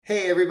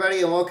Hey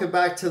everybody, and welcome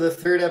back to the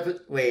third episode.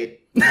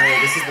 Wait, no,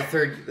 this is the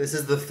third. This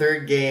is the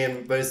third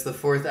game, but it's the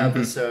fourth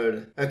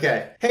episode.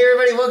 Okay. Hey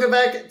everybody, welcome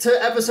back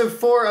to episode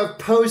 4 of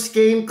Post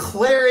Game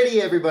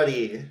Clarity.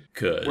 Everybody,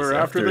 we're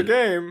after the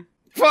game.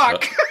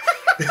 Fuck.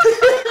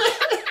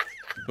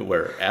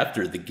 Where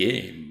after the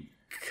game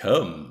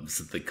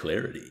comes the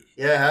clarity.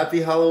 Yeah,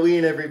 happy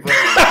Halloween, everybody.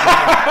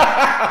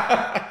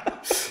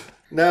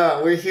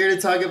 No, we're here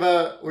to talk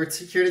about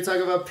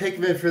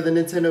Pikmin for the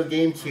Nintendo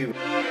GameCube.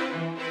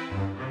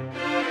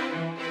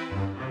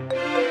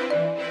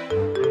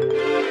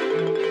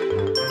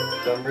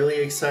 I'm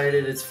really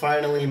excited. It's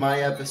finally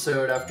my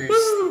episode after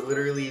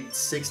literally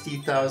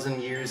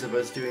 60,000 years of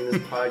us doing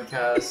this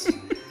podcast.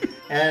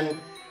 And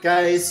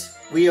guys,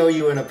 we owe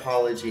you an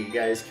apology.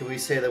 Guys, can we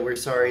say that we're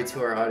sorry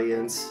to our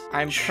audience? I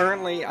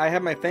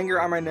have my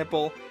finger on my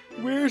nipple.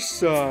 We're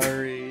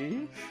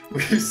sorry.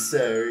 We're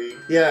sorry.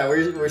 Yeah,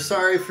 we're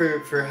sorry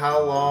for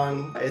how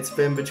long it's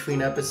been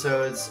between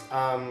episodes.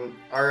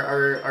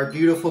 Our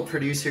beautiful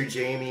producer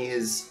Jamie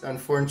he's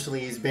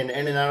been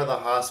in and out of the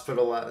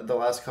hospital the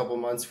last couple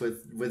months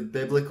with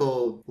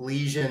biblical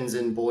lesions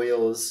and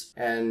boils,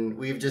 and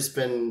we've just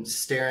been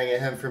staring at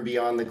him from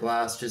beyond the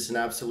glass, just an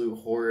absolute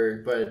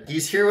horror. But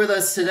he's here with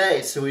us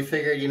today, so we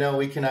figured,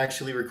 we can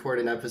actually record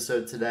an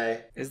episode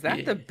today. Is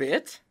that the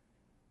bit?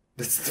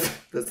 That's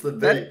the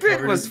bit. That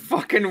bit was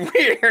fucking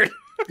weird.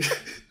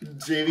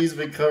 Jamie's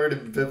been covered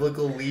in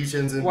biblical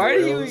lesions and Why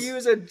boils. do you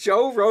use a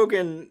Joe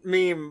Rogan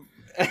meme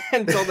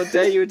until the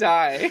day you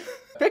die?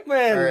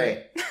 Pikmin!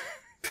 Alright.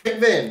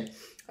 Pikmin!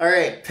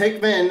 Alright,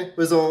 Pikmin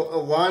was a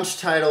launch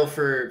title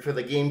for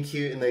the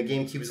GameCube in the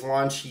GameCube's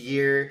launch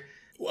year.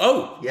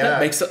 Oh, yeah.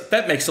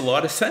 That makes a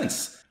lot of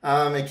sense.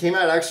 It came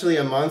out actually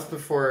a month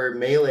before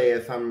Melee,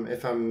 if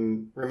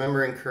I'm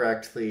remembering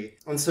correctly.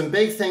 And some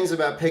big things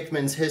about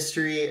Pikmin's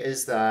history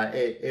is that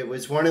it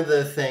was one of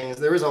the things.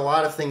 There was a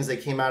lot of things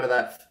that came out of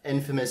that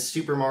infamous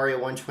Super Mario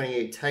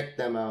 128 tech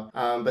demo.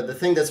 But the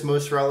thing that's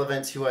most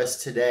relevant to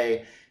us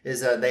today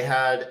is that they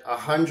had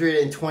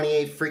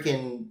 128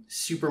 freaking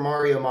Super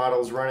Mario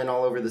models running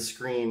all over the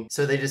screen.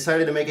 So they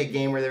decided to make a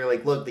game where they're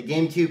like, look, the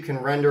GameCube can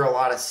render a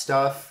lot of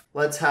stuff.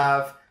 Let's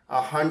have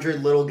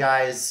 100 little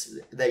guys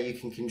that you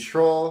can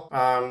control.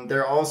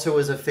 There also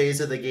was a phase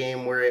of the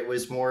game where it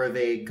was more of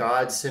a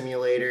god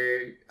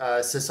simulator,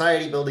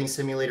 society building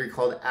simulator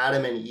called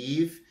Adam and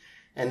Eve.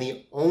 And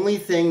the only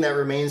thing that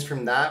remains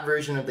from that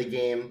version of the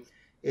game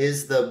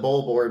is the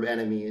Bulborb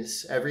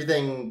enemies.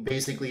 Everything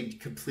basically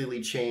completely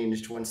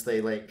changed once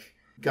they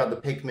got the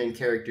Pikmin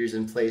characters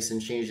in place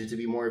and changed it to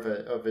be more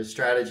of a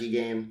strategy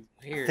game.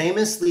 Weird.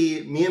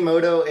 Famously,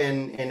 Miyamoto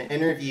in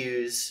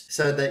interviews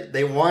said that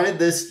he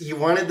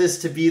wanted this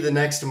to be the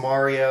next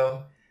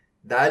Mario.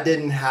 That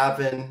didn't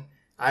happen.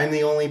 I'm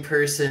the only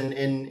person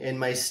in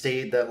my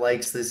state that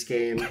likes this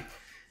game.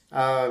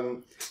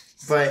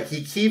 But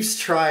he keeps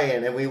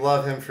trying, and we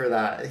love him for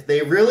that.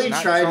 They really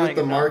tried with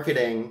the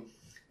marketing.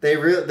 They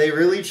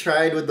really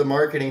tried with the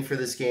marketing for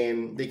this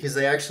game because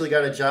they actually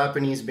got a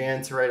Japanese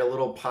band to write a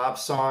little pop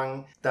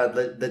song that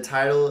the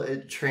title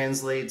it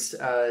translates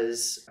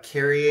as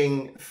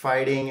carrying,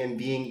 fighting, and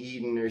being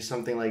eaten or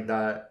something like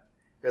that.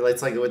 Or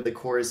it's like what the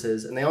chorus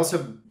is. And they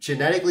also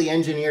genetically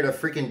engineered a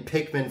freaking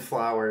Pikmin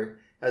flower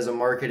as a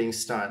marketing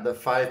stunt, the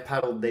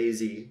 5-petaled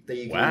daisy that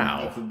you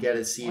can get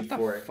a seed for.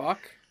 What the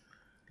fuck?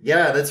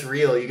 Yeah, that's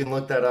real. You can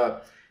look that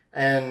up.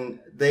 And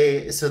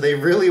they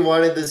really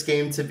wanted this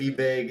game to be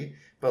big.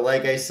 But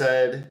like I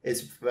said,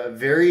 it's a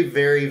very,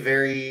 very,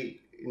 very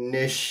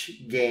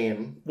niche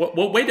game.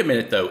 Well, wait a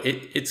minute, though.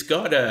 It's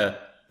got to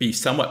be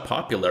somewhat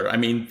popular. I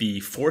mean, the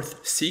third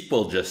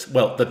sequel,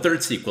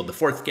 the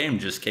fourth game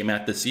just came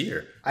out this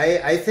year.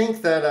 I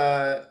think that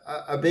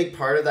a big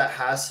part of that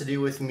has to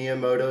do with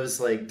Miyamoto's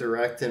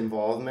direct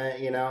involvement,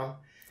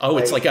 Oh,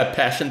 it's like a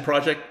passion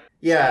project?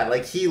 Yeah,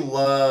 he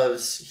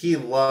loves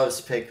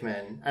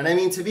Pikmin. And I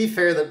mean, to be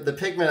fair, the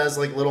Pikmin as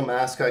little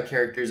mascot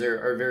characters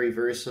are very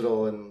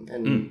versatile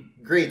and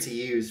great to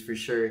use for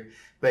sure.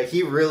 But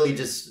he really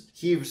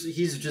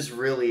he's just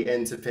really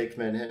into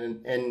Pikmin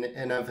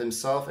and of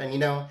himself. And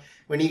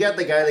when you got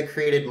the guy that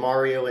created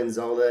Mario and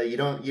Zelda, you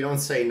don't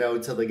say no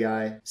to the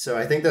guy. So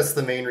I think that's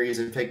the main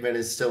reason Pikmin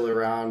is still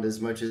around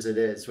as much as it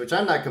is, which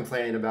I'm not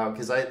complaining about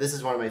because this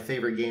is one of my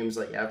favorite games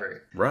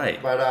ever.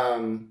 Right. But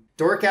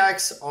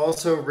Dorkax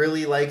also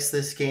really likes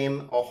this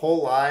game a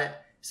whole lot,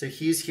 so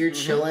he's here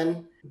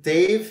chilling.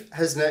 Dave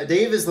is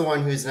the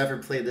one who's never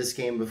played this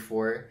game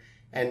before,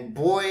 and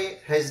boy,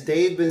 has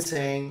Dave been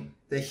saying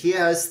that he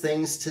has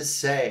things to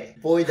say.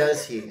 Boy,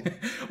 does he.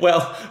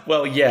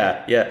 well,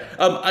 yeah.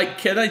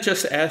 Can I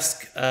just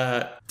ask,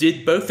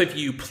 did both of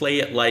you play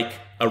it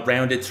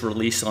around its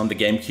release on the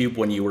GameCube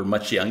when you were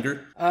much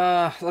younger?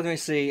 Let me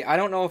see. I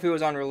don't know if it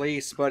was on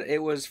release, but it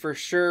was for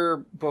sure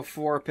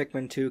before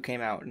Pikmin 2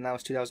 came out, and that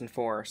was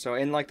 2004. So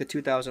in the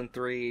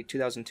 2003,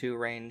 2002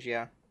 range,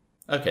 yeah.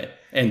 Okay.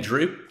 And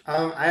Drew?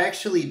 I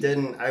actually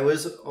didn't. I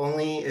was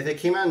only, if it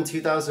came out in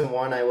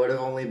 2001, I would have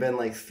only been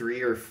like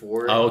 3 or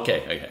 4. Oh,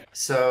 okay.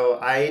 So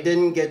I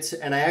didn't get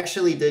to, and I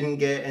actually didn't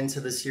get into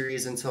the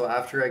series until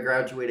after I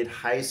graduated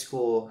high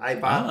school. I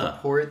bought the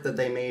port that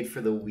they made for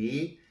the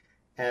Wii.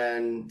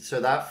 And so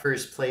that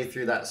first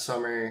playthrough that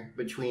summer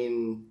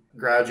between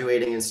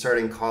graduating and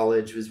starting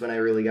college was when I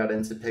really got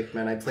into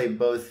Pikmin. I played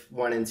both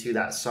 1 and 2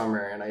 that summer,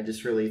 and I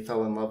just really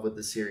fell in love with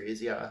the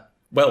series, yeah.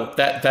 Well,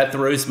 that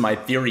throws my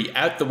theory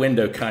out the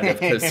window, kind of,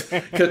 because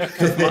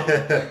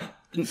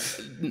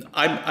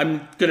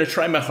I'm going to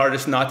try my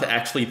hardest not to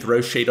actually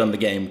throw shade on the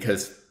game,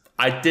 because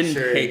I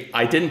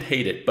didn't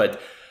hate it,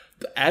 but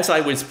as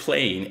I was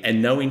playing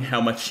and knowing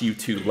how much you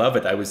two love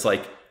it, I was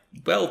like,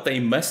 well, they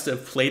must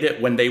have played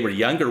it when they were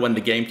younger, when the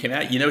game came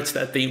out. You know, it's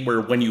that thing where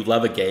when you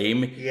love a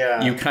game,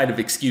 you kind of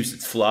excuse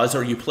its flaws,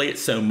 or you play it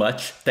so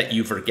much that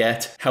you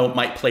forget how it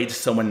might play to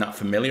someone not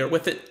familiar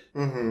with it.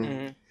 Mm-hmm.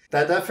 Mm-hmm.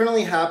 That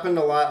definitely happened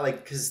a lot,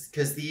 like,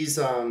 because these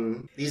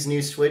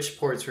new Switch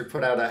ports were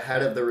put out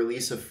ahead of the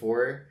release of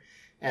 4.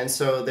 And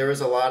so there was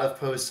a lot of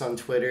posts on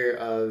Twitter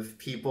of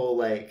people,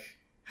 like,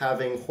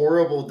 having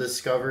horrible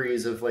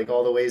discoveries of, like,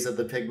 all the ways that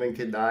the Pikmin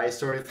could die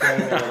sort of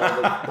thing.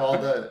 And all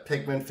the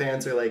Pikmin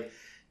fans are like,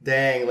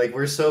 dang, like,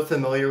 we're so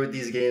familiar with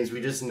these games, we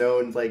just know,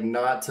 like,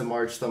 not to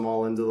march them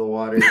all into the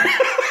water.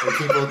 And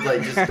people,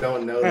 like, just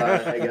don't know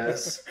that, I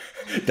guess.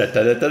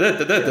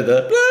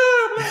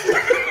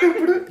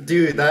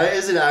 Dude, that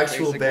is an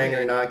actual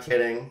banger, not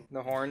kidding.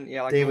 The horn,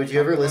 yeah. Like Dave, would you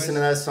ever listen to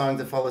that song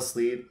to fall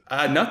asleep?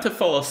 Not to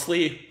fall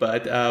asleep,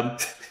 but...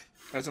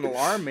 As an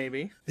alarm,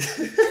 maybe.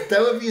 That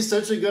would be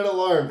such a good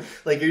alarm.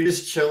 Like, you're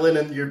just chilling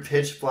in your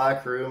pitch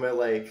black room at,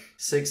 like,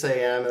 6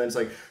 a.m. and then it's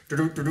like...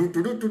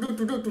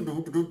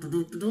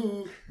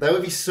 That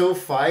would be so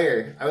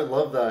fire. I would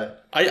love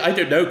that. I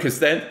don't know, because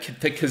then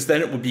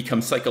it would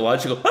become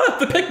psychological. Ah,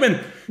 the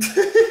Pikmin!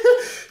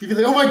 You'd be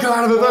like, oh my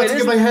god, I'm about to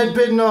get my head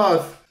bitten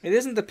off. It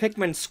isn't the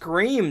Pikmin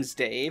screams,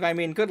 Dave. I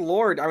mean, good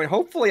lord. I mean,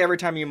 hopefully every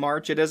time you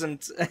march, it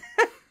isn't...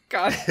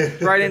 got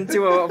right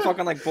into a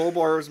fucking, like,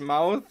 Bulbor's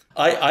mouth.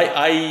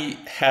 I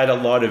had a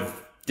lot of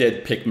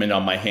dead Pikmin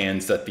on my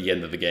hands at the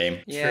end of the game.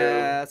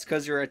 Yeah, that's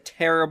because you're a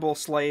terrible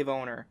slave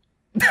owner.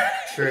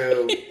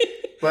 True.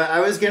 But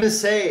I was going to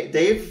say,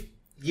 Dave,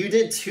 you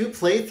did 2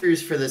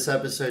 playthroughs for this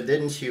episode,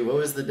 didn't you? What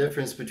was the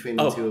difference between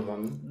the 2 of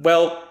them?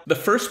 Well, the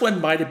first one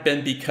might have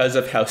been because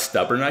of how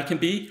stubborn I can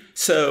be.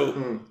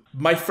 So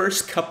my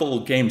first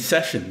couple game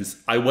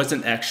sessions, I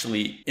wasn't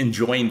actually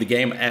enjoying the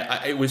game.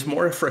 It was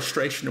more a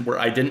frustration where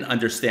I didn't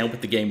understand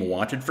what the game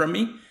wanted from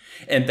me.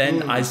 And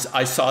then I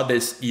saw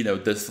this,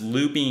 this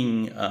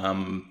looming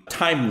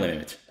time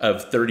limit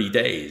of 30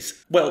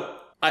 days. Well,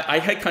 I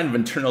had kind of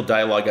internal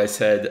dialogue. I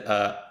said,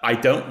 I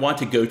don't want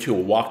to go to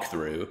a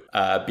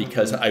walkthrough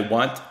because I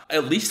want,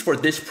 at least for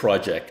this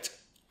project,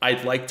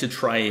 I'd like to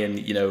try and,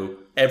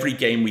 every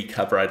game we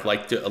cover, I'd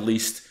like to at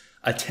least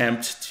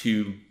attempt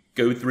to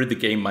go through the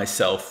game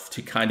myself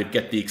to kind of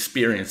get the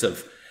experience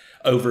of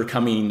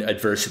overcoming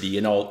adversity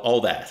and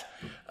all that.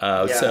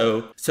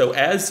 So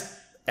as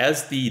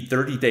the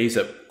 30 days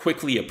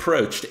quickly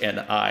approached and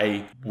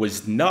I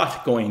was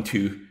not going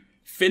to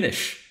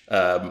finish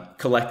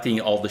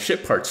collecting all the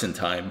ship parts in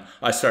time,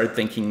 I started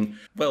thinking,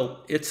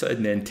 well, it's a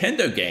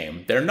Nintendo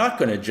game. They're not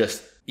going to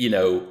just,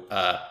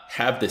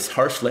 have this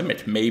harsh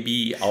limit.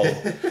 Maybe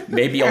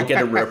I'll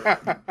get a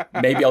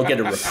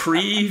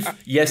reprieve.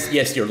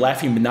 Yes, you're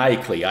laughing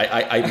maniacally.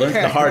 I learned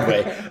the hard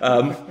way.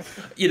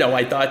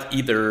 I thought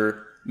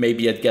either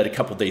maybe I'd get a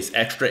couple days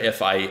extra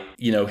if I,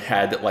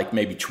 had like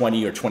maybe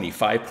 20 or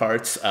 25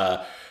 parts.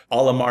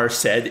 Olimar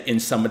said in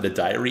some of the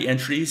diary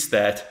entries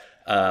that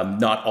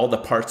not all the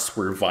parts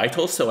were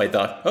vital, so I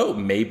thought,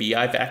 maybe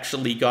I've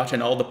actually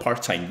gotten all the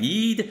parts I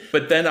need.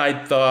 But then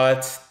I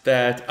thought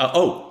that,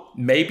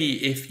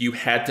 maybe if you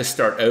had to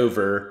start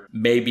over,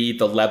 maybe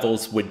the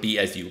levels would be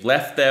as you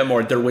left them,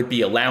 or there would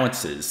be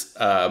allowances.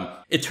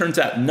 It turns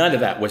out none of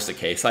that was the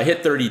case. I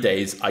hit 30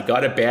 days, I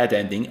got a bad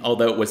ending,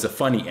 although it was a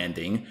funny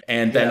ending.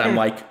 And then I'm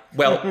like,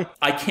 well,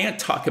 I can't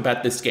talk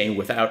about this game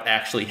without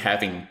actually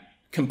having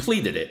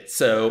completed it.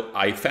 So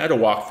I found a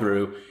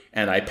walkthrough,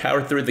 and I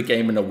powered through the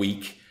game in a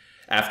week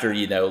after,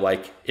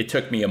 it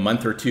took me a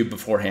month or 2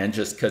 beforehand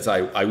just because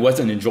I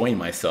wasn't enjoying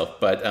myself,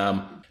 but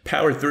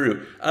powered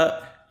through.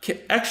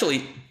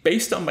 Actually,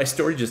 based on my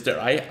story just there,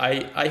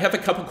 I have a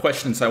couple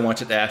questions I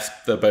wanted to ask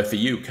the both of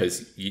you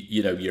because,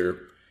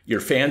 you're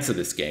fans of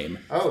this game.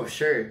 Oh,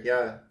 sure,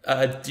 yeah.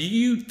 Do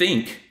you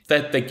think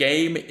that the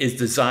game is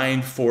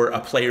designed for a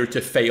player to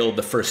fail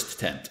the first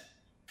attempt?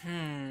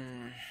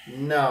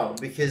 No,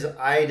 because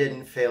I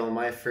didn't fail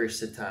my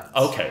first attempt.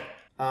 Okay.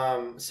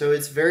 So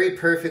it's very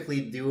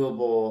perfectly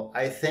doable.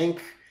 I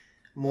think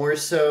more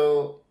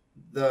so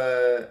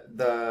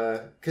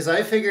because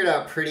I figured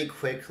out pretty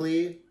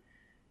quickly,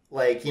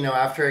 like,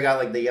 after I got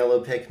like the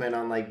yellow Pikmin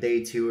on like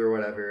day 2 or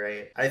whatever,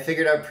 right? I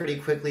figured out pretty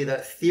quickly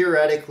that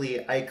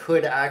theoretically I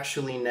could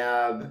actually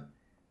nab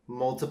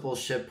multiple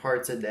ship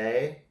parts a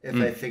day if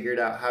I figured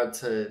out how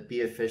to be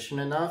efficient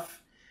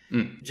enough.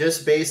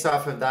 Just based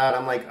off of that,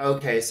 I'm like,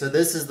 okay, so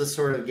this is the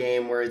sort of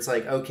game where it's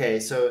like, okay,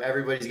 so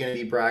everybody's going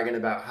to be bragging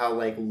about how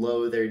like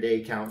low their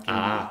day count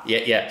can be.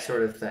 Yeah.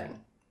 Sort of thing.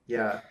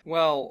 Yeah.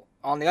 Well,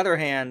 on the other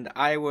hand,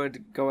 I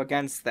would go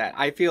against that.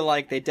 I feel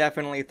like they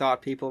definitely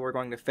thought people were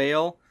going to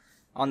fail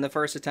on the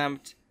first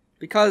attempt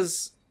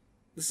because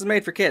this is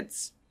made for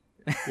kids.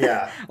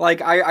 Yeah. Like,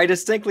 I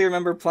distinctly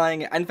remember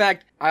playing it. In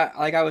fact,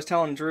 I was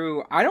telling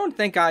Drew, I don't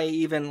think I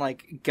even,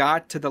 like,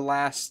 got to the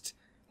last,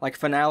 like,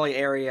 finale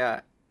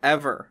area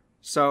ever.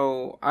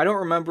 So, I don't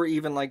remember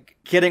even, like,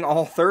 getting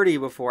all 30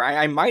 before.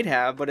 I might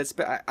have, but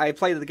I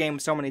played the game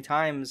so many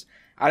times,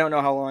 I don't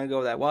know how long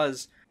ago that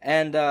was.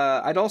 And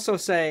I'd also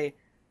say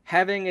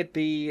having it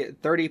be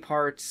 30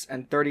 parts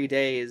and 30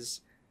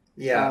 days,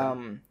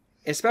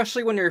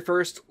 especially when you're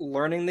first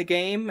learning the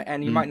game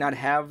and you might not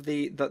have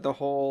the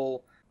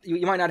whole...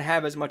 You might not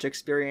have as much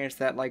experience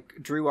that like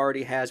Drew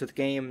already has with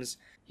games.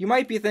 You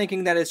might be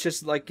thinking that it's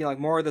just like, you know, like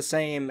more of the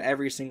same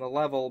every single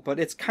level, but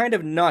it's kind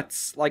of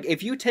nuts. Like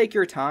if you take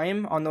your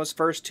time on those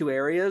first 2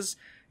 areas,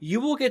 you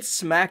will get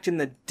smacked in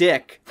the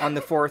dick on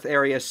the 4th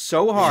area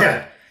so hard.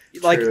 Yeah,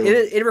 like true.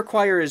 it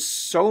requires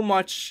so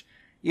much,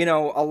 you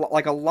know,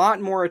 a lot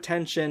more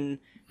attention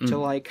to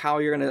like how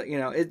you're gonna, you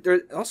know.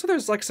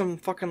 There's like some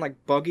fucking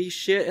like buggy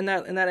shit in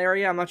that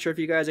area. I'm not sure if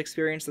you guys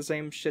experience the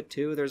same shit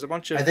too. There's a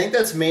bunch of. I think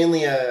that's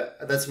mainly a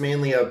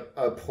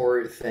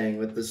port thing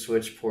with the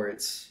Switch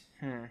ports.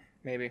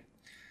 Maybe.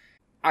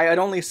 I'd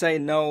only say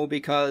no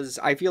because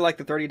I feel like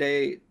the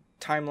 30-day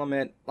time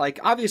limit, like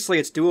obviously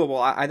it's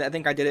doable. I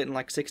think I did it in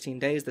like 16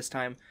 days this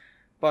time,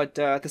 but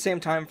at the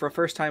same time for a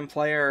first-time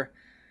player,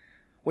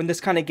 when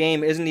this kind of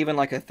game isn't even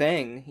like a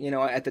thing, you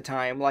know, at the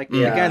time, like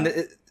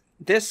again.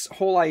 This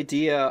whole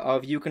idea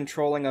of you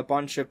controlling a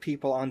bunch of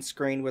people on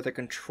screen with a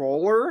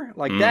controller,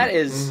 like that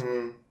is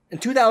in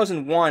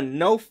 2001,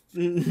 no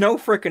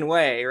frickin'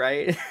 way,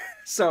 right?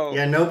 So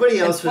yeah, nobody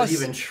else was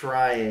even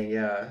trying.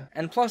 Yeah,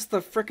 and plus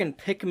the frickin'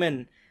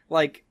 Pikmin,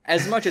 like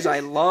as much as I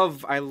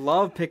love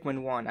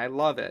Pikmin 1, I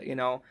love it, you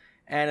know,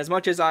 and as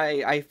much as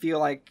I feel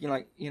like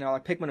like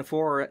Pikmin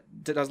 4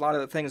 does a lot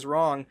of the things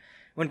wrong.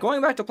 When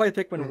going back to play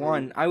Pikmin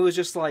 1, I was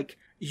just like,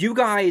 you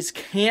guys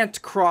can't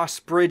cross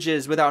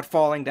bridges without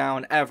falling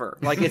down ever.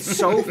 Like, it's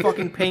so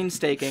fucking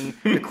painstaking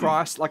to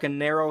cross, like, a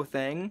narrow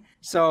thing.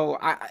 So,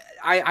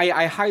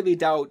 I highly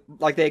doubt,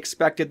 like, they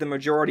expected the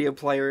majority of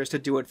players to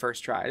do it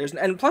first try.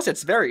 And plus,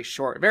 it's very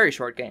short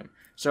game.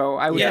 So,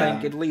 I would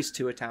think at least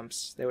 2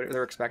 attempts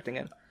they're expecting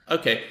it.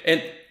 Okay,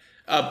 and...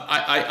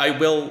 I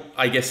will,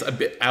 I guess, a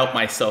bit out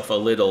myself a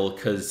little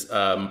because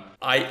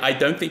I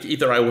don't think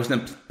either I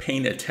wasn't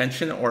paying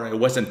attention or I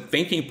wasn't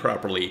thinking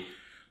properly,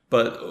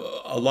 but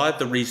a lot of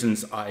the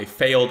reasons I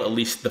failed, at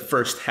least the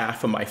first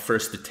half of my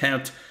first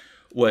attempt,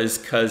 was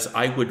because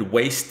I would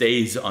waste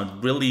days on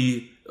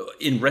really,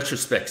 in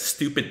retrospect,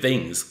 stupid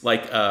things.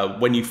 Like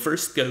when you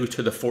first go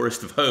to the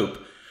Forest of Hope,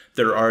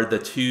 there are the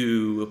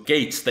 2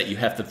 gates that you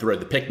have to throw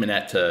the Pikmin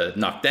at to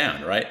knock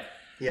down, right?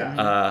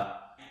 Yeah.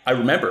 I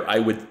remember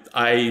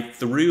I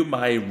threw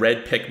my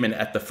red Pikmin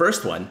at the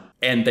first one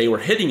and they were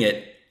hitting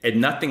it and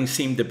nothing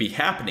seemed to be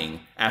happening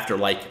after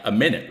like a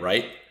minute,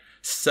 right?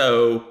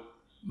 So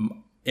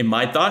in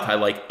my thought,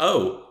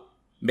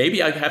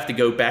 maybe I have to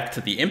go back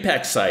to the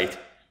impact site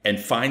and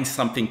find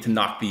something to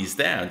knock these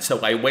down. So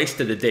I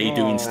wasted a day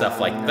doing stuff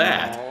like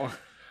that.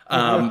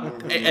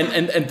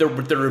 And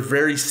there are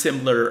very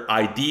similar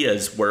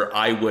ideas where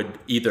I would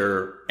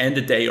either end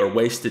a day or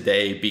waste a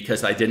day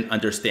because I didn't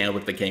understand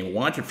what the game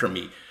wanted from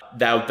me.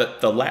 Now,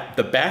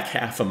 the back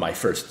half of my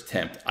first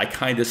attempt, I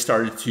kind of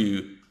started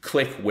to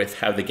click with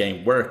how the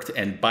game worked.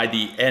 And by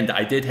the end,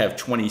 I did have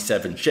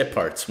 27 ship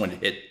parts when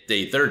it hit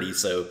day 30.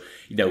 So,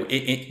 you know,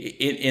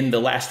 in the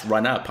last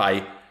run up,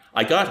 I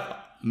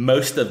got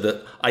most of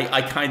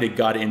I kind of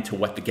got into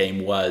what the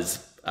game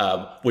was.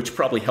 Which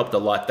probably helped a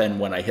lot then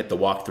when I hit the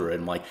walkthrough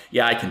and I'm like,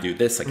 yeah, I can do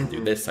this, I can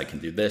do this, I can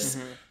do this.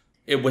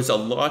 It was a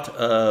lot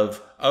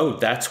of,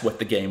 that's what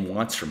the game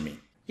wants from me.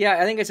 Yeah,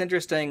 I think it's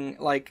interesting,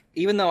 like,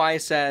 even though I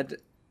said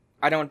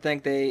I don't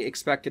think they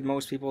expected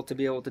most people to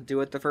be able to do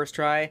it the first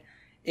try,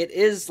 it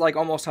is like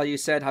almost how you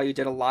said, how you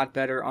did a lot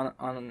better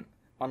on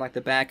like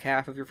the back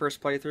half of your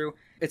first playthrough.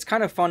 It's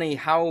kind of funny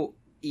how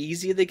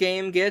easy the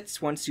game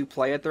gets once you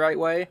play it the right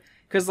way.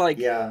 Because like,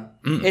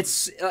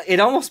 it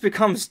almost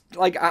becomes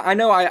like I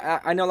know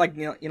like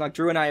you know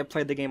Drew and I have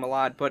played the game a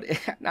lot, but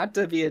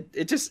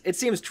it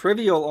seems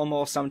trivial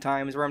almost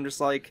sometimes where I'm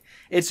just like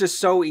it's just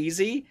so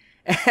easy,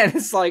 and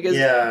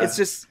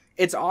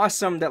it's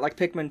awesome that like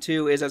Pikmin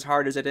 2 is as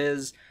hard as it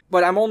is,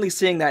 but I'm only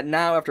seeing that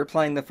now after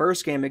playing the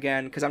first game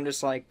again because I'm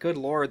just like, good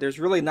lord, there's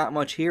really not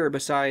much here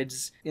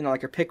besides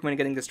like a Pikmin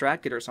getting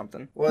distracted or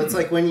something. Well, it's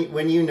like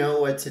when you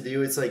know what to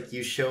do, it's like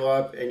you show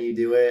up and you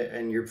do it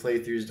and your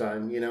playthrough's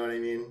done. You know what I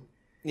mean?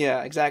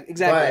 Yeah, exactly.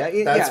 But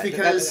that's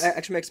because that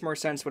actually makes more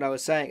sense what I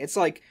was saying. It's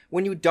like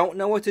when you don't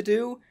know what to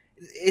do,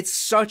 it's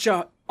such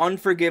a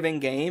unforgiving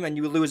game, and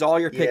you lose all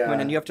your Pikmin, Yeah.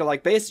 and you have to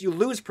like basically you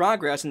lose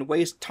progress and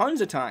waste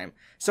tons of time.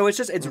 So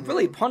it's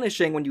really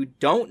punishing when you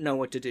don't know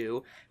what to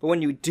do. But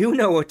when you do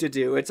know what to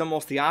do, it's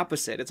almost the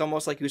opposite. It's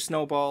almost like you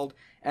snowballed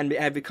and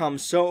have become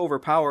so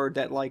overpowered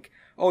that like,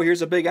 oh,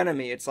 here's a big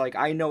enemy. It's like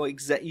I know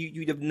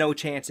you have no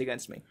chance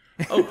against me.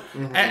 Oh,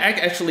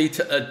 actually,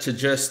 to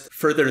just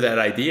further that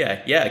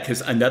idea, yeah,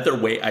 because another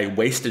way I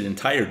wasted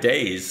entire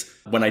days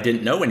when I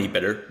didn't know any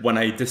better, when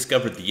I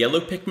discovered the yellow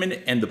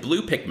Pikmin and the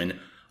blue Pikmin,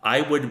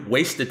 I would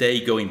waste a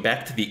day going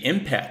back to the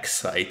impact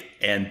site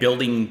and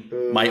building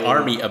my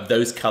army of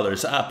those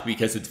colors up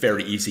because it's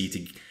very easy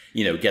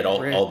to, get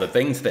all the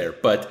things there.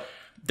 But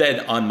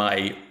then on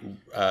my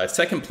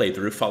second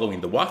playthrough,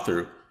 following the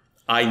walkthrough,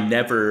 I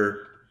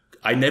never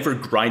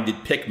grinded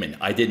Pikmin.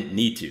 I didn't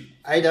need to.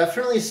 I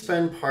definitely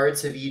spend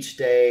parts of each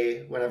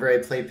day whenever I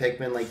play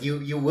Pikmin. Like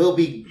you will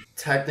be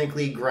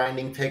technically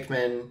grinding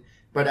Pikmin,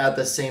 but at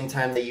the same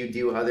time that you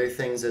do other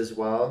things as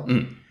well.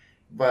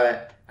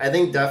 But I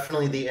think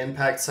definitely the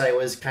impact site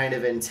was kind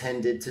of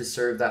intended to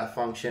serve that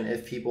function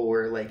if people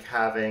were like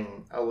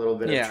having a little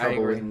bit of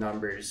trouble with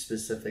numbers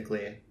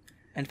specifically.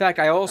 In fact,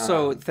 I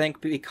also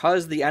think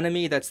because the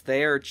enemy that's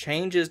there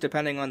changes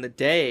depending on the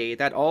day,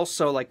 that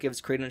also like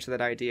gives credence to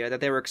that idea that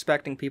they were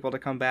expecting people to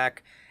come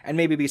back and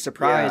maybe be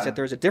surprised that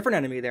there's a different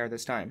enemy there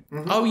this time.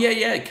 Oh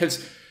yeah,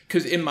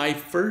 because in my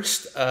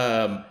first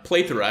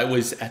playthrough, I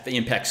was at the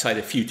impact site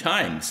a few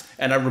times,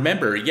 and I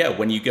remember,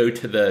 when you go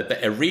to the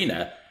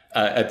arena,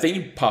 a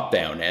thing popped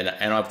down, and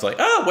I was like,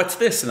 oh, what's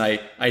this? And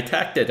I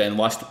attacked it and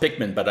lost the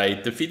Pikmin, but I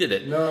defeated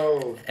it.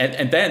 No.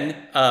 And then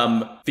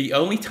the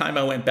only time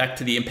I went back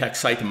to the impact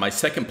site in my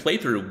second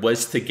playthrough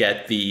was to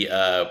get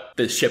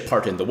the ship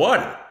part in the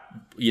water,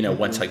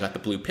 once I got the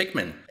blue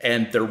Pikmin.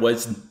 And there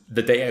was,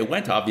 the day I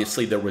went,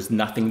 obviously, there was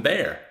nothing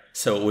there.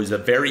 So it was a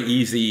very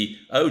easy,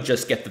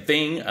 just get the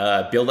thing,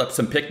 build up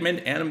some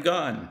Pikmin, and I'm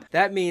gone.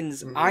 That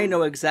means I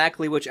know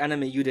exactly which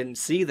enemy you didn't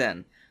see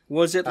then.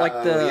 Was it like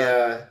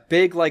the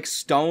big, like,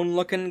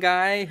 stone-looking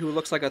guy who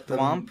looks like a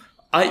thwomp?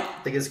 I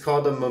think it's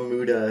called a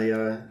Mamuda,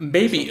 yeah.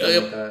 Maybe.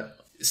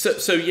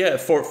 So yeah,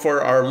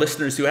 for our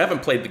listeners who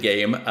haven't played the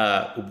game,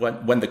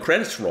 when the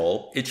credits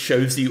roll, it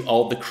shows you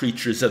all the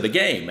creatures of the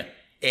game.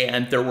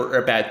 And there were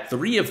about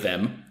 3 of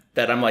them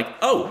that I'm like,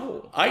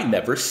 oh, I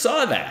never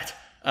saw that.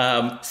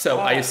 I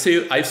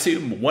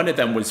assume one of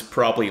them was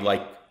probably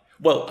like,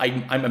 well,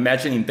 I'm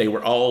imagining they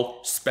were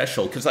all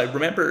special. Because I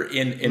remember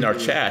in our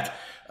chat,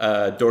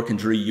 Dork and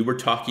Drew, you were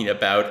talking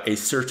about a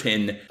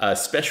certain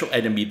special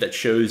enemy that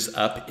shows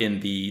up in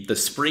the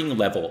spring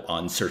level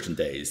on certain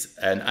days,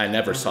 and I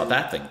never saw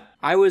that thing.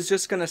 I was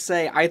just gonna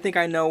say, I think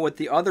I know what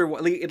the other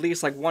one, at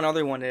least like one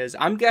other one is.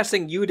 I'm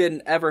guessing you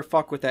didn't ever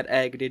fuck with that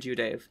egg, did you,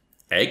 Dave?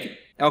 Egg?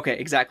 Okay,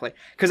 exactly.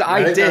 Because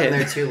I did.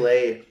 They're too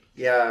late.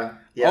 Yeah.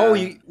 Oh,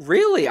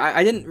 really?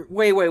 I didn't.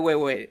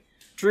 Wait.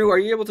 Drew, are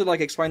you able to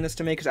like explain this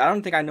to me? Because I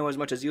don't think I know as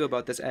much as you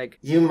about this egg.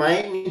 You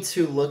might need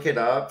to look it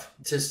up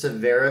just to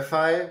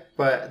verify,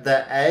 but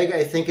the egg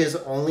I think is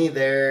only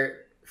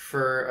there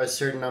for a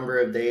certain number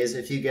of days.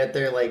 If you get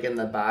there like in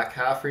the back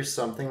half or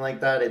something like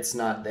that, it's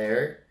not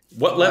there.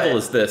 What level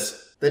is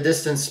this? The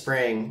distant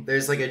spring.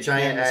 There's like a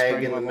giant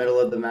egg in the middle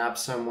of the map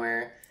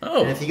somewhere.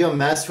 Oh. And if you go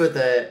mess with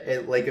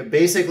it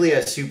basically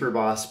a super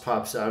boss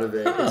pops out of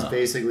it. It's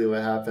basically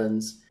what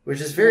happens. Which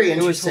is very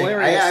interesting. I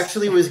was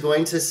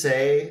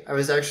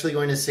actually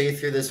going to say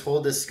through this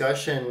whole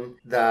discussion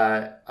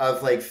that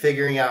of like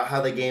figuring out how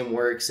the game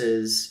works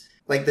is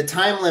like the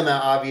time limit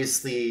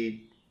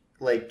obviously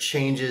like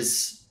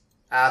changes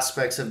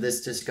aspects of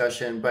this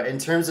discussion, but in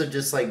terms of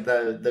just like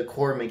the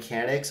core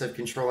mechanics of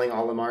controlling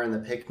Olimar and the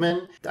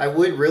Pikmin, I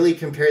would really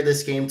compare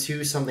this game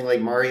to something like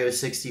Mario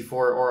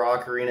 64 or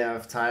Ocarina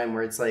of Time,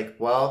 where it's like,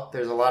 well,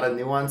 there's a lot of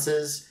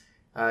nuances.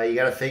 You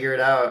got to figure it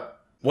out.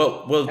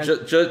 Well,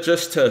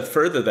 just to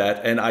further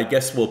that, and I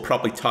guess we'll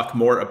probably talk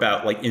more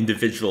about like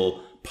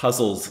individual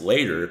puzzles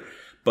later,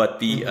 but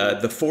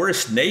the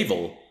Forest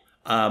Naval,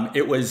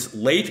 it was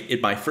late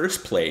in my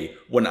first play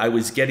when I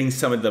was getting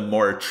some of the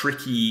more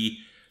tricky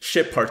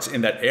ship parts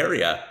in that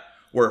area,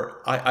 where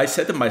I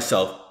said to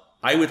myself,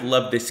 I would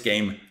love this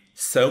game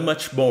so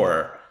much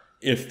more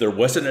if there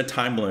wasn't a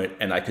time limit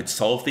and I could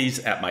solve these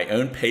at my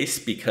own pace,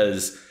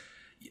 because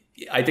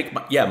I think,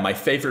 my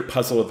favorite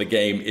puzzle of the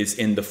game is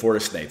in the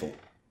Forest Naval.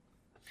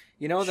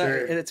 You know,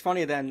 that it's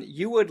funny then,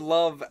 you would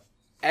love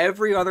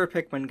every other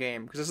Pikmin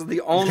game, because this is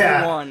the only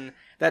one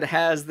that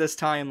has this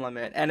time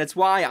limit. And it's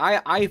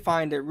why I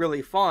find it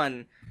really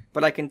fun,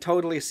 but I can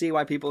totally see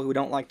why people who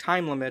don't like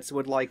time limits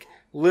would like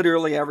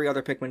literally every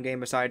other Pikmin game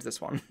besides this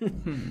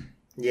one.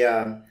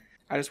 Yeah.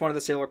 I just wanted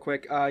to say real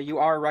quick, you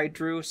are right,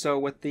 Drew. So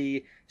with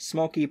the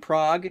Smoky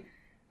Prog, it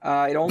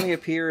only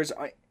appears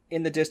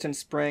in the distant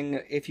spring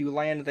if you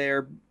land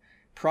there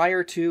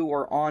prior to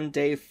or on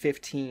day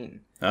 15.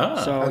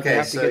 Oh, so you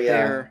have to get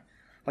there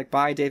like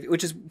by day,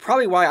 which is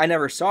probably why I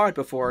never saw it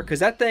before, because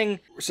that thing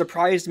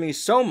surprised me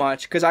so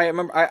much, because I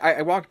remember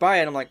I walked by it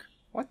and I'm like,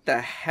 what the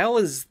hell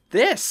is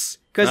this?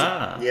 Because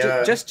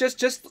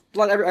just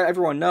let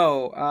everyone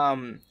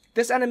know,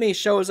 this enemy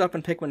shows up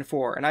in Pikmin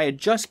 4, and I had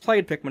just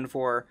played Pikmin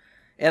 4,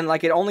 and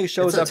like it only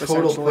shows up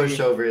essentially. It's a total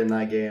essentially... pushover in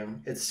that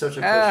game. It's such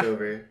a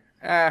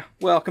pushover.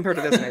 Well, compared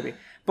to this, maybe.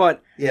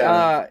 But,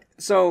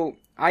 so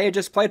I had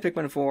just played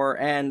Pikmin 4,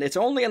 and it's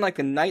only in like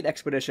the night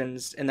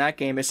expeditions in that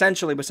game,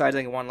 essentially, besides I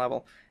think one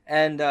level.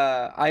 And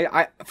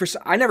I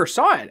never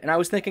saw it, and I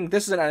was thinking,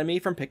 this is an enemy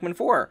from Pikmin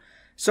 4.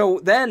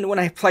 So then, when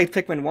I played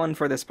Pikmin 1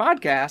 for this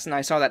podcast, and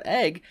I saw that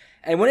egg,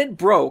 and when it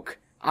broke,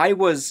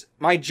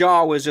 my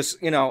jaw was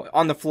just,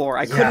 on the floor.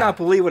 I could not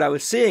believe what I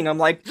was seeing. I'm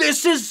like,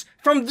 this is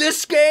from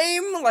this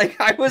game? Like,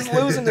 I was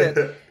losing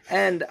it.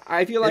 And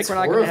I feel like we're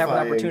not going to have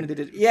an opportunity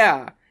to...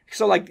 Yeah.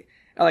 So, like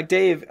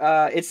Dave,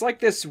 it's like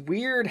this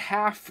weird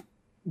half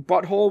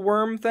butthole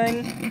worm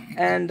thing,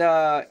 and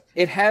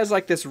it has,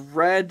 like, this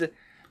red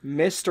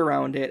mist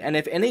around it, and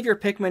if any of your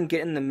Pikmin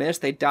get in the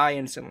mist, they die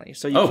instantly,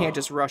 so you can't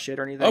just rush it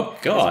or anything. Oh,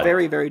 God. It's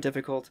very, very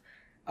difficult.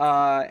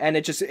 And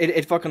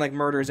it fucking, like,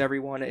 murders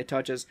everyone it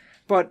touches.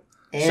 But,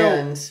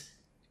 and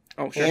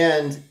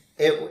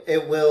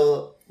it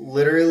will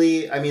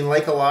literally, I mean,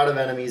 like a lot of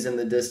enemies in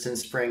the Distant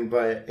Spring,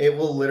 but it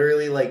will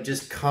literally, like,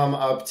 just come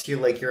up to,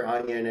 like, your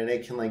onion, and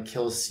it can, like,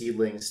 kill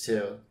seedlings,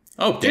 too.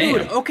 Oh, damn.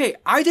 Dude, okay,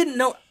 I didn't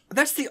know...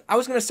 I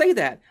was gonna say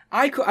that.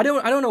 I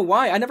don't know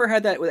why. I never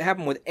had that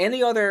happen with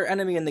any other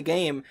enemy in the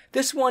game.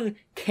 This one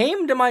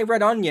came to my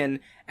red onion,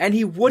 and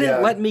he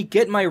wouldn't let me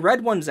get my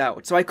red ones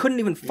out, so I couldn't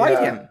even fight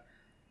him.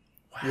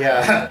 Wow.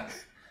 Yeah.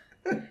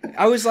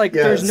 I was like,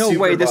 there's no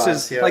way this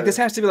is like this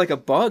has to be like a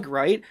bug,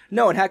 right?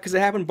 No, because it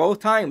happened both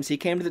times. He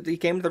came to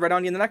the red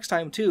onion the next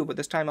time too, but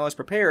this time I was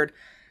prepared.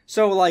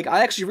 So, like,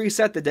 I actually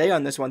reset the day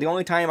on this one. The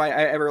only time I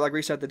ever, like,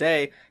 reset the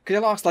day, because I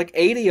lost, like,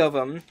 80 of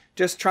them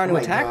just trying to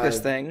attack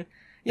this thing.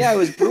 Yeah, it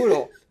was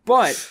brutal.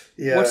 But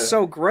what's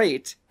so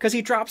great, because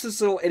he drops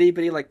this little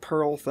itty-bitty, like,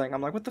 pearl thing.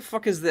 I'm like, what the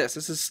fuck is this?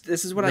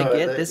 This is what I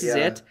get? This is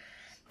it?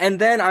 And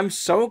then I'm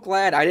so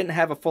glad I didn't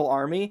have a full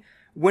army.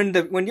 When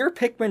your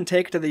Pikmin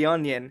take to the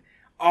onion,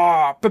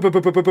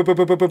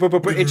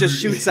 it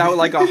just shoots out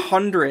like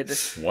 100.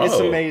 Whoa. It's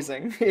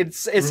amazing.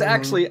 It's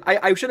actually...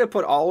 I should have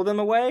put all of them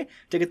away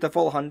to get the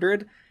full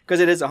 100, because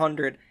it is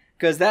 100.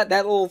 Because that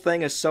little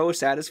thing is so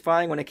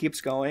satisfying when it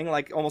keeps going,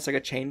 like almost like a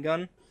chain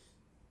gun.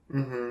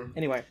 Mm-hmm.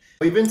 Anyway,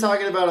 we've been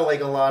talking about like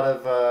a lot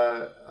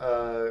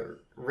of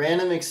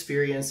random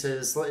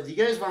experiences. Do you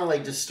guys want to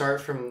like just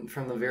start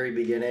from the very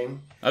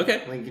beginning?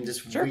 Okay, we can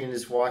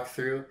just walk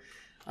through.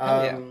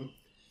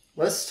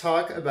 Let's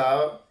talk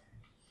about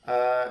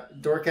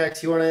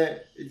Dorkax. You want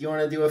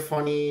to do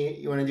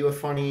a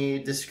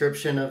funny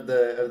description of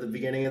the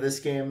beginning of this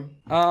game?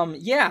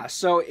 Yeah.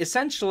 So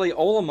essentially,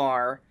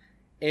 Olimar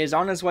is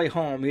on his way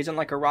home. He's in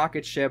like a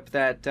rocket ship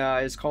that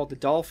is called the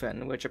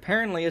Dolphin, which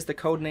apparently is the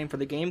code name for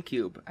the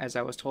GameCube, as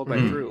I was told by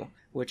Drew,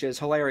 which is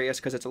hilarious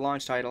because it's a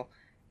launch title.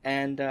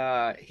 And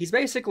he's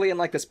basically in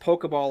like this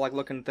Pokeball like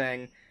looking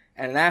thing,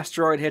 and an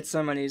asteroid hits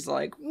him, and he's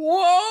like,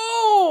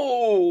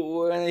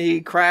 "Whoa!" And he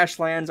crash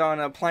lands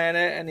on a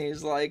planet, and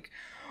he's like,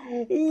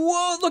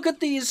 "Whoa! Look at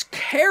these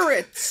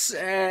carrots!"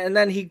 And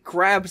then he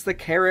grabs the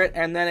carrot,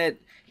 and then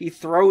he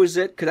throws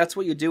it, because that's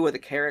what you do with a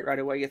carrot right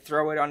away. You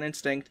throw it on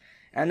instinct.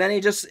 And then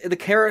the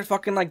carrot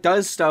fucking, like,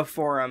 does stuff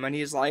for him, and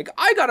he's like,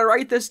 I gotta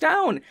write this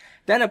down!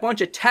 Then a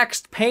bunch of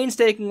text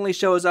painstakingly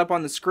shows up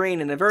on the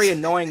screen, and a very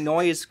annoying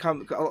noise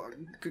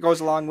goes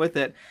along with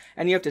it.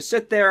 And you have to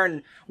sit there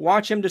and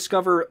watch him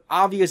discover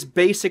obvious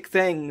basic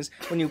things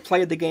when you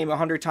played the game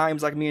 100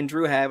 times like me and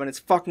Drew have, and it's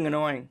fucking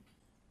annoying.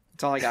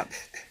 That's all I got.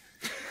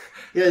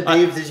 Yeah,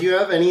 Dave, did you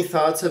have any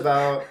thoughts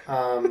about,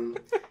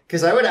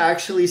 because I would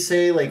actually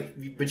say,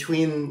 like,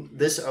 between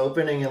this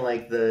opening and,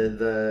 like,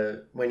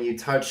 the when you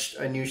touched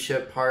a new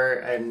ship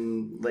part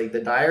and, like, the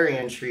diary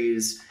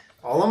entries,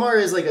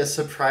 Olimar is, like, a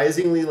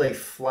surprisingly, like,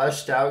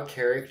 fleshed out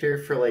character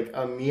for, like,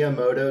 a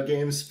Miyamoto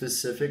game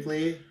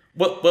specifically.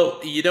 Well,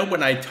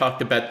 when I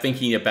talked about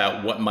thinking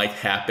about what might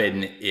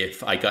happen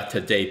if I got to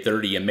day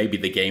 30 and maybe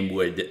the game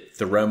would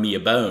throw me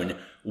a bone,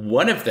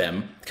 one of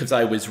them, because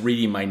I was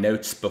reading my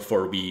notes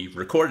before we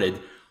recorded,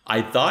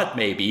 I thought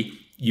maybe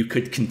you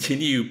could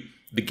continue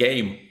the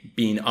game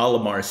being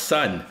Olimar's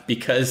son,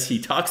 because he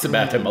talks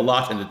about him a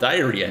lot in the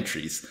diary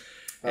entries.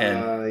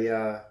 And,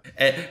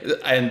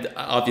 and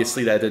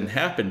obviously that didn't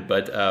happen,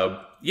 but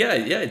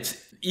it's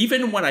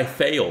even when I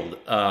failed,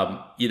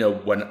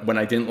 when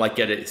I didn't like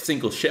get a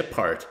single ship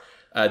part,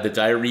 the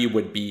diary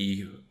would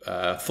be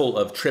full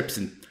of tips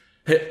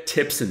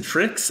and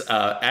tricks.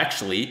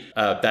 Actually,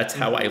 that's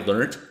how I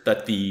learned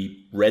that the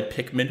red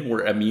Pikmin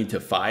were immune to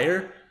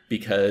fire,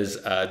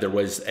 because there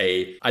was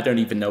I don't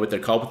even know what they're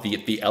called,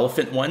 but the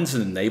elephant ones in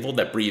the navel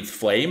that breathe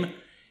flame.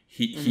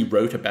 He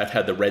wrote about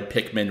how the red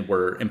Pikmin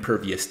were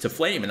impervious to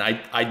flame, and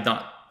I'd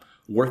not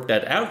worked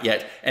that out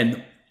yet.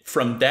 And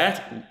from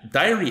that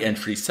diary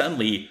entry,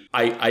 suddenly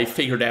I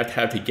figured out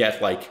how to get,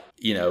 like,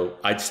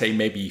 I'd say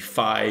maybe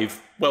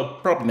 5, well,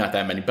 probably not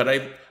that many, but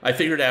I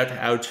figured out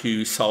how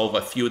to solve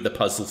a few of the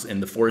puzzles in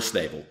the Force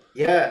Navel.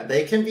 Yeah,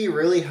 they can be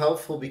really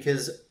helpful,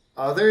 because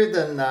other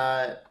than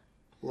that,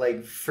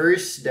 like,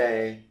 first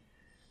day,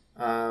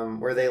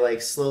 where they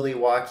like slowly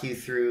walk you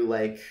through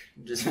like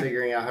just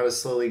figuring out how to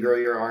slowly grow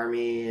your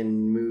army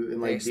and move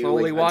and like They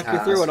slowly walk you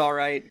through it, all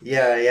right.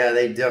 Yeah,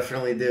 they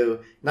definitely do.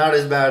 Not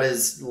as bad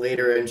as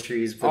later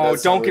entries.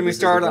 But don't get me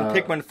started on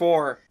Pikmin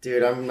 4.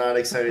 Dude, I'm not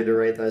excited to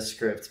write that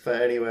script.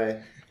 But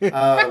anyway,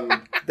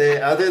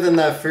 other than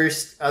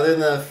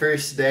the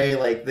first day,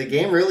 like the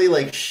game really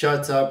like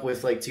shuts up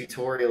with like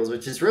tutorials,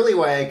 which is really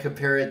why I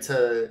compare it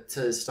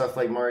to stuff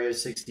like Mario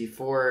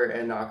 64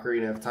 and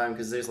Ocarina of Time,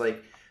 because there's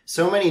like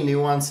so many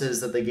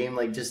nuances that the game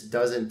like just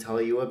doesn't tell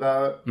you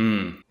about,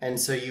 and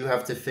so you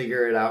have to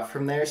figure it out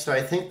from there. So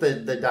I think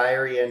that the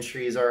diary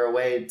entries are a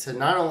way to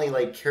not only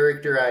like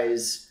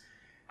characterize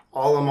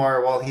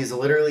Olimar while he's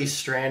literally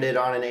stranded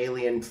on an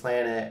alien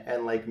planet,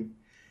 and like,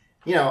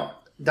 you know,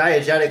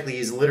 diegetically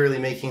he's literally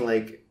making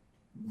like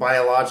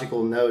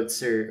biological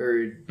notes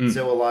or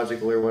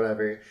zoological or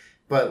whatever,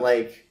 but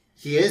like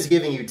he is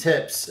giving you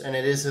tips, and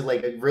it is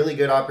like a really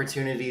good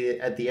opportunity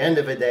at the end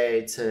of a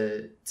day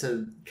to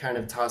kind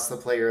of toss the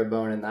player a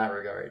bone in that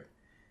regard.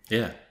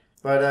 Yeah.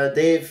 But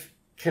Dave,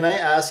 can I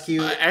ask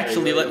you?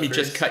 Actually, let me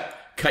just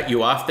cut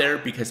you off there,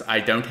 because I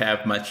don't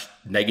have much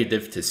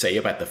negative to say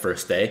about the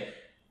first day.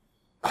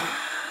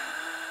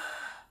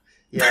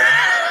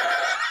 Yeah.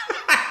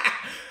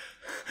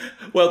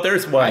 Well,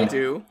 there's one. I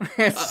do.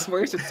 It's a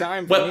waste of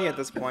time for me at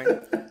this point.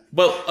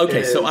 Well,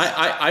 okay, so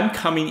I'm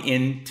coming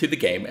into the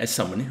game as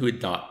someone who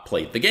had not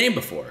played the game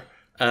before.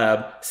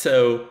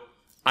 So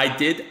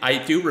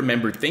I do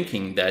remember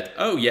thinking that,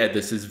 oh yeah,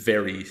 this is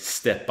very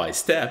step by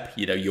step.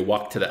 You know, you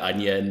walk to the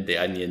onion,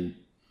 the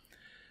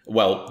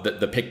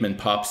Pikmin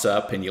pops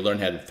up and you learn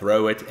how to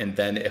throw it. And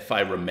then if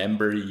I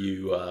remember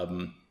you,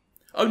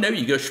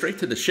 you go straight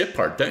to the ship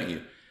part, don't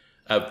you?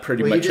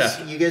 Pretty much. You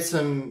have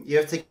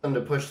to get them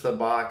to push the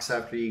box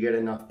after you get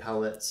enough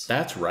pellets.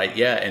 That's right,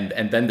 yeah.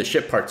 And then the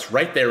ship part's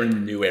right there in the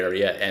new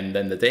area, and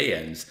then the day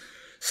ends.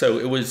 So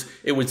it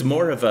was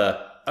more of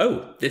a,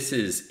 oh, this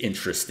is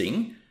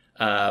interesting.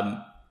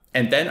 And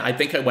then I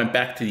think I went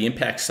back to the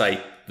impact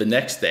site the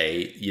next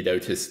day, you know,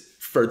 to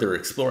further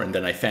explore, and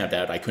then I found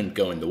out I couldn't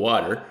go in the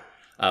water.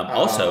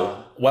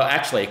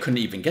 Actually, I couldn't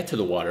even get to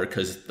the water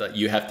because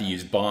you have to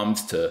use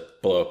bombs to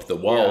blow up the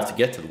wall to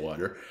get to the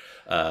water.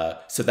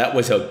 So that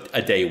was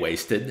a day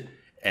wasted.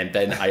 And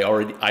then I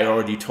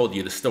already told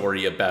you the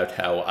story about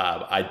how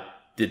I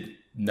didn't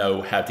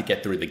know how to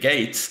get through the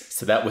gates.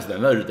 So that was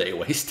another day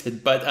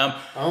wasted. But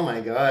oh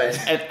my god!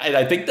 And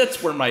I think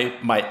that's where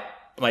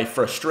my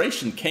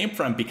frustration came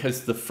from,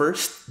 because the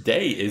first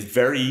day is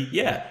very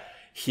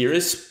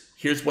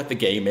here's what the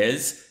game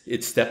is.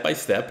 It's step by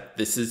step.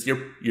 This is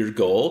your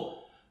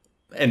goal,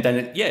 and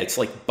then it's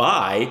like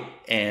bye.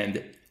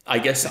 And I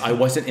guess I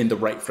wasn't in the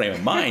right frame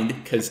of mind,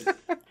 because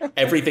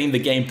everything the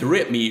game threw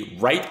at me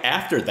right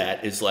after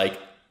that is like,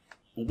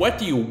 what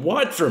do you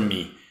want from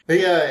me?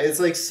 Yeah, it's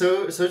like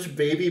such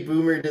baby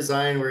boomer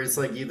design, where it's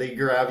like they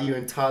grab you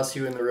and toss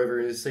you in the river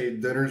and say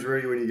dinner's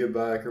ready when you get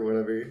back or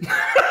whatever.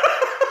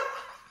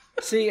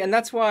 See, and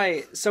that's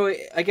why. So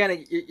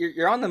again,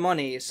 you're on the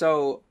money.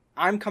 So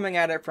I'm coming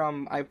at it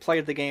from, I've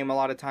played the game a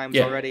lot of times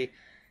already.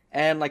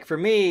 And like for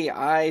me,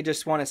 I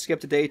just want to skip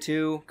to day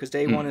 2 because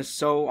day 1 is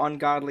so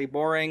ungodly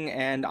boring.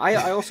 And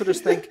I also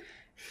just think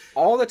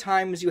all the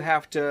times you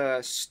have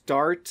to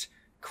start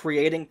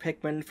creating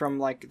Pikmin from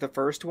like the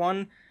first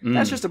one,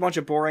 that's just a bunch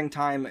of boring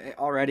time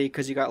already,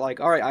 because you got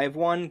like, all right, I have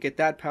 1, get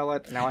that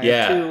pellet. Now I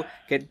have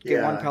 2,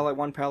 get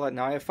 1 pellet.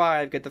 Now I have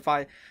 5, get the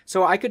 5.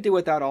 So I could do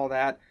without all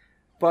that.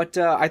 But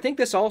I think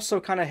this also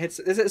kind of hits.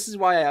 This is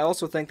why I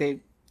also think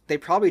they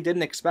probably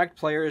didn't expect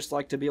players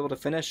like to be able to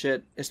finish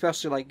it,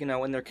 especially like, you know,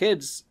 when they're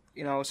kids,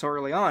 you know, so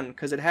early on,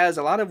 because it has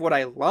a lot of what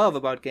I love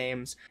about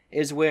games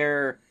is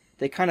where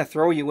they kind of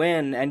throw you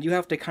in and you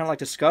have to kind of like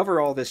discover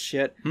all this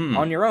shit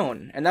on your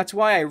own. And that's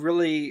why I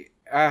really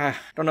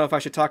don't know if I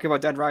should talk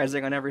about Dead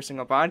Rising on every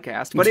single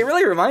podcast, but it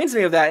really reminds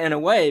me of that in a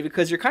way,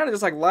 because you're kind of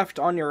just like left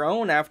on your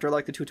own after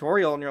like the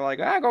tutorial, and you're like,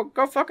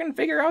 go fucking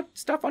figure out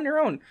stuff on your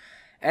own.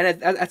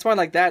 And that's why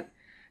like that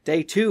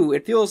day 2,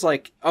 it feels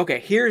like, okay,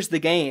 here's the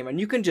game, and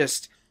you can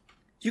just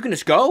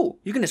go.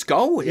 You can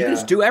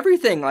just do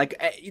everything.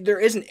 Like there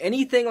isn't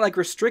anything like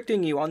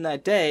restricting you on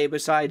that day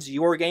besides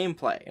your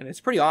gameplay, and it's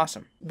pretty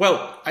awesome.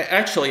 Well,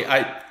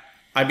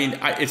 I mean,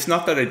 it's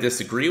not that I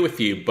disagree with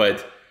you,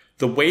 but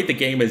the way the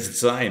game is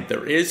designed,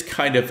 there is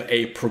kind of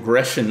a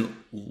progression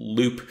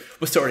loop.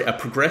 A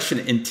progression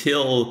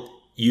until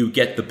you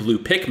get the blue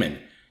Pikmin,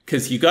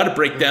 because you got to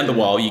break down the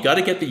wall, you got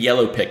to get the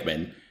yellow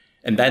Pikmin.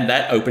 And then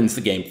that opens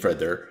the game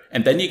further.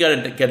 And then you got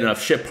to get enough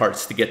ship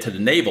parts to get to the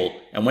navel.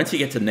 And once you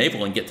get to the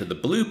navel and get to the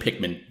blue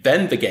Pikmin,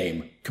 then the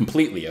game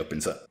completely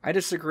opens up. I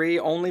disagree,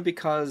 only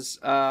because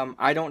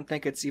I don't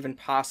think it's even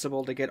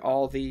possible to get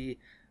all the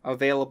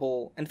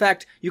available. In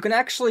fact, you can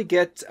actually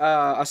get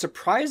a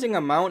surprising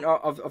amount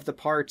of the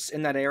parts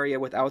in that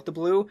area without the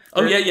blue.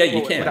 Oh,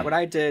 you can. What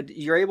I did,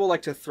 you're able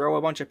like to throw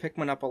a bunch of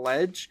Pikmin up a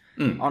ledge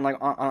on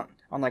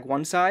like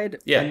one side,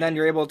 and then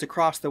you're able to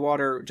cross the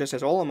water just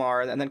as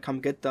Olimar and then come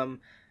get them.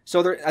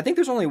 So I think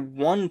there's only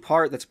one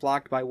part that's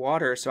blocked by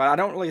water, so I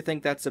don't really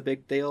think that's a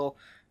big deal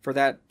for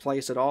that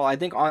place at all. I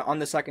think on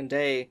the second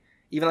day,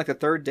 even like the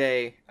third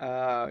day,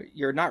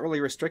 you're not really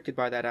restricted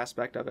by that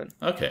aspect of it.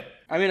 Okay.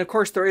 I mean, of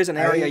course, there is an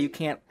area you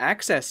can't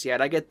access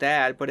yet. I get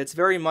that, but it's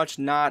very much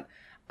not,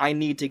 I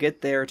need to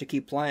get there to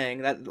keep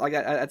playing.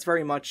 That's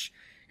very much,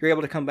 you're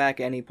able to come back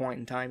at any point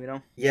in time, you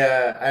know?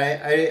 Yeah,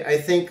 I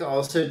think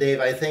also, Dave,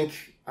 I think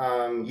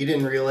you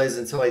didn't realize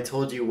until I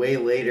told you way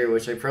later,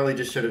 which I probably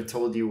just should have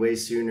told you way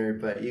sooner,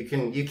 but you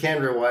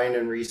can rewind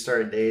and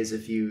restart days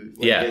if you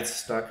get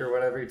stuck or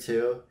whatever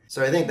too.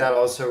 So I think that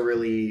also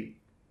really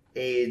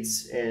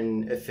aids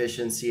in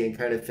efficiency and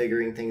kind of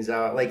figuring things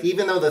out. Like,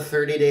 even though the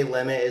 30-day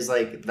limit is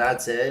like,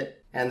 that's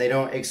it, and they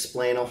don't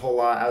explain a whole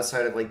lot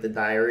outside of like the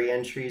diary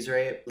entries,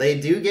 right? They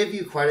do give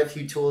you quite a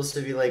few tools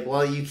to be like,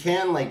 well, you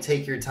can like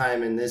take your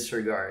time in this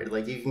regard.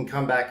 Like, you can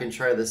come back and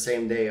try the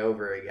same day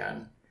over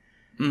again.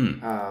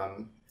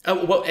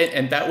 Well,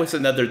 and that was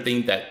another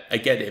thing that,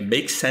 again, it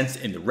makes sense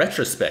in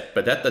retrospect,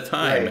 but at the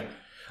time,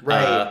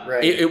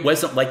 right. It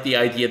wasn't like the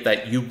idea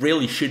that you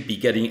really should be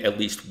getting at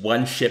least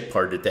one ship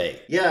part a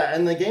day. Yeah,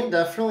 and the game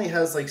definitely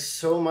has like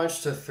so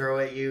much to throw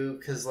at you,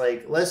 because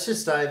like, let's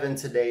just dive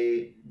into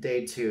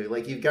day two.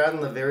 Like, you've gotten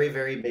the very,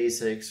 very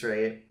basics,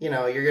 right? You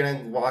know, you're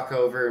gonna walk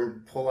over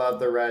and pull out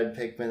the red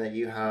Pikmin that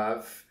you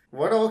have.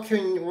 What all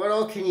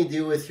can you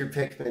do with your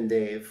Pikmin,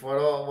 Dave? What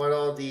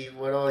all do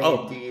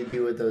you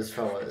do with those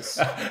fellas?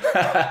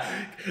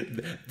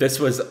 This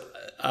was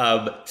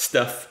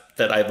stuff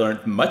that I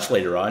learned much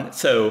later on.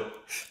 So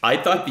I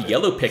thought the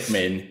yellow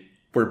Pikmin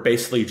were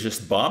basically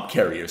just bomb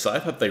carriers. I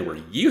thought they were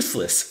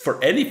useless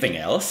for anything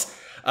else.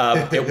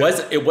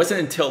 It wasn't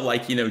until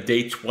like,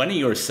 day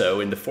 20 or so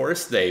in the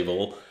Forest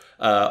Navel,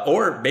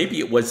 or maybe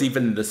it was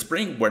even in the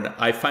spring, when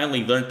I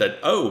finally learned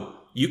that,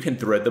 you can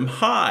throw them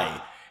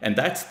high. And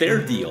that's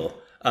their deal.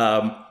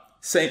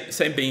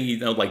 Same being,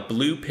 like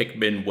blue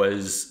Pikmin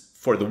was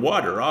for the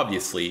water,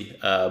 obviously.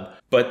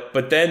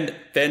 But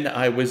then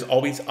I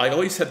always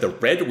had the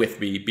red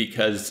with me,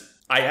 because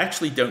I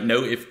actually don't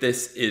know if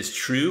this is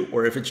true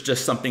or if it's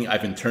just something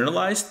I've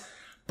internalized.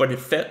 But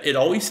it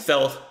always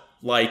felt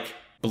like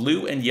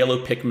blue and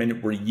yellow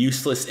Pikmin were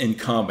useless in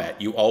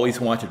combat. You always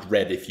wanted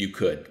red if you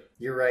could.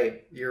 You're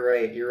right.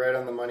 You're right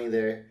on the money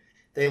there.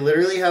 They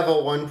literally have a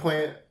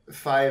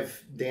 1.5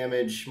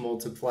 damage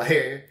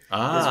multiplier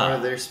as one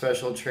of their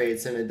special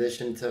traits, in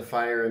addition to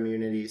fire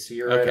immunity. So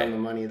you're right on the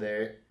money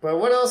there. But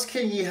what else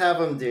can you have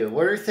them do?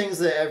 What are things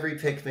that every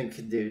Pikmin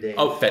could do, Dave?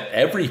 That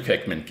every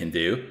Pikmin can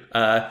do.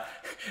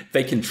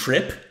 They can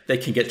trip. They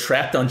can get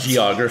trapped on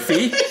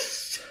geography.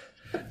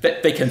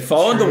 They can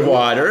fall in the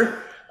water.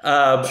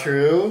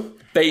 True.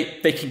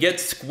 They can get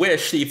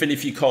squished even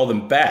if you call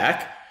them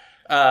back.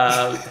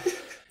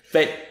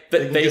 They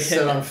can get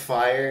set on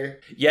fire.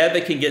 Yeah, they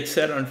can get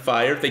set on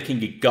fire. They can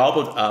get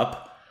gobbled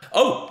up.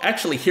 Oh,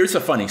 actually, here's a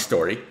funny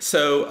story.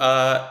 So,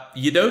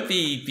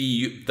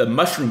 the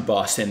mushroom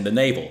boss in the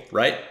navel,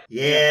 right?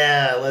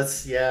 Yeah,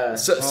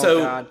 So,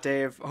 God,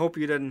 Dave, hope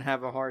you didn't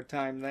have a hard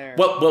time there.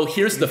 Well,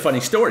 here's the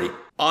funny story.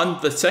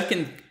 On the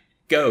second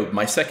go,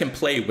 my second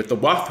play with the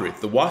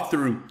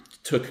walkthrough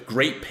took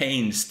great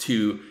pains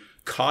to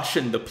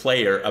caution the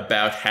player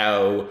about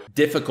how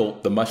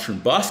difficult the mushroom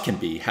boss can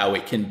be, how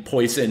it can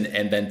poison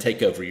and then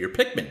take over your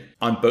Pikmin.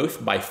 On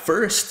both my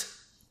first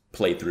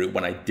playthrough,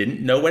 when I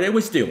didn't know what I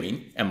was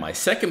doing, and my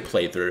second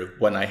playthrough,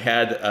 when I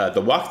had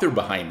the walkthrough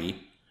behind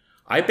me,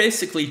 I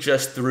basically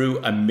just threw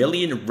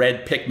 1,000,000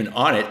 red Pikmin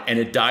on it, and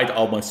it died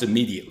almost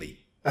immediately.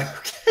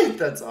 Okay,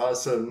 that's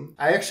awesome.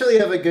 I actually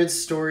have a good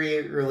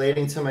story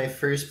relating to my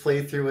first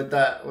playthrough with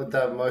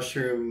that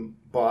mushroom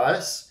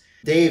boss.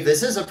 Dave,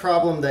 this is a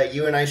problem that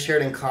you and I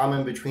shared in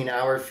common between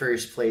our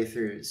first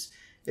playthroughs,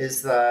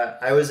 is that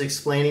I was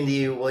explaining to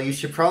you, well, you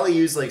should probably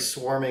use like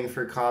swarming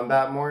for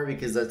combat more,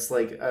 because that's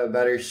like a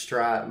better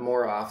strat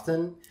more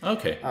often.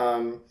 Okay.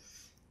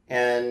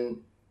 And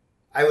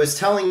I was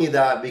telling you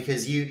that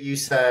because you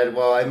said,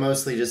 well, I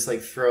mostly just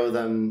like throw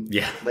them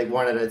like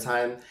one at a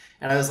time.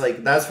 And I was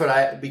like, that's what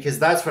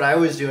I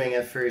was doing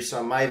at first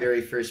on my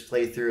very first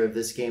playthrough of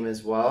this game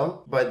as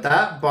well. But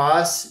that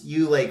boss,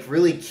 you like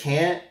really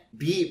can't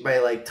beat by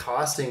like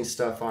tossing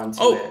stuff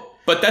onto it.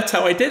 But that's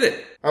how I did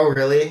it. Oh,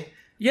 really?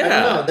 Yeah. I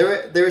don't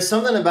know. There was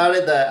something about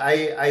it that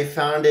I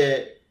found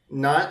it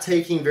not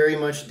taking very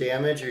much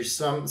damage or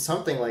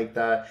something like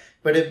that.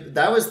 But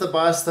that was the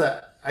boss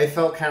that I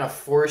felt kind of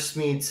forced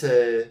me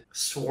to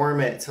swarm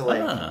it to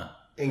like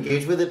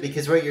engage with it,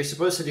 because what you're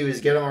supposed to do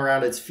is get them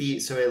around its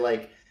feet so it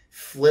like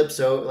flips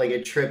over, like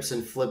it trips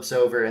and flips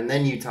over, and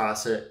then you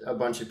toss it a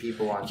bunch of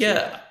people onto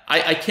it.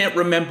 I can't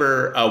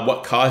remember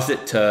what caused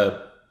it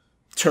to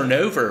turn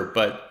over,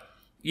 but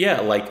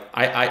yeah, like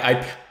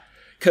I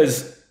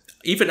because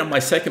even on my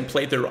second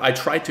playthrough, I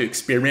tried to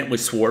experiment with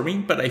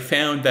swarming, but I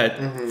found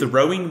that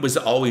throwing was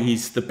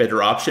always the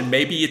better option.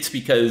 Maybe it's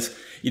because,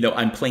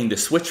 I'm playing the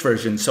Switch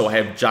version, so I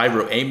have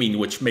gyro aiming,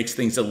 which makes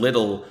things a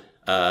little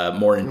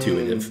more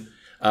intuitive.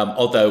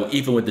 Although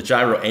even with the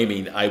gyro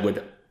aiming, I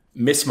would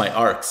miss my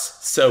arcs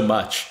so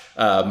much.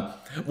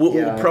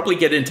 We'll probably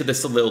get into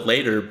this a little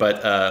later,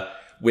 but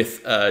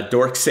with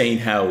Dork saying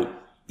how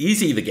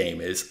easy the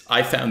game is,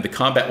 I found the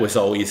combat was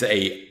always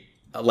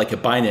like a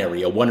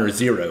binary, a 1 or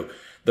 0.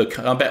 The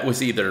combat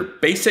was either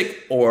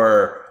basic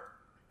or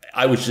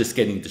I was just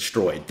getting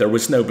destroyed. There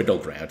was no middle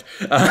ground.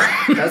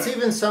 That's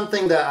even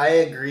something that I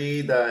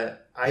agree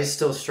that I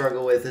still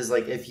struggle with is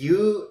like, if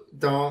you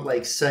don't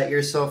like set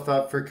yourself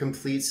up for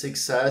complete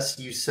success,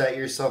 you set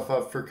yourself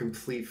up for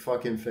complete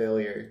fucking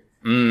failure.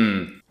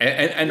 And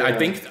yeah.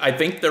 I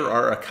think there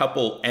are a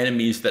couple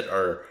enemies that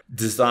are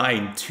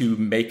designed to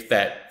make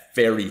that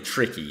very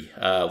tricky,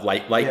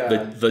 like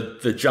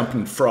the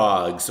jumping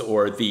frogs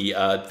or the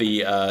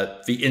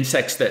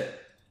insects that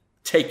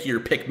take your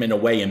Pikmin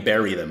away and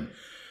bury them.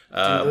 Dude,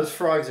 those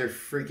frogs are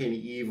freaking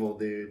evil,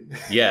 dude.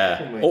 Yeah.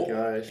 Oh my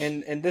gosh.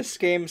 And in this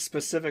game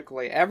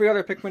specifically, every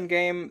other Pikmin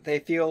game, they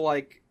feel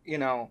like, you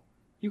know,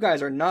 you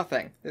guys are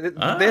nothing.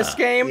 This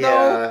game,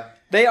 though,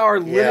 they are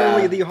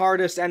literally the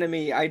hardest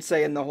enemy, I'd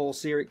say, in the whole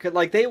series.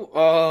 Like,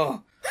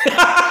 oh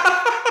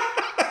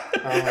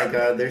my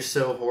god, they're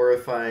so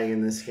horrifying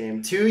in this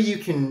game. 2,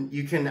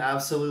 you can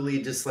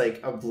absolutely just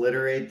like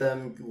obliterate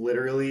them,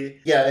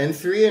 literally. Yeah, in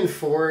 3 and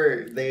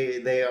 4,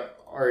 they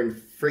are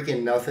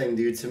freaking nothing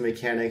due to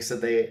mechanics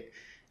that they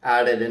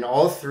added in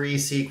all 3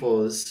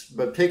 sequels.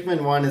 But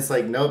Pikmin 1 is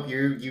like, nope,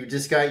 you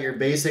just got your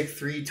basic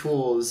 3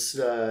 tools,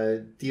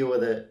 deal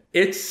with it.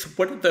 It's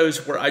one of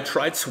those where I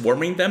tried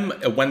swarming them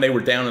when they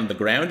were down on the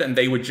ground and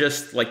they would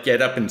just like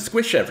get up and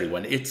squish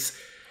everyone. It's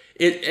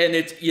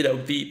you know,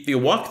 the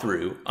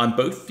walkthrough on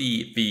both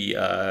the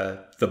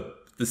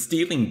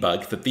stealing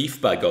bug, the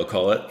thief bug I'll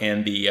call it,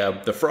 and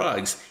the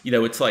frogs, you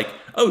know, it's like,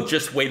 oh,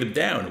 just weigh them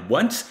down.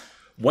 Once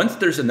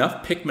there's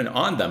enough Pikmin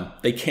on them,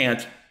 they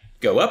can't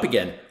go up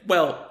again.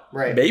 Well,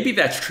 maybe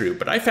that's true,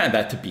 but I found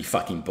that to be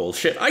fucking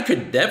bullshit. I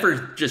could never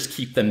just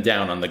keep them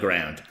down on the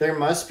ground. There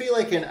must be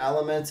like an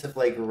element of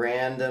like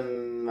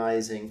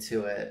randomizing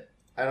to it.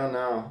 I don't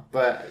know.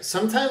 But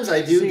sometimes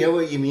I do get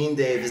what you mean,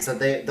 Dave, is that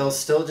they'll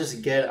still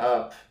just get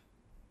up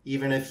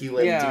even if you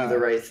like do the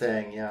right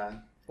thing. Yeah.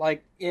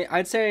 Like,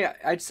 I'd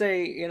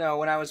say, you know,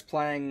 when I was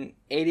playing,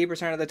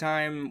 80% of the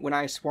time when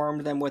I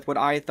swarmed them with what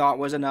I thought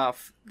was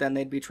enough, then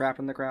they'd be trapped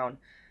on the ground.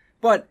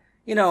 But,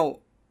 you know,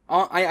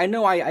 I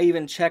know I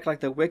even checked, like,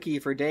 the wiki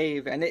for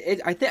Dave, and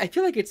I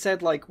feel like it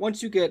said, like,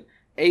 once you get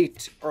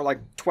 8 or, like,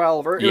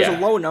 12, or it was a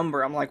low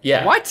number. I'm like,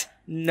 what?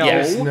 No.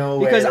 There's no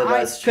way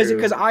that's true.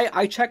 Because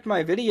I checked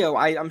my video.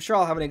 I'm sure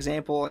I'll have an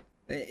example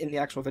in the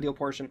actual video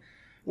portion,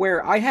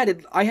 where I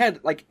had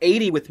like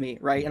 80 with me,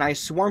 right? And I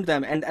swarmed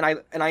them, and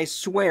I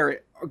swear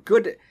a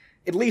good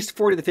at least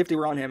 40 to 50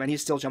 were on him, and he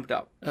still jumped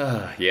up.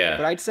 Yeah.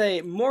 But I'd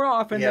say more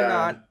often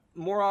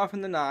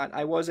than not,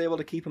 I was able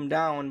to keep him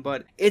down.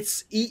 But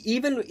it's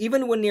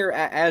even when you're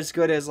as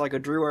good as like a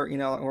Drew or, you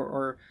know,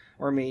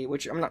 or me,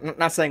 which I'm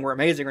not saying we're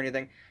amazing or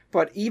anything,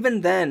 but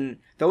even then,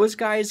 those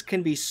guys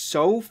can be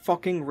so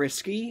fucking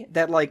risky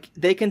that like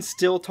they can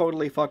still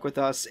totally fuck with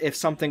us if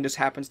something just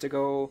happens to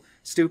go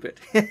stupid.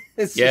 But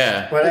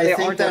I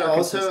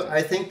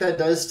think that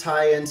does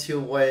tie into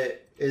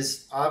what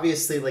is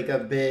obviously like a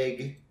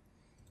big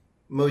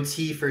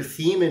motif or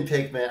theme in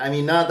Pikmin. I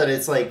mean, not that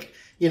it's like,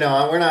 you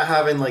know, we're not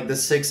having like the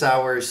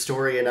 6-hour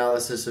story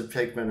analysis of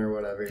Pikmin or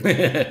whatever,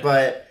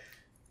 but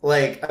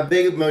like a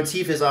big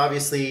motif is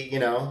obviously, you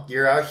know,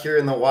 you're out here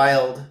in the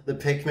wild, the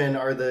Pikmin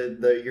are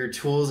your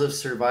tools of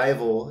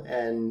survival,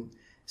 and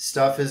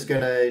stuff is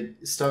gonna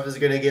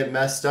get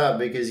messed up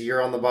because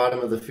you're on the bottom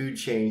of the food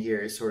chain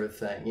here, sort of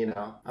thing, you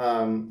know.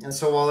 And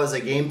so while as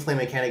a gameplay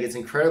mechanic it's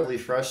incredibly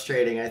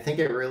frustrating, I think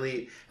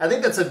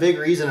that's a big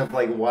reason of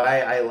like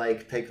why I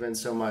like Pikmin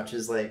so much,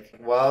 is like,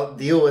 well,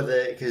 deal with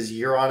it because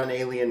you're on an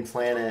alien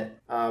planet.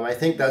 I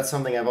think that's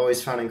something I've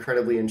always found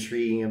incredibly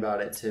intriguing about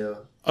it too.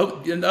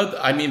 Oh, you know,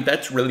 I mean,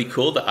 that's really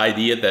cool. The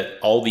idea that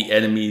all the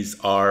enemies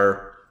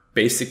are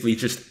basically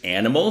just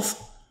animals.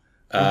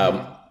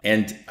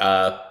 And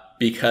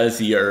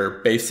because you're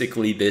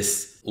basically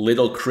this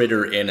little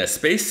critter in a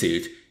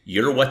spacesuit,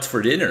 you're what's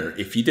for dinner.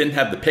 If you didn't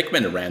have the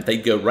Pikmin around,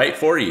 they'd go right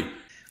for you.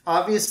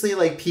 Obviously,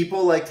 like,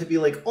 people like to be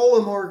like,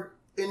 Olimar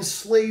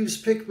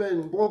enslaves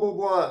Pikmin, blah, blah,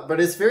 blah.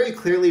 But it's very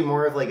clearly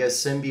more of like a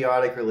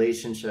symbiotic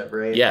relationship,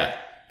 right? Yeah.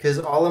 Because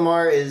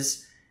Olimar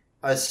is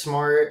a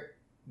smart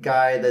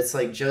guy that's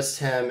like just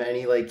him, and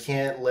he like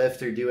can't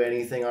lift or do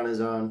anything on his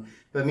own.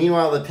 But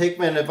meanwhile, the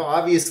Pikmin have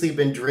obviously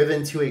been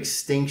driven to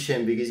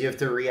extinction because you have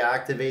to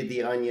reactivate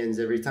the onions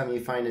every time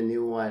you find a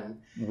new one.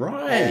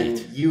 Right. And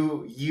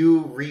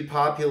you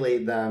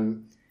repopulate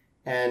them,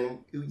 and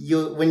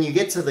when you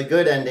get to the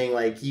good ending,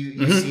 like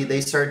you see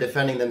they start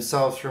defending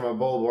themselves from a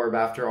Bulborb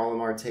after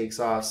Olimar takes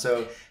off.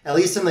 So at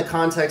least in the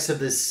context of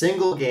this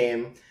single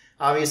game,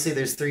 obviously,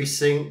 there's 3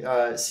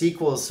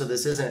 sequels, so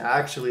this isn't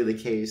actually the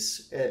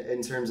case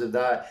in terms of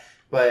that.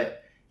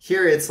 But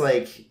here it's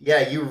like,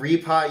 yeah,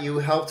 you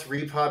helped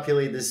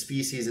repopulate this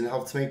species and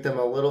helped make them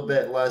a little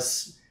bit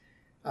less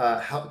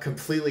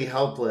completely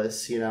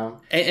helpless, you know?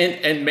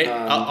 And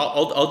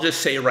I'll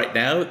just say right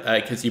now,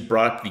 because you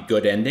brought up the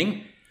good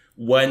ending,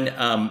 when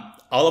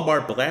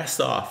Olimar blasts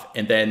off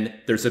and then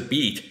there's a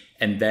beat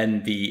and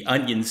then the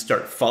onions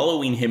start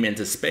following him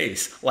into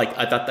space. Like,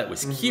 I thought that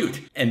was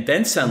cute. And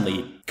then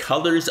suddenly,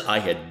 colors I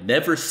had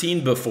never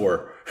seen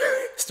before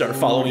start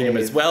following him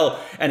as well.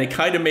 And it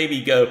kind of made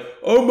me go,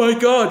 oh my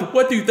god,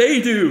 what do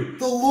they do?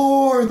 The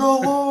lore, the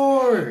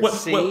lore!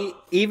 See,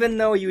 even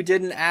though you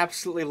didn't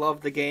absolutely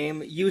love the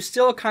game, you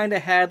still kind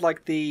of had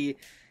like the...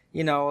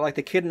 like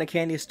the kid in the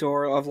candy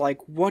store of like,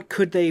 what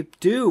could they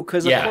do?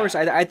 Because of course,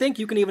 I think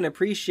you can even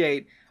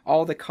appreciate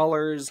all the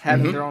colors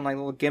having their own like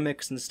little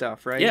gimmicks and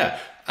stuff, right? Yeah,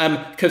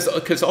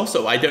 because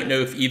also I don't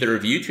know if either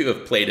of you two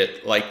have played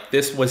it. Like,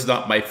 this was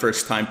not my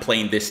first time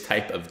playing this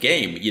type of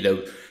game.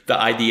 The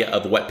idea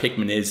of what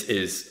Pikmin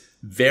is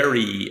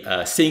very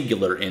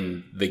singular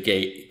in the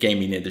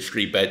gaming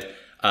industry. But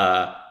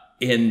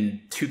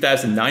in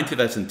 2009,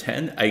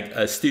 2010,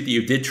 a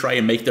studio did try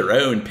and make their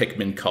own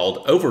Pikmin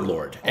called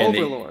Overlord. And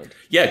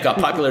it got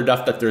popular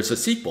enough that there's a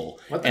sequel.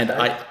 And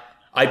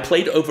I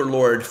played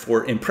Overlord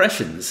for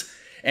impressions.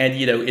 And,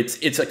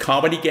 it's a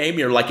comedy game.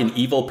 You're like an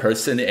evil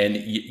person, and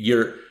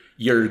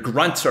your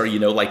grunts are,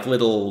 like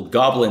little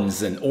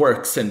goblins and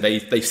orcs, and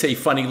they say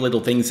funny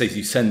little things as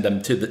you send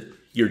them to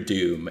your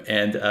doom.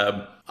 And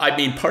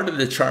part of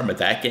the charm of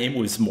that game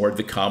was more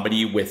the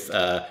comedy with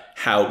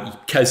how,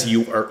 because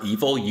you are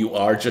evil, you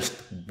are just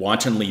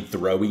wantonly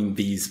throwing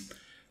these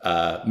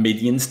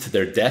minions to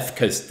their death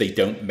because they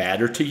don't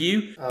matter to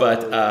you.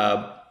 But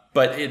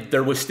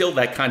there was still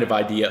that kind of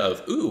idea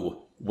of, ooh,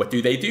 what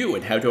do they do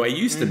and how do I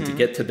use them to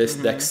get to this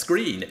next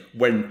screen?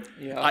 When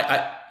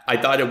I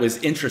thought it was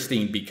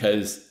interesting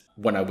because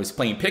when I was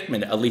playing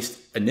Pikmin, at least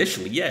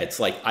initially, it's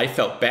like I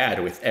felt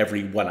bad with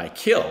every one I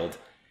killed.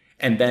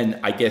 And then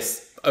I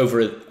guess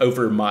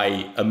over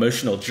my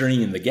emotional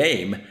journey in the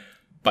game,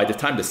 by the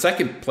time the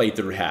second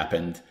playthrough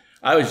happened,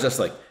 I was just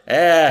like,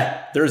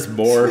 there's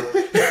more.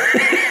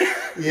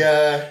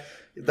 Yeah,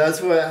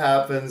 that's what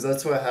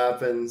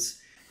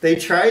happens. They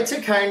tried to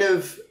kind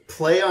of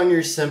play on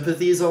your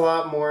sympathies a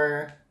lot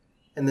more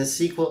in the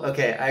sequel.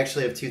 Okay, I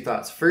actually have two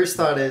thoughts. First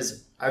thought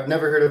is, I've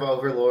never heard of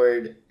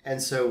Overlord,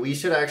 and so we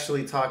should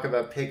actually talk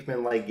about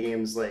Pikmin-like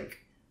games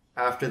like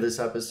after this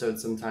episode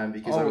sometime,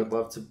 because I would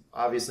love to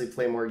obviously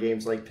play more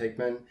games like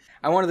Pikmin.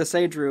 I wanted to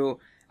say, Drew,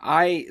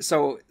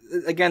 so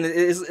again,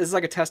 it's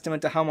like a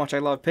testament to how much I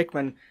love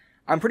Pikmin.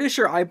 I'm pretty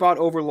sure I bought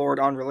Overlord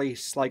on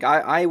release. Like,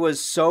 I was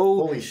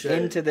so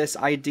into this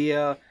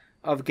idea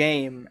of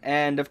game,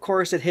 and of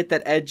course it hit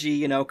that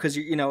edgy, because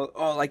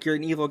you're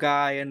an evil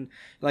guy and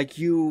like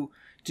you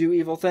do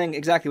evil thing,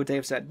 exactly what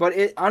Dave said. But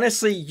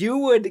honestly, you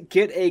would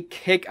get a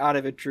kick out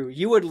of it, Drew.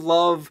 You would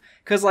love,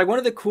 because like one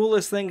of the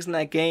coolest things in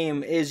that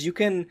game is you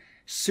can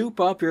soup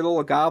up your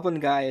little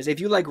goblin guys. If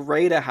you like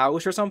raid a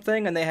house or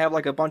something and they have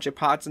like a bunch of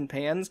pots and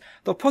pans,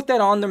 they'll put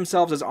that on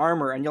themselves as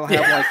armor, and you'll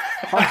have like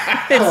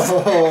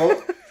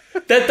hundreds.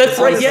 That's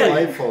right.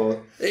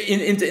 Delightful.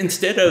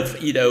 Instead of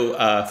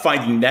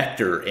finding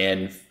nectar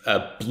and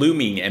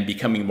blooming and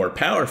becoming more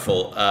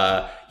powerful,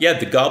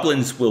 the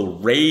goblins will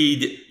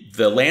raid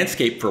the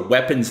landscape for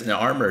weapons and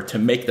armor to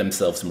make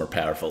themselves more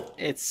powerful.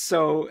 It's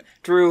so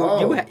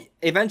Drew.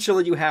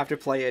 Eventually you have to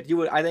play it.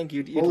 I think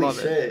you'd love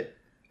it. Holy shit!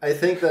 I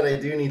think that I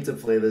do need to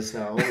play this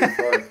now. Holy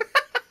fuck.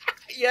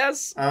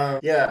 Yes.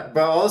 But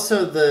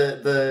also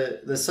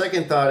the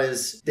second thought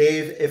is,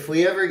 Dave, if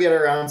we ever get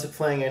around to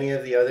playing any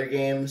of the other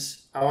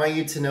games, I want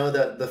you to know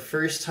that the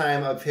first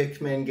time a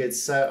Pikmin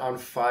gets set on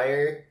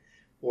fire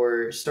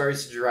or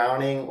starts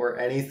drowning or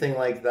anything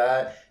like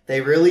that, they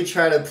really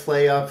try to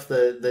play up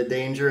the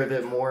danger of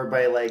it more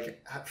by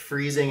like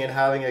freezing and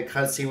having a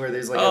cutscene where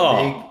there's like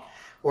a big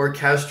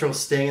orchestral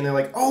sting, and they're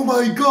like, oh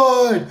my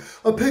god,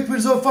 a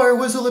Pikmin's on fire,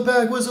 whistle it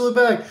back.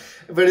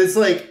 But it's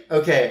like,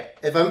 okay,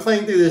 if I'm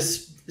playing through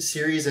this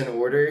series in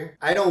order,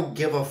 I don't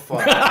give a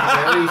fuck.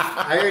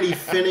 I already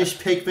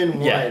finished Pikmin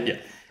 1.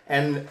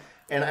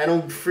 And I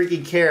don't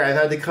freaking care. I've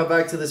had to come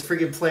back to this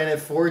freaking planet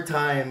 4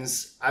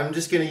 times. I'm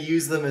just gonna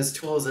use them as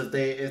tools. If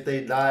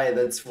they die,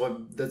 that's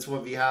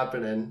what be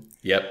happening.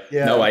 Yep.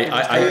 Yeah. No,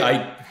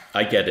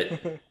 I get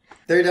it.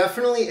 There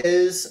definitely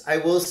is, I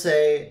will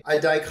say, a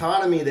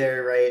dichotomy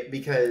there, right?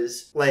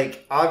 Because,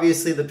 like,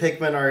 obviously the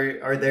Pikmin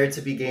are there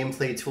to be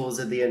gameplay tools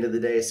at the end of the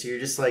day. So you're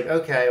just like,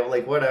 okay, well,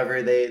 like,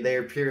 whatever. They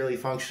are purely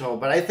functional.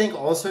 But I think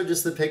also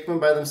just the Pikmin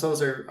by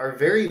themselves are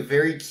very,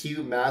 very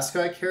cute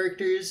mascot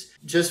characters.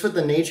 Just with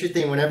the nature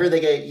thing, whenever they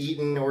get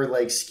eaten or,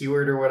 like,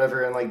 skewered or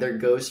whatever and, like, their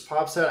ghost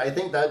pops out, I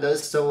think that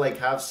does still, like,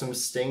 have some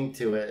sting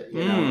to it,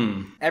 you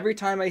know? Every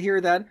time I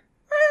hear that...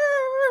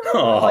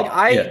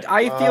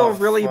 I feel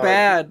really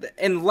bad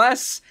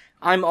unless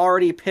I'm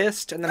already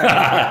pissed, and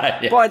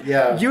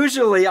then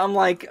usually I'm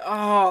like,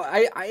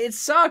 it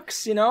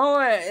sucks,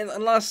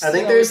 unless I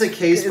think there's a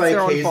case by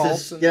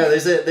case.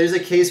 There's a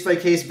case by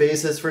case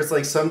basis where it's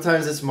like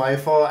sometimes it's my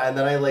fault, and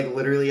then I like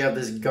literally have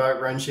this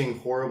gut wrenching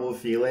horrible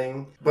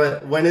feeling.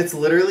 But when it's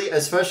literally,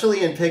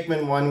 especially in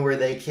Pikmin 1 where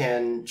they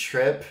can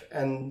trip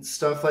and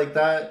stuff like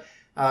that,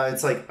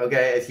 it's like,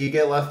 okay, if you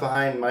get left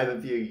behind,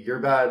 you're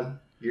bad.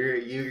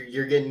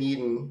 You're getting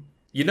eaten.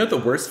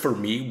 The worst for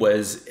me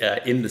was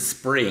in the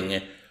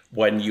spring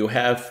when you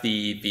have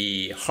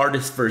the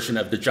hardest version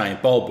of the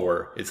giant ball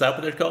boar. Is that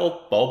what they're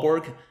called?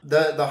 Ballborg?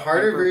 The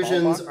harder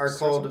versions ball are box or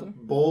called something?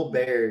 bull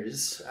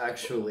bears,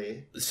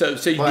 actually. So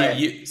But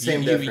you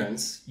same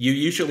difference. You The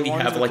usually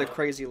ones have with like the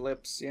crazy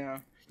lips, yeah.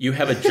 you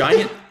have a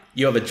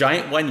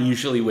giant one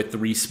usually with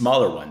 3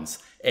 smaller ones.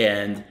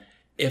 And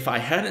if I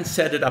hadn't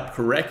set it up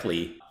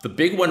correctly, the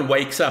big one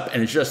wakes up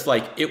and it's just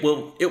like it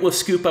will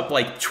scoop up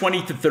like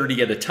 20 to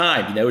 30 at a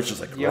time. You know, it's just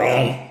like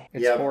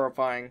It's Yep.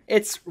 horrifying.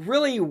 It's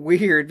really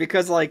weird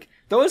because, like,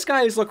 those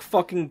guys look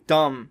fucking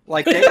dumb.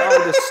 Like, they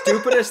are the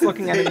stupidest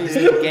looking enemies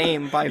in the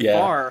game by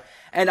far.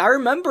 And I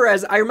remember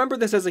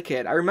this as a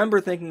kid. I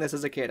remember thinking this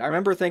as a kid. I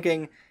remember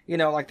thinking, you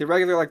know, like the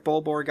regular like bull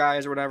boar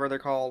guys or whatever they're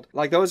called.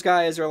 Like those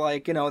guys are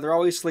like, you know, they're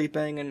always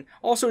sleeping. And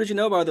also, did you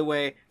know, by the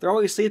way, they're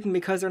always sleeping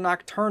because they're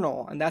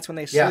nocturnal, and that's when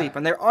they Yeah. sleep.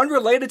 And they're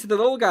unrelated to the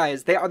little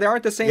guys. They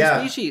aren't the same Yeah.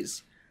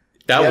 species.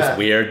 that Yeah. was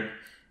weird.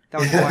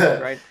 That was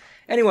wild, right?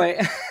 Anyway,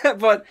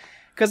 but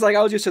because like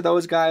I was used to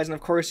those guys, and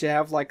of course you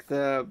have like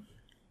the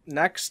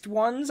next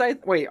ones.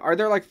 Wait, are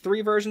there like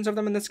 3 versions of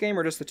them in this game,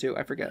 or just the 2?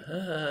 I forget.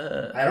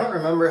 I don't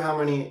remember how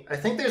many. I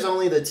think there's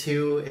only the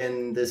 2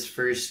 in this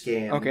first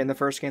game. Okay, in the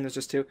first game there's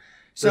just 2.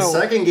 So The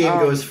second game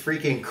goes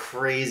freaking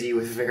crazy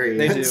with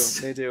variants.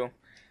 They do.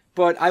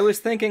 But I was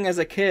thinking as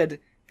a kid,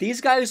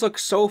 these guys look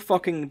so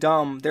fucking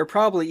dumb. They're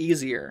probably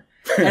easier.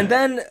 And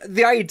then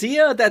the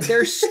idea that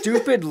their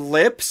stupid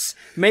lips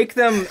make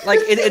them like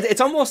it's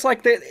almost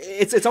like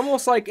it's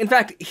almost like, in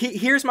fact,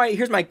 here's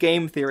my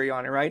game theory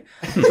on it, right?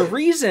 The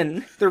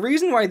reason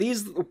why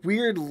these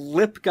weird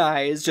lip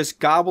guys just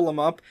gobble them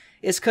up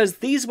is because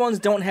these ones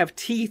don't have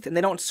teeth and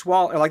they don't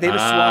swallow, like they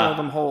just swallow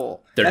them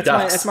whole. They're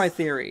ducks. That's my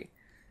theory.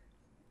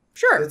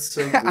 Sure. That's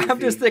so I'm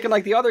goofy. just thinking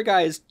like the other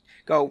guys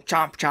go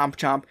chomp chomp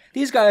chomp.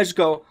 These guys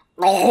go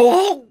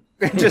oh,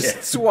 and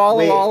just swallow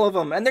Wait. all of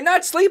them, and they're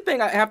not sleeping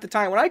half the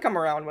time when I come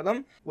around with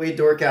them. Wait,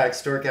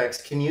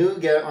 Dorkax, can you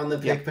get on the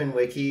Pikmin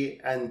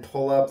wiki and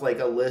pull up like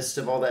a list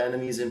of all the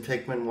enemies in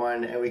Pikmin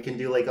 1, and we can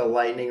do like a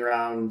lightning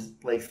round,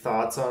 like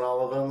thoughts on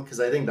all of them? Because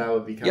I think that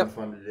would be kind of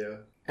fun to do.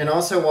 And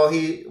also, while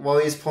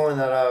he's pulling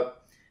that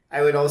up,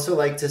 I would also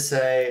like to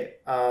say,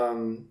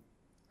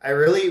 I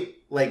really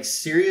like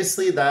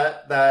seriously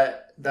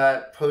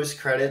that post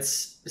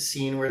credits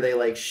scene where they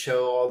like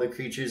show all the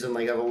creatures and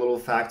like have a little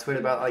factoid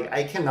about, like,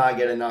 I cannot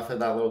get enough of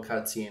that little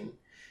cutscene.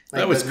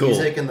 Like, That was the cool.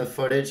 music and the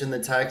footage and the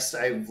text,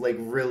 I like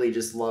really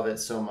just love it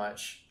so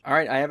much. All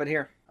right, I have it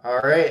here.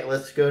 All right,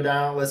 let's go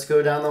down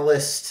the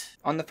list.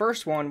 On the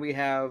first one, we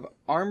have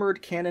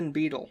Armored Cannon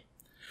Beetle.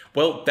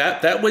 Well,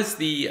 that was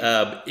the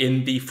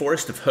in the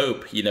Forest of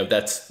Hope. You know,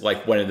 that's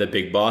like one of the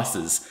big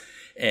bosses,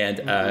 and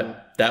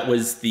that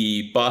was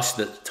the boss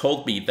that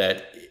told me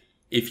that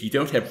if you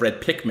don't have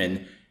red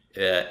Pikmin,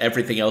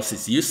 everything else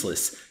is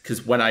useless.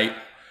 Because when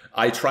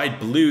I tried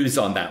blues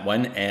on that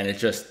one, and it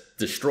just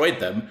destroyed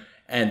them.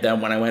 And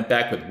then when I went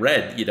back with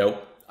red, you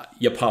know,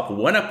 you pop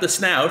one up the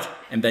snout,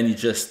 and then you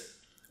just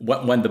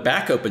when the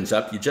back opens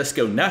up, you just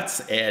go nuts,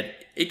 and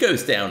it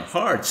goes down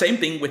hard. Same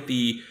thing with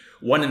the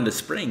one in the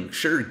spring.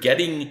 Sure,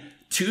 getting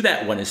to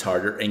that one is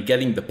harder, and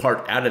getting the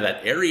part out of that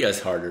area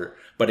is harder.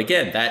 But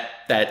again,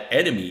 that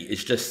enemy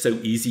is just so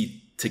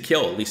easy to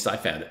kill. At least I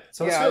found it.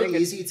 It's also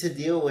easy to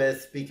deal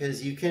with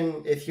because you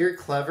can, if you're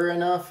clever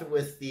enough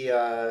with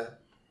the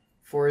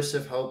Forest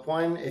of Hope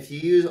one, if you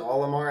use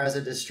Olimar as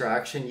a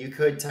distraction, you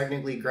could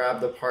technically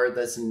grab the part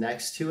that's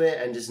next to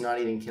it and just not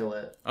even kill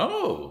it.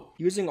 Oh,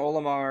 Using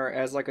Olimar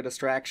as like a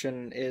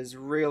distraction is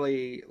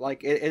really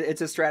like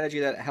it's a strategy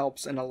that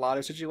helps in a lot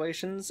of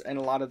situations and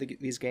a lot of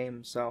these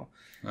games. So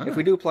if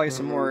we do play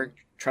some more,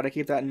 try to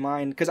keep that in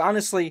mind. Because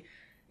honestly,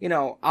 you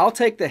know, I'll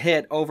take the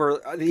hit over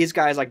these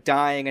guys like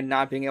dying and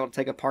not being able to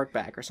take a part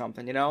back or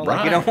something. You know,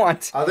 like you don't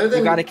want.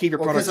 You got to keep your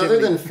productivity.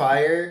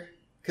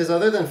 Because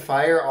other than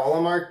fire,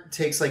 Olimar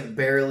takes like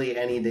barely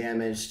any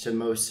damage to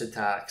most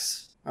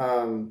attacks.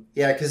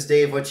 Yeah, because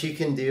Dave, what you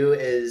can do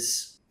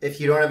is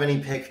if you don't have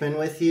any Pikmin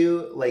with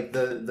you, like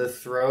the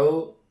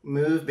throw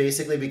move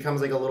basically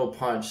becomes like a little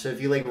punch. So if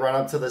you like run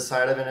up to the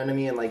side of an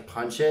enemy and like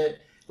punch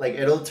it, like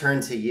it'll turn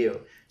to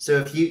you. So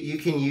if you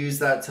can use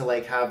that to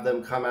like have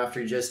them come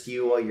after just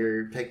you while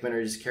your Pikmin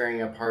are just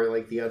carrying a part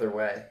like the other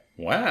way.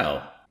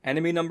 wow.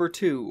 Enemy number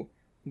 2,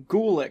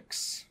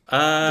 Ghoulix.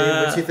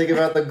 Dave, what you think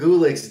about the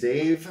Ghoulix,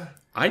 Dave?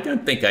 I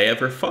don't think I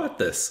ever fought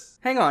this.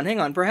 Hang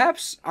on.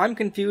 Perhaps I'm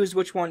confused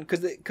which one,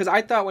 because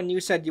I thought when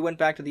you said you went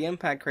back to the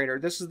impact crater,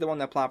 this is the one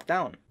that plopped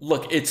down.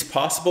 Look, it's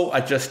possible.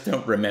 I just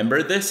don't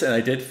remember this, and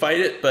I did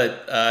fight it,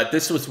 but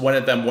this was one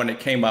of them when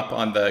it came up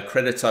on the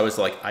credits. I was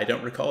like, I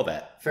don't recall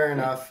that. Fair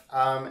enough.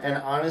 And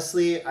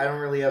honestly, I don't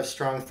really have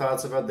strong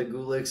thoughts about the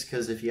Ghoulix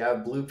because if you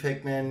have blue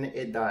Pikmin,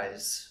 it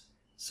dies.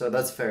 So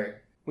that's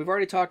fair. We've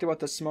already talked about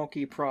the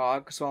Smoky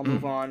Prog, so I'll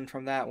move on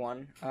from that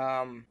one.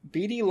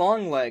 Beady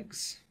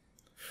Longlegs.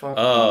 Fuck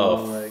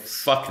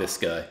Fuck this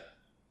guy.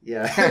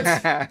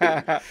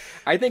 Yeah.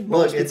 I think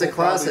most Look, it's a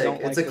people probably classic. don't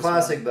like It's a this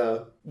classic, one.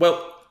 though.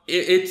 Well,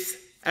 it's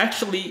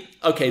actually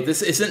okay.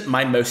 This isn't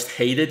my most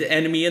hated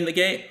enemy in the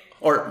game.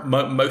 or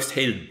most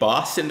hated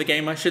boss in the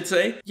game, I should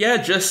say. Yeah,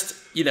 just,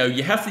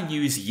 you have to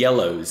use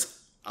yellows.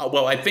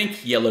 Well, I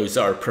think yellows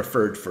are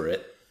preferred for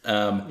it.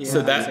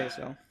 So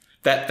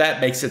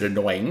that makes it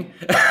annoying.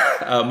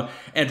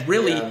 And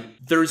really,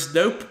 there's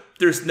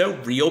no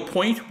real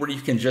point where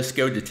you can just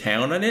go to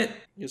town on it.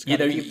 You just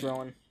gotta keep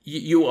throwing.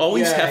 You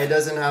always have. It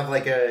doesn't have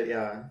like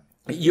a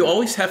You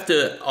always have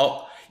to.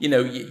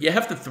 You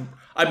have to.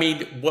 I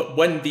mean,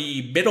 when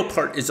the middle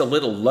part is a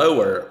little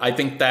lower, I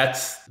think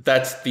that's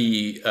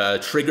the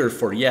trigger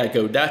for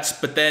go nuts.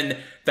 But then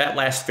that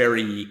lasts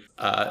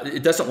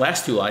it doesn't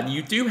last too long.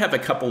 You do have a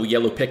couple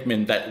yellow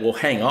Pikmin that will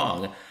hang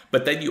on,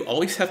 but then you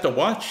always have to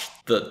watch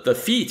the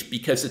feet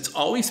because it's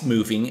always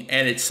moving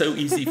and it's so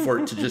easy for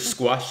it to just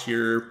squash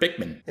your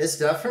Pikmin. It's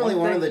definitely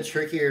one of the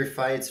trickier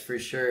fights for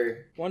sure.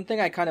 One thing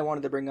I kind of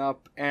wanted to bring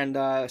up,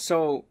 and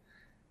so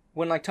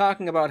when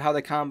talking about how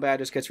the combat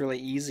just gets really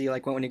easy,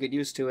 when you get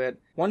used to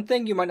it, one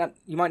thing you might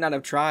not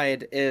have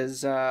tried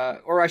is,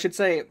 or I should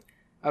say,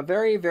 a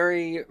very,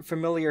 very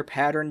familiar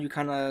pattern you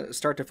kind of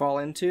start to fall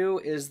into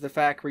is the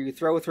fact where you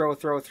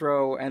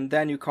throw, and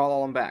then you call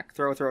all them back.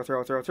 Throw, you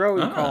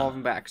call all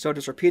them back. So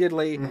just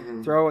repeatedly,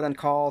 throw, then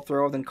call,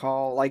 throw, then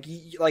call.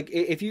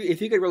 If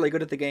you get really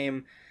good at the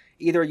game,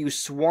 either you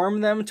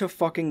swarm them to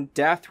fucking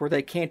death where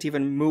they can't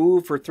even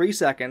move for 3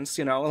 seconds,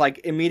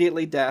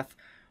 immediately death,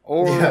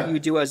 or you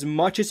do as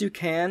much as you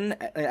can,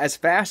 as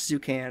fast as you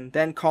can,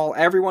 then call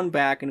everyone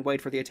back and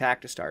wait for the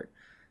attack to start.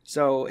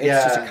 So it's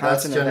just a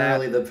constant that's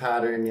generally the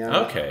pattern.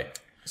 Okay.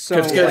 So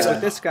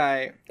with this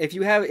guy, if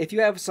you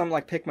have some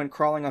Pikmin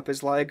crawling up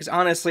his legs,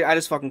 honestly, I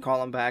just fucking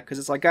call him back because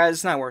it's guys,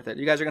 it's not worth it.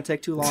 You guys are gonna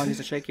take too long. He's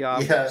gonna shake you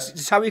off.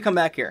 Just how do you come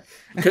back here?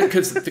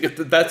 Because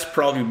that's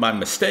probably my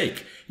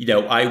mistake.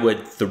 I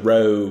would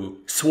throw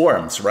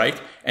swarms,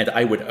 right, and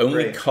I would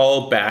only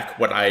call back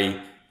when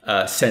I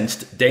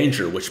sensed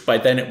danger, which by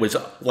then it was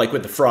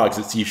with the frogs,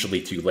 it's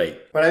usually too late.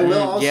 But I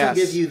will also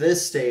give you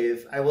this,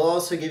 Dave. I will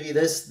also give you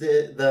this.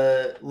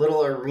 The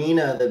little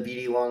arena that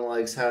BD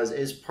Longlegs has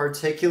is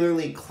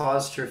particularly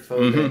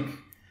claustrophobic.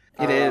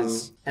 It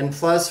is. And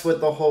plus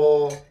with the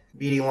whole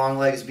BD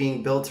Longlegs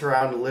being built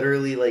around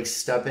literally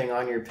stepping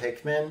on your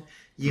Pikmin,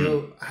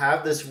 you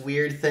have this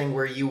weird thing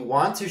where you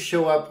want to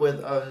show up with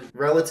a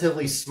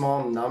relatively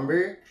small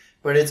number,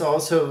 but it's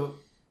also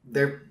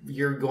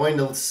you're going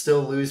to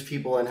still lose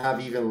people and have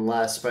even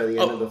less by the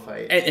end of the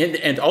fight.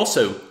 And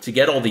also, to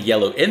get all the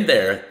yellow in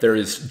there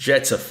is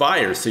jets of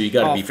fire, so you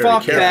got to be very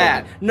careful.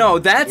 That. No,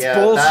 that's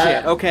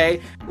bullshit,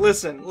 okay?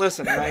 Listen,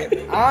 right?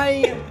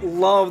 I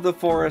love the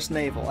Forest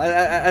Naval.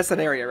 That's that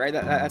area, right?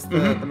 That's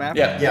the map?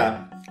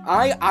 Yeah.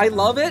 I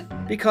love it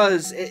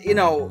because,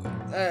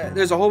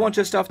 there's a whole bunch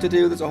of stuff to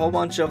do. There's a whole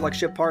bunch of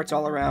ship parts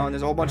all around.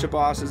 There's a whole bunch of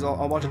bosses, a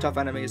whole bunch of tough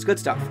enemies. Good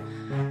stuff.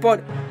 But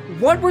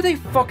what were they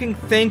fucking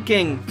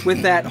thinking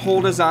with that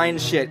whole design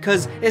shit?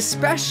 Because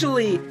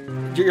especially,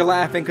 you're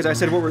laughing because I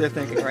said what were they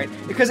thinking, right?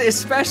 Because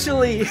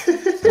especially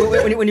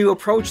when you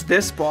approach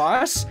this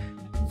boss,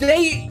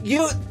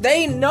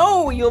 they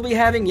know you'll be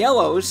having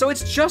yellows, so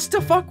it's just to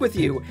fuck with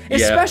you.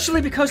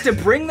 Especially because to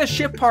bring the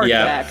ship part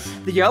back,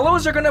 the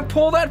yellows are gonna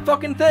pull that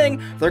fucking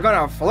thing, they're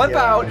gonna flip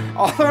out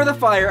all over the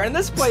fire, and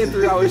this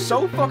playthrough I was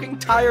so fucking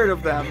tired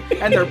of them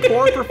and their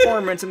poor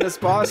performance in this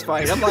boss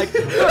fight. I'm like,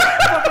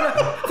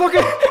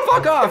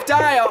 fuck off,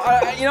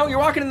 die. You're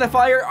walking in the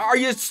fire, are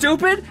you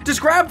stupid?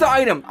 Just grab the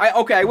item.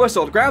 I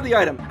whistled, grab the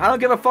item. I don't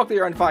give a fuck that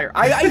you're on fire.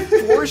 I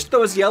forced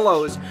those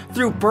yellows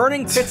through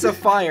burning pits of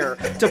fire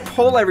to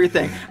pull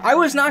everything. I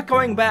was not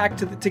going back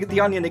to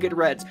the onion to get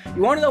reds.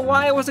 You want to know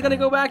why I wasn't going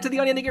to go back to the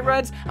onion to get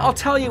reds? I'll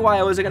tell you why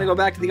I wasn't going to go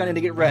back to the onion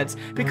to get reds.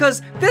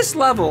 Because this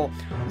level,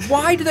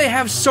 why do they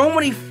have so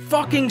many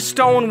fucking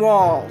stone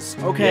walls?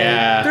 Okay?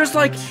 There's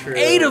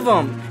 8 of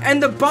them.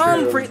 And the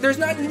bomb there's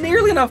not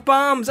nearly enough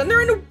bombs, and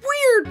they're in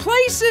weird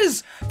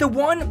places. The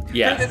one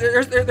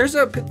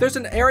there's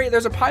an area,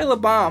 there's a pile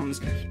of bombs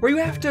where you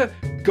have to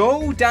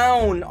go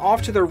down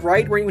off to the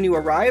right when you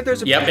arrive.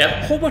 There's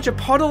a whole bunch of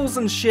puddles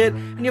and shit,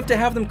 and you have to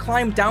have them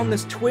climb down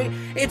this twig.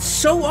 It's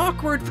so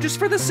awkward just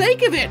for the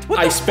sake of it.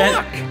 What the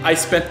fuck? I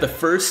spent the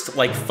first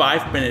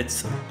 5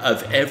 minutes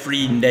of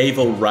every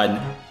naval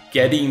run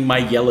getting my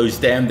yellows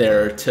down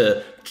there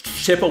to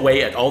chip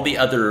away at all the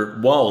other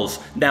walls.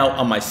 Now,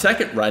 on my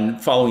second run,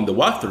 following the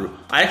walkthrough,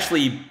 I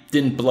actually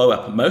didn't blow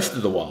up most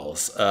of the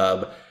walls.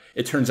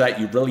 It turns out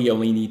you really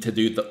only need to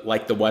do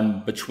the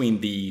one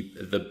between the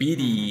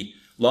BD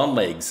long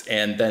legs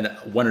and then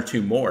 1 or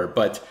 2 more.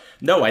 But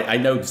no, I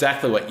know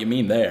exactly what you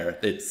mean there.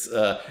 It's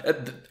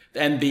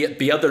and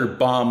the other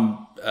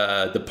bomb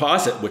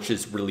deposit, which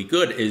is really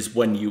good, is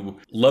when you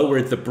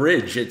lower the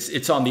bridge.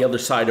 It's on the other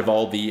side of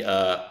all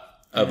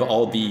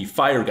the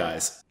fire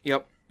guys.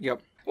 Yep.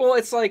 Well,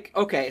 it's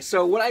okay,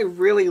 so what I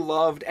really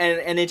loved,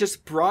 and it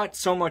just brought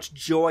so much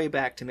joy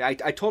back to me. I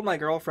told my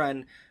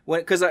girlfriend,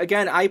 because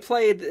again, I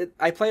played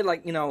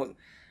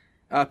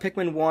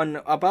Pikmin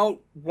 1 about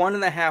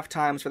 1.5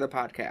 times for the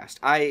podcast.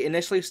 I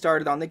initially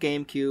started on the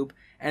GameCube,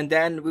 and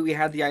then we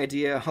had the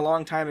idea a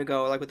long time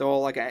ago, with the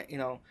whole,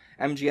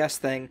 MGS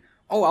thing,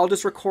 I'll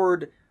just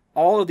record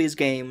all of these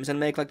games and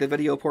make like the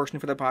video portion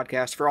for the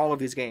podcast for all of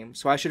these games.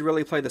 So I should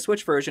really play the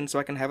Switch version so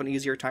I can have an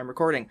easier time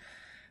recording.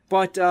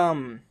 But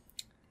as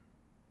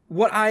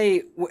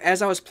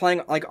I was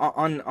playing like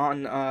on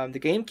the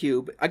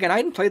GameCube, again, I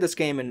hadn't played this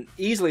game in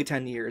easily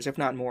 10 years, if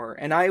not more,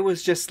 and I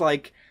was just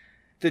like,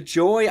 the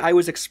joy I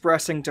was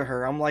expressing to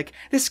her, I'm like,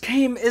 this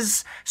game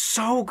is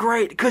so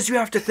great, because you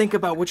have to think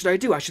about, what should I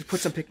do? I should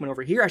put some Pikmin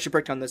over here, I should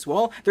break down this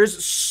wall.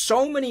 There's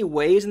so many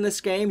ways in this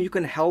game you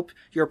can help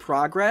your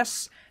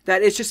progress,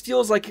 that it just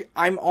feels like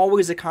I'm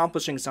always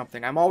accomplishing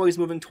something. I'm always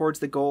moving towards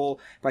the goal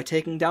by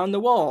taking down the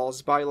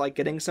walls, by like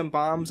getting some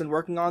bombs and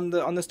working on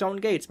the stone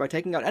gates, by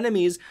taking out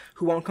enemies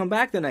who won't come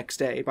back the next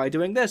day, by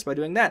doing this, by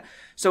doing that.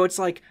 So it's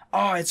like,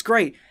 oh, it's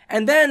great.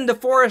 And then the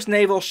Forest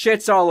Navel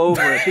shits all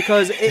over it,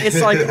 because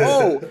it's like,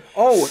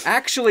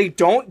 actually,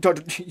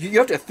 don't you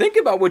have to think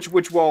about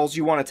which walls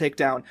you want to take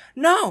down.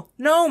 No,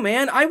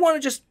 man, I want to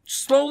just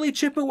slowly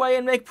chip away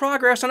and make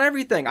progress on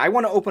everything. I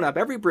want to open up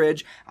every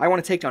bridge. I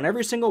want to take down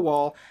every single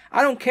wall.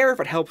 I don't care if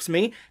it helps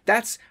me.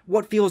 That's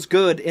what feels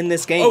good in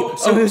this game.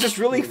 It was just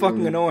really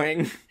fucking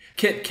annoying.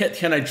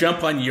 Can I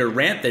jump on your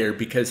rant there?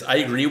 Because I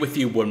agree with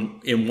you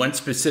in one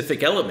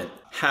specific element.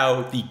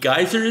 How the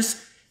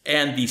geysers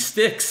and the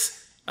sticks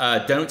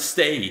don't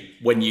stay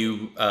when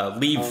you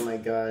leave. Oh my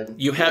god!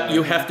 You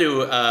have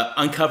to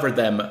uncover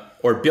them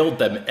or build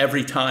them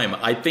every time.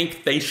 I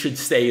think they should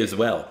stay as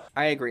well.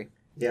 I agree.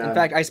 Yeah. In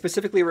fact, I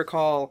specifically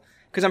recall,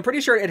 because I'm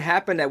pretty sure it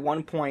happened at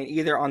one point,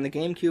 either on the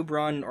GameCube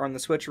run or on the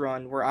Switch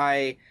run,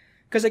 where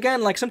because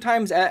again, like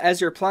sometimes as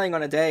you're playing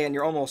on a day and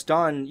you're almost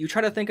done, you try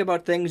to think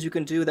about things you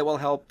can do that will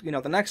help,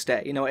 the next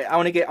day. I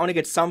want to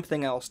get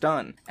something else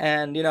done.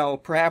 And,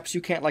 perhaps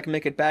you can't like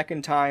make it back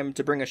in time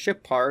to bring a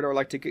ship part or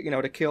like to,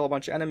 to kill a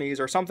bunch of enemies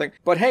or something.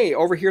 But hey,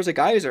 over here's a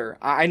geyser.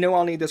 I know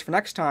I'll need this for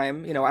next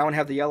time. I don't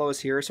have the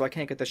yellows here, so I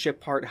can't get the ship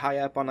part high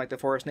up on like the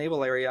Forest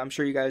Naval area. I'm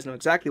sure you guys know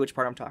exactly which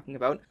part I'm talking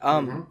about.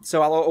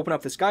 So I'll open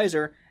up this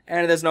geyser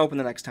and it doesn't open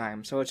the next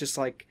time. So it's just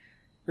like,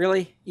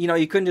 really?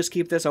 You couldn't just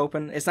keep this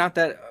open? It's not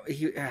that...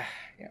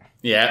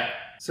 Yeah.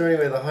 So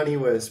anyway, the Honey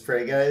Wisp,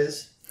 right,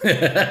 guys?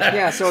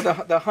 Yeah, so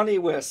the Honey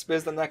Wisp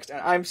is the next...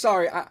 I'm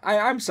sorry.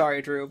 I'm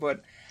sorry, Drew,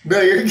 but... No,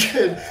 you're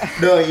good.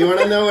 No, you want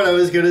to know what I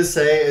was going to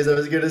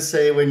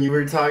say? When you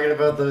were talking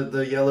about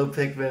the yellow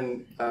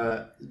Pikmin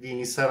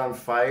being set on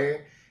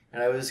fire,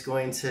 and I was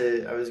going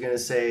to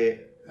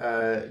say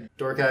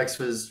Dorkax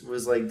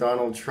was like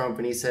Donald Trump,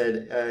 and he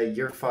said,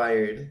 "You're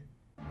fired."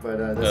 But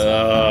that's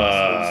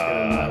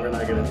we're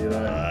not gonna do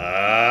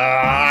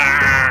that.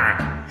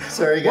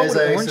 Sorry guys,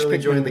 I accidentally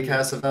joined the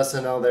cast of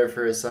SNL there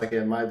for a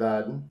second. My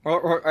bad.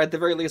 Or at the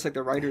very least, like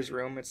the writers'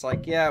 room. It's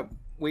like, yeah,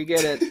 we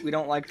get it. We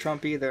don't like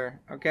Trump either.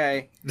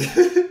 Okay.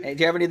 Hey, do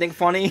you have anything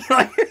funny?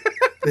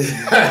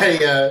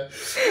 Yeah.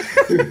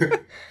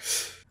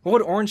 What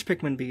would Orange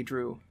Pikmin be,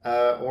 Drew?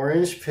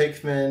 Orange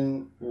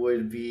Pikmin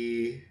would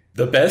be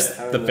the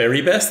best, the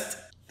very best.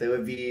 They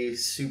would be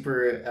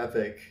super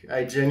epic.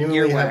 I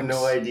genuinely have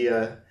no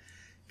idea.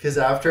 Because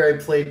after I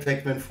played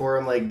Pikmin 4,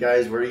 I'm like,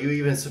 guys, what are you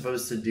even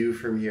supposed to do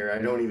from here?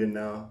 I don't even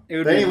know.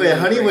 But anyway, really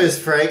Honey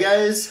Wisp, right,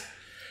 guys?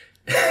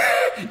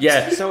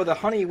 Yeah. So the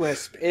Honey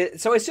Wisp,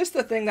 so it's just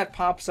the thing that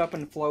pops up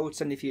and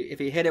floats, and if you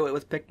hit it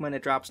with Pikmin,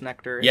 it drops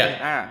nectar.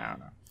 Yeah. I don't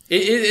know.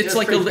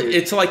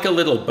 It's like a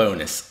little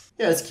bonus.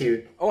 Yeah, it's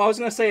cute. Oh, I was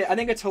gonna say, I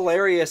think it's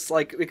hilarious,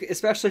 like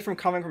especially from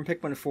coming from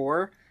Pikmin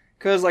 4,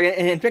 because like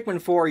in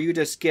Pikmin 4, you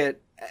just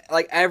get.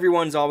 Like,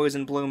 everyone's always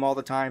in bloom all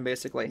the time,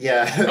 basically.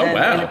 Yeah. Oh,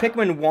 wow. And in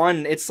Pikmin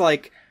 1, it's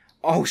like,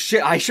 oh,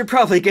 shit, I should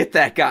probably get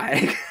that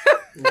guy.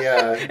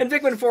 Yeah. In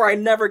Pikmin 4, I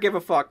never give a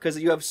fuck, because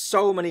you have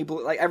so many...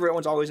 Like,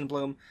 everyone's always in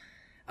bloom.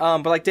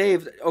 But, like,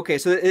 Dave... Okay,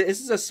 so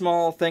this is a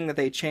small thing that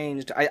they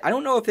changed. I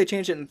don't know if they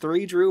changed it in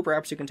 3, Drew.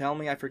 Perhaps you can tell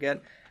me. I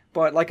forget.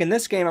 But, like, in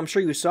this game, I'm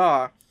sure you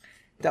saw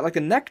that, like,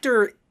 the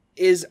nectar...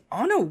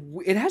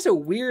 it has a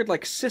weird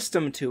like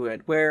system to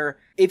it where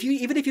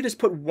even if you just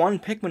put one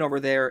Pikmin over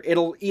there,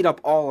 it'll eat up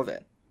all of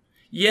it.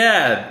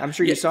 Yeah. I'm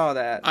sure you saw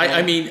that.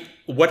 I mean,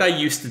 what I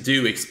used to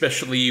do,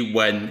 especially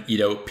when,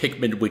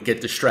 Pikmin would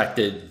get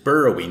distracted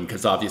burrowing,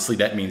 because obviously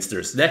that means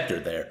there's nectar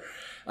there.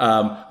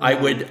 I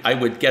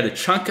would get a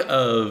chunk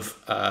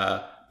of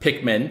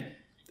Pikmin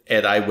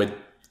and I would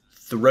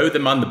throw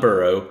them on the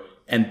burrow,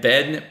 and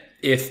then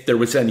if there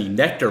was any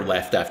nectar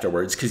left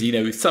afterwards,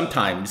 because,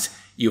 sometimes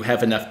you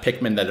have enough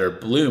Pikmin that are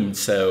bloomed,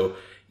 so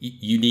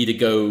you need to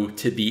go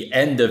to the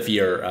end of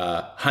your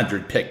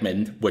 100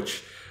 Pikmin,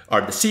 which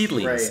are the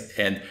seedlings, right.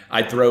 And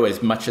I'd throw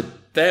as much of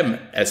them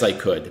as I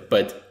could.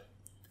 But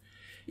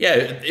yeah,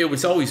 it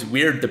was always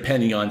weird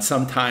depending on,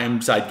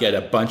 sometimes I'd get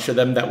a bunch of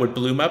them that would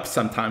bloom up,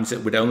 sometimes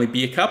it would only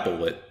be a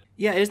couple.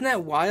 Yeah, isn't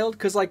that wild?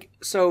 Because,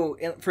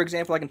 for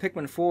example, like in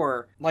Pikmin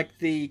 4, like,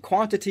 the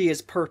quantity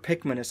is per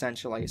Pikmin,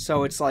 essentially.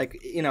 So it's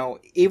like,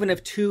 even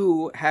if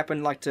 2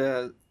 happen, like,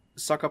 to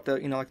suck up the,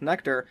 like,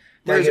 nectar,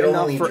 there's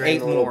enough for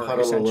 8 more,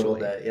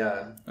 essentially.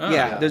 Yeah. Oh,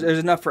 yeah, there's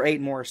enough for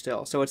 8 more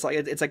still. So it's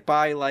like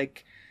by,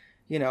 like,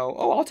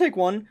 I'll take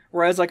one.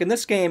 Whereas, like, in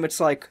this game, it's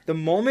like, the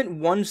moment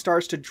one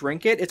starts to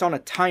drink it, it's on a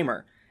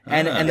timer.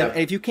 And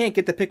if you can't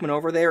get the Pikmin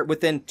over there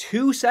within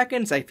 2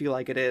 seconds, I feel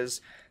like it is,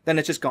 then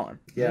it's just gone.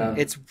 Yeah.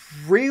 It's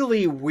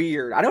really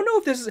weird. I don't know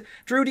if this is...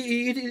 Drew, do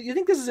you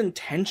think this is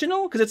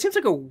intentional? Because it seems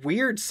like a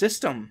weird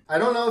system. I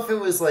don't know if it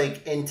was,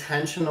 like,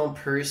 intentional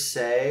per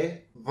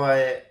se,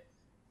 but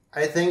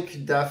I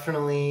think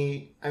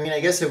definitely... I mean,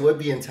 I guess it would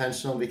be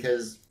intentional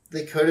because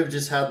they could have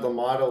just had the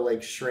model,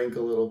 like, shrink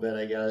a little bit,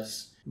 I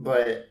guess.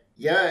 But,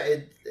 yeah,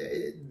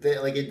 it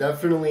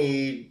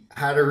definitely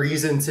had a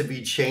reason to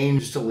be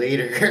changed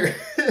later.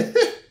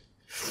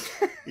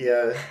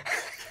 Yeah.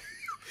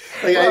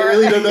 Like, I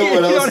really don't know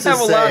what else to say. You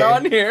don't have a lot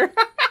on here.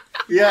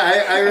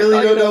 Yeah, I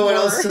really don't know what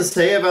else to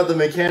say about the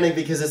mechanic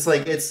because it's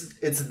like, it's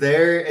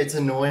there, it's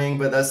annoying,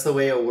 but that's the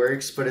way it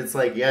works. But it's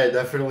like, yeah, it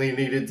definitely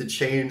needed to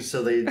change,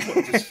 so they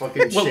just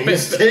fucking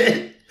changed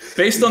it.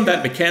 Based on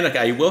that mechanic,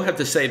 I will have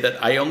to say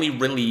that I only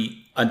really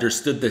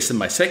understood this in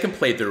my second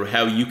playthrough,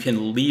 how you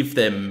can leave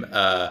them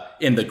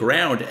in the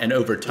ground and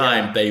over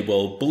time they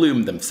will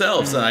bloom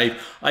themselves. And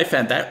I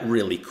found that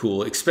really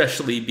cool,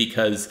 especially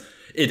because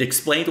it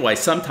explained why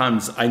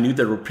sometimes I knew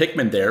there were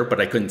Pikmin there, but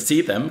I couldn't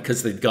see them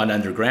because they'd gone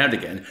underground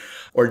again.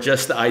 Or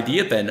just the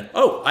idea then,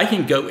 oh, I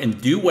can go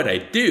and do what I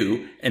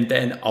do, and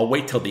then I'll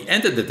wait till the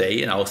end of the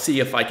day, and I'll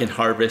see if I can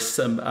harvest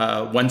some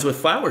ones with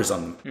flowers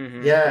on them.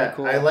 Mm-hmm. Yeah,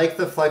 cool. I like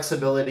the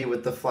flexibility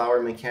with the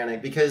flower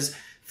mechanic, because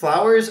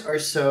flowers are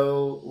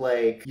so,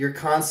 like, you're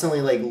constantly,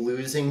 like,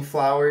 losing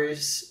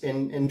flowers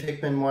in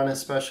Pikmin 1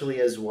 especially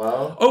as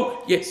well.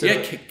 Oh, yeah, so,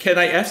 yeah. Can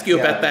I ask you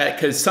about that?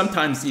 Because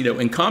sometimes,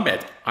 in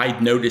combat,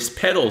 I'd notice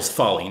petals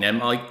falling. And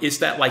I'm like, is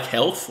that like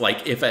health?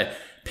 Like, if a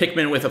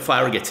Pikmin with a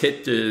flower gets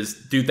hit,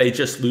 do they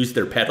just lose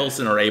their petals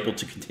and are able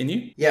to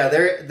continue? Yeah,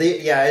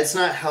 it's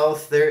not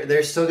health.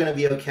 They're still going to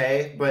be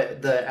okay.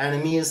 But the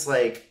enemies,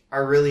 like,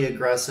 are really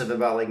aggressive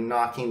about, like,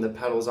 knocking the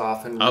petals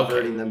off and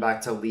reverting them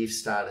back to leaf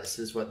status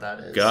is what that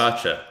is.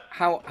 Gotcha.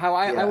 How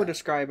I would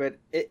describe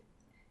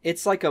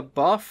it's like a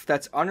buff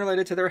that's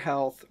unrelated to their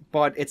health,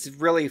 but it's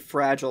really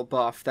fragile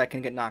buff that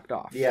can get knocked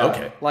off. Yeah.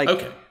 Okay.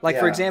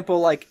 For example,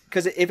 like,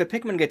 because if a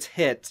Pikmin gets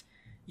hit,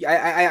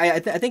 I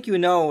think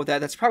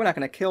that's probably not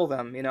going to kill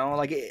them,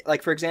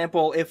 Like, for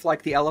example, if,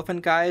 like, the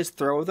elephant guys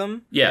throw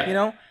them,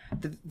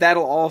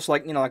 that'll also,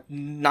 like,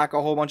 knock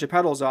a whole bunch of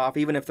petals off,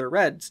 even if they're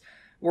reds.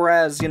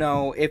 Whereas,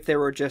 if they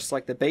were just,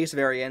 like, the base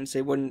variants,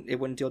 it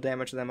wouldn't deal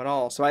damage to them at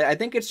all. So I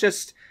think it's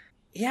just...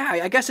 Yeah,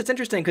 I guess it's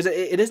interesting because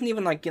it isn't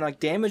even like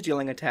damage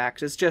dealing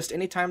attacks. It's just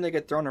anytime they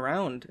get thrown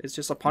around, it's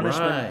just a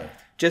punishment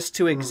just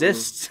to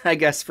exist, I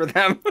guess, for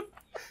them.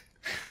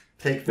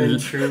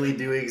 Pikmin truly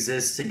do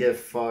exist to get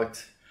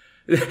fucked.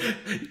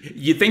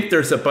 You think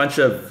there's a bunch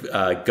of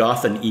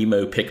goth and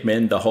emo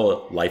Pikmin? The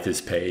whole life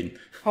is pain.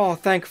 Oh,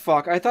 thank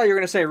fuck! I thought you were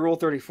gonna say Rule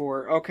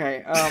 34.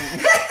 Okay.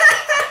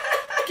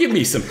 Give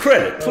me some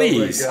credit,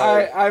 please.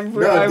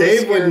 Oh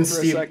Dave wouldn't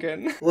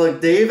stoop. Look,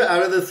 Dave,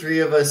 out of the three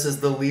of us, is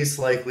the least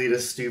likely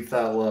to stoop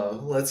that low.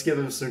 Let's give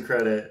him some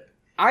credit.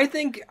 I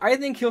think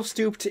he'll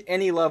stoop to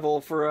any level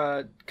for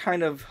a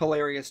kind of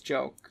hilarious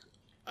joke.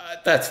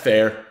 That's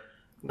fair.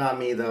 Not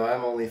me, though.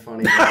 I'm only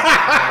funny.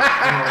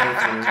 I'm only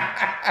funny.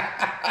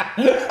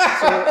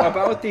 So,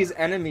 about these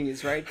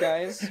enemies, right,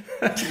 guys?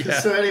 Yeah.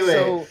 So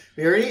anyway,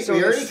 we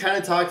already kind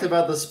of talked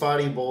about the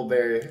spotty bull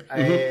bear.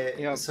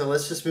 So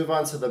let's just move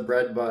on to the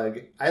bread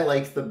bug. I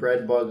like the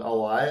bread bug a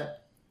lot.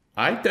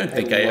 I don't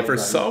think I ever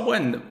saw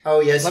one. Oh,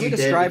 yes, you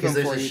did, because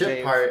there's a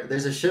ship part.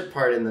 There's a ship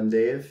part in them,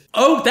 Dave.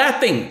 Oh, that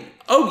thing!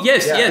 Oh,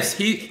 yes.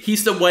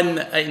 He's the one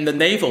in the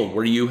naval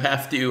where you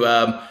have to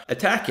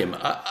attack him.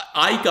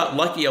 I got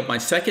lucky on my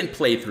second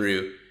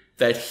playthrough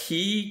that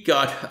he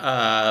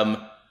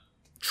got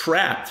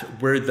trapped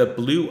where the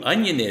blue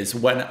onion is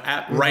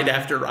right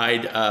after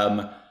I'd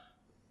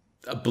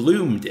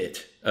bloomed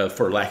it,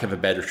 for lack of a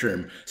better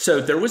term.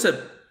 So there was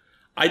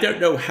I don't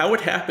know how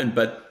it happened,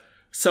 but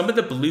some of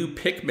the blue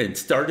Pikmin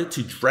started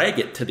to drag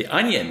it to the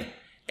onion.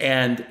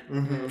 And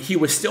he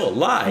was still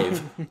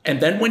alive.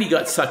 And then when he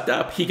got sucked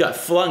up, he got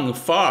flung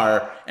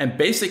far. And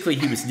basically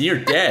he was near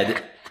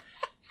dead.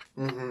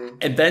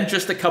 And then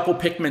just a couple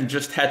Pikmin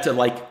just had to,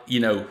 like,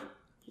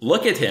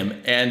 look at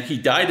him. And he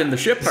died and the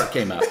ship part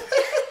came up.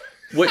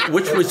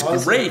 Which was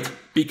awesome. Great,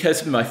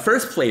 because in my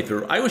first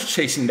playthrough, I was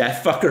chasing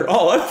that fucker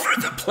all over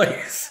the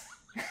place.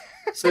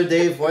 So,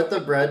 Dave, what the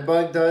bread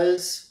bug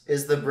does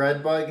is the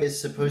bread bug is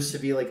supposed to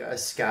be like a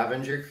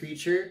scavenger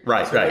creature.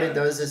 Right. What it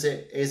does is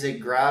it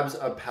grabs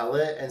a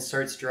pellet and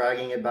starts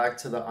dragging it back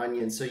to the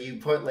onion. So you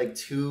put like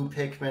 2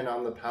 Pikmin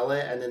on the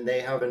pellet, and then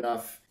they have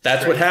enough.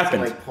 That's what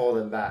happened. To, like, pull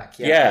them back.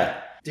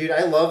 Yeah. Dude,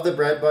 I love the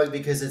bread bug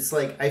because it's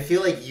like, I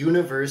feel like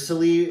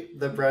universally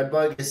the bread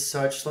bug is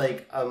such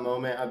like a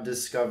moment of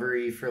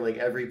discovery for like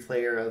every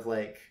player of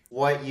like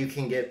what you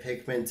can get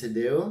Pikmin to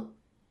do.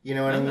 You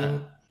know what I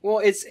mean?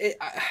 Well,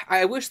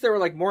 I wish there were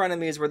like more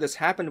enemies where this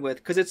happened with,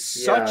 because it's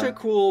such a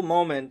cool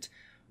moment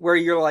where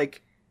you're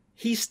like,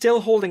 he's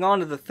still holding on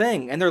to the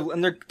thing, and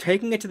they're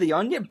taking it to the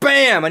onion,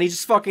 bam, and he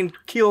just fucking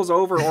keels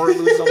over or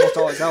loses almost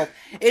all his health.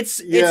 It's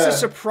a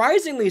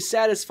surprisingly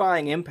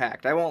satisfying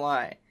impact. I won't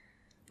lie.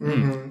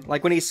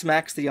 Like when he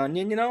smacks the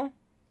onion,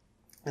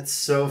 It's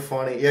so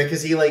funny. Yeah,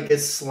 because he like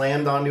gets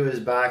slammed onto his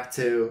back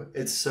too.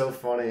 It's so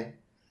funny.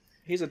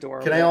 He's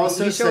adorable. Can I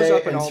also he shows say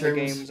up in all the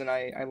games, and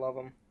I love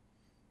him.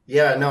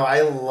 Yeah, no,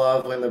 I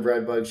love when the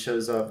bread bug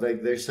shows up.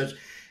 Like, there's such...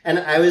 And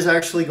I was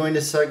actually going to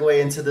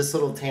segue into this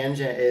little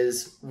tangent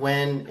is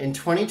when, in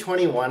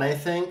 2021, I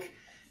think,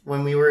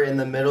 when we were in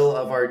the middle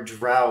of our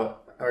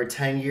drought, our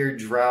 10-year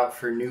drought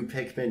for new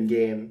Pikmin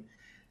game,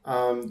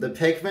 the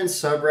Pikmin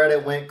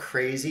subreddit went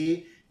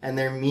crazy, and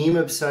their meme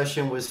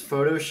obsession was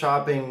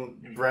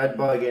photoshopping bread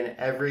bug in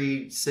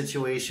every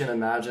situation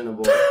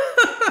imaginable.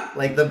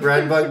 Like, the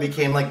bread bug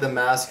became like the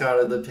mascot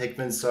of the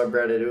Pikmin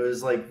subreddit. It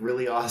was like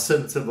really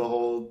awesome to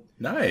behold.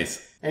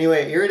 Nice.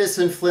 Anyway,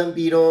 iridescent flint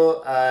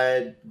beetle,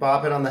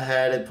 bop it on the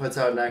head, it puts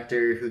out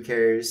nectar, who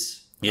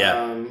cares?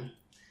 Yeah.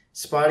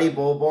 Spotty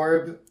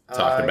Bulborb.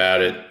 Talked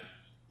about it.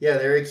 Yeah,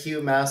 they're a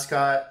cute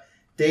mascot.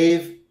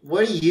 Dave,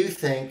 what do you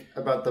think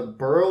about the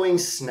burrowing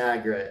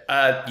snagret?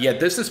 Yeah,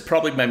 this is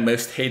probably my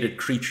most hated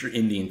creature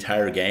in the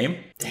entire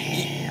game.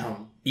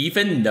 Damn.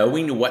 Even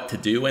knowing what to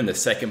do in the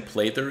second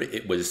playthrough,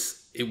 it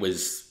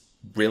was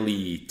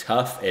really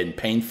tough and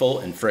painful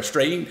and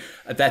frustrating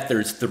that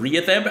there's 3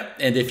 of them,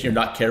 and if you're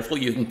not careful,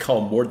 you can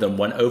call more than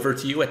one over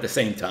to you at the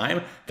same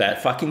time.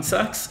 That fucking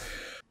sucks.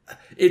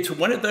 It's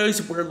one of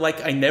those where,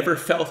 like, I never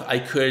felt I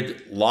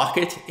could lock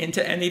it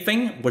into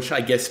anything, which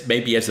I guess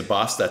maybe as a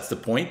boss that's the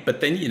point.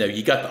 But then, you know,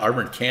 you got the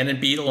armored cannon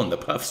beetle and the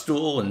puff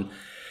stool, and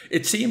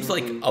it seems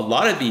like a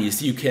lot of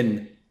these you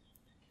can...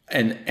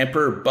 And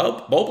Emperor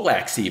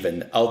Bulblax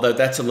even, although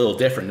that's a little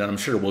different, and I'm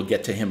sure we'll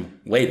get to him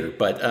later.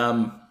 But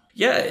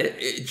yeah,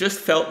 it just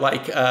felt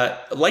like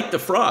the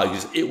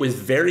frogs, it was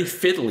very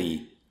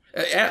fiddly.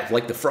 Yeah,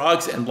 like the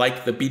frogs and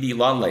like the beady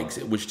longlegs.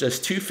 It was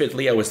just too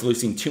fiddly. I was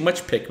losing too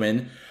much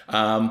Pikmin.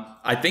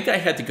 I think I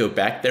had to go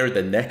back there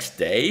the next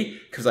day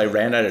because I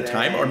ran out of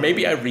time, or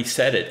maybe I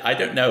reset it. I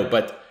don't know,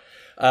 but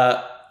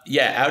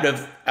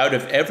yeah, out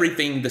of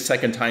everything the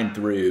second time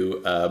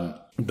through,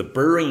 the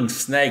burrowing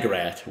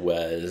snagrat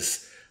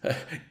was...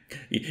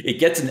 it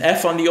gets an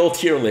F on the old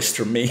tier list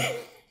from me.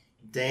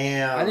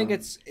 Damn. I think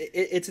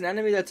it's an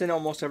enemy that's in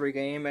almost every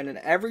game, and in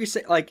every...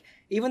 Like,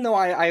 even though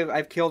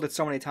I've killed it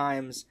so many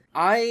times,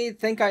 I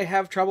think I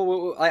have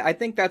trouble... I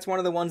think that's one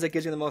of the ones that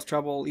gives me the most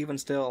trouble, even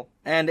still.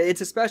 And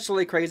it's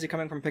especially crazy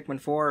coming from Pikmin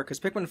 4,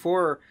 because Pikmin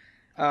 4,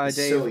 Dave,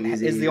 so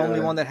easy, is the only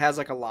one that has,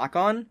 like, a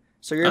lock-on.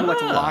 So you're able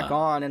to lock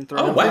on and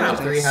throw. Oh wow!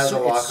 3 has a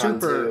lock on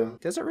too.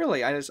 Does it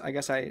really? I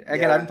guess I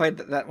haven't played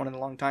that one in a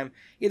long time.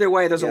 Either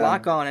way, there's a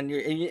lock on,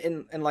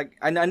 and like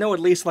I know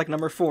at least like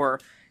number 4.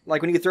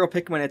 Like when you throw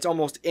Pikmin, it's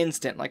almost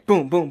instant. Like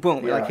boom, boom,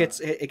 boom. Yeah. Like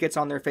it gets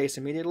on their face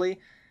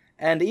immediately.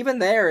 And even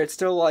there, it's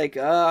still like,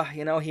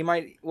 you know, he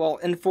might... Well,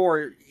 in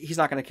 4, he's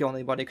not going to kill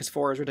anybody because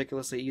 4 is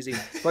ridiculously easy.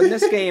 But in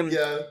this game,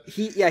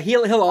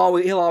 he'll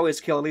always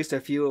kill at least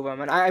a few of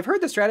them. And I've heard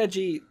the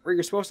strategy where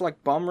you're supposed to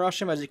like bum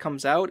rush him as he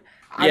comes out.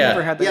 I've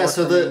never had that. Yeah,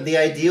 so the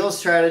ideal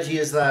strategy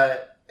is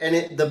that,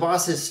 and the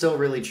boss is still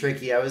really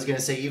tricky. I was going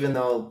to say, even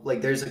though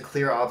like there's a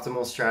clear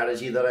optimal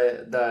strategy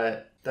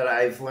that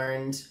I've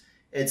learned,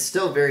 it's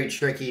still very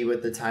tricky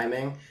with the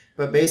timing.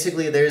 But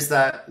basically, there's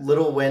that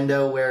little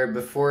window where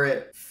before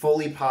it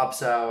fully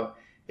pops out,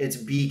 its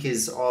beak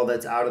is all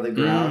that's out of the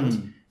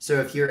ground.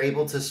 So if you're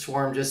able to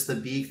swarm just the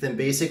beak, then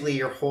basically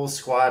your whole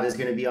squad is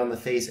going to be on the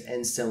face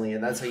instantly,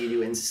 and that's how you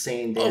do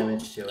insane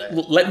damage to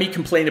it. Let me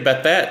complain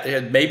about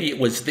that. Maybe it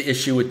was the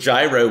issue with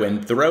gyro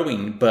and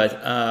throwing, but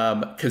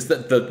because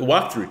the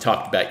walkthrough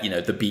talked about, you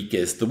know, the beak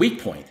is the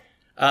weak point.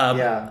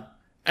 Yeah.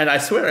 And I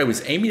swear I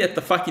was aiming at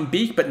the fucking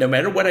beak, but no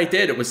matter what I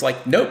did, it was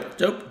like, nope,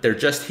 they're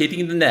just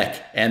hitting the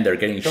neck, and they're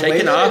getting shaken off. The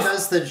way that it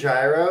does the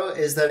gyro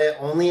is that it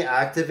only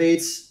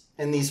activates,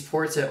 in these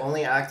ports, it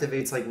only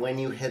activates like when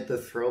you hit the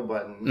throw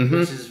button,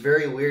 which is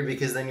very weird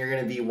because then you're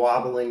going to be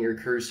wobbling your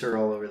cursor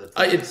all over the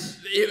place.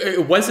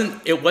 It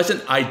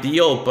wasn't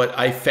ideal, but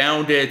I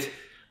found it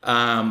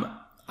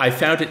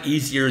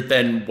easier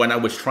than when I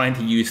was trying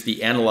to use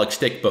the analog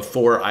stick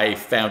before I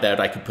found out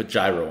I could put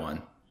gyro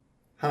on.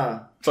 Huh.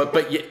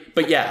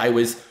 But yeah,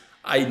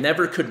 I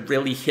never could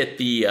really hit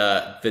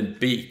the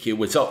beak.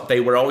 They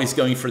were always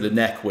going for the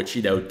neck, which,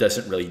 you know,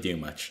 doesn't really do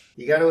much.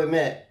 You got to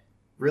admit,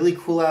 really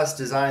cool ass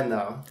design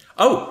though.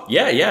 Oh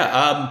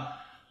yeah.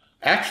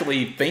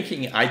 Actually,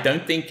 I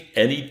don't think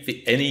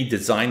any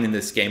design in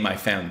this game I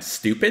found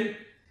stupid.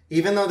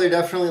 Even though they're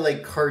definitely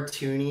like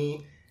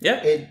cartoony.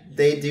 Yeah.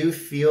 They do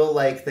feel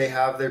like they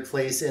have their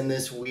place in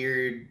this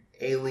weird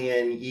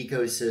alien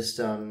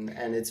ecosystem,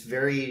 and it's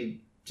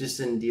very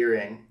just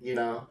endearing, you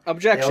know?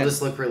 Objection. They all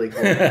just look really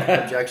cool.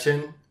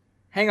 Objection?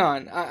 Hang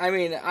on. I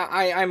mean,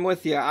 I'm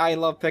with you. I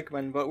love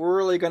Pikmin, but we're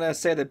really gonna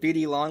say the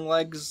beady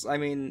longlegs. I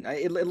mean,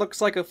 it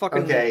looks like a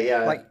fucking... Okay,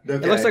 yeah.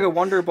 It looks like a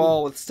Wonder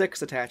Ball with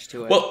sticks attached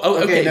to it. Well,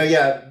 okay. No,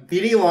 yeah.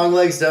 Beady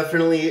longlegs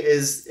definitely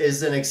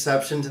is an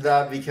exception to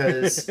that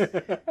because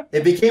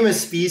it became a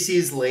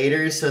species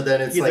later, so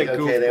then it's like,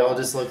 okay, they all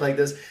just look like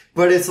this.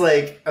 But it's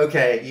like,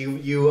 okay,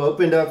 you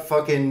opened up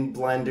fucking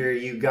Blender,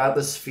 you got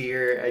the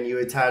sphere, and you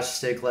attached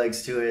stick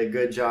legs to it.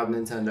 Good job,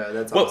 Nintendo.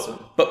 That's awesome.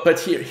 But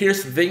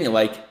here's the thing,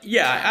 like, yeah,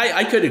 Yeah,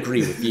 I could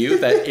agree with you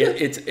that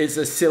it's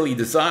a silly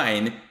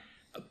design,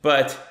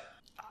 but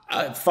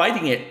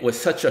fighting it was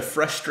such a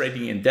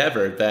frustrating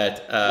endeavor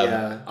that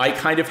I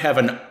kind of have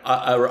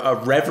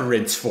a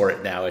reverence for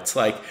it now. It's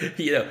like,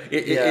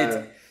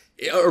 it's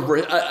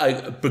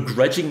a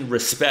begrudging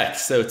respect.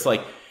 So it's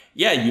like,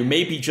 yeah, you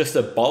may be just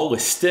a ball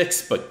with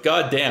sticks, but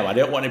goddamn, I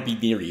don't want to be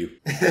near you.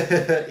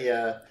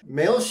 Yeah.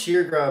 Male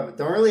Sheargrub,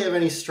 don't really have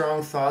any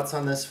strong thoughts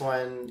on this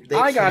one.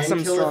 I got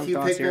some kill a few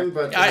Pikmin,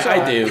 but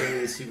I do.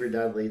 Really super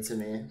deadly to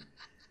me.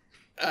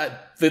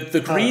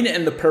 The green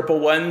and the purple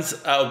ones,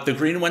 the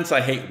green ones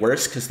I hate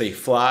worse because they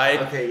fly.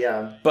 Okay,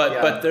 yeah.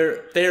 But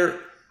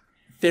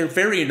they're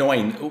very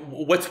annoying.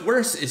 What's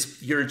worse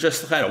is you're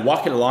just kind of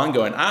walking along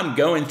going, I'm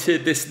going to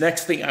this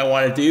next thing I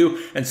want to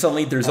do, and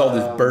suddenly there's all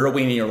this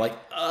burrowing and you're like,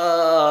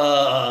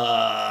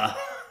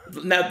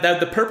 Now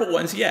the purple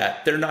ones,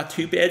 they're not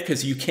too bad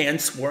because you can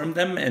swarm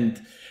them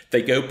and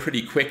they go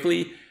pretty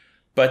quickly,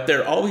 but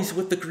they're always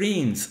with the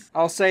greens.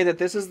 I'll say that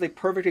this is the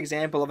perfect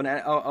example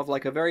of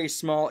like a very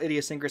small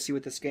idiosyncrasy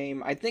with this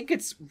game. I think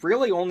it's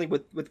really only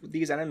with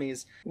these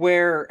enemies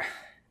where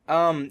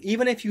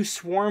even if you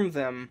swarm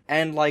them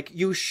and like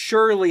you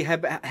surely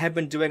have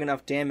been doing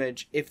enough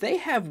damage, if they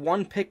have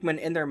one Pikmin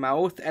in their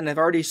mouth and have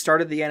already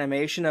started the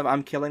animation of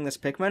I'm killing this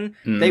Pikmin,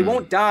 they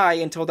won't die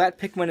until that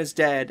Pikmin is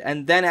dead,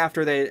 and then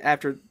after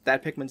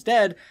that Pikmin's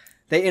dead,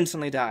 they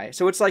instantly die.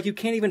 So it's like you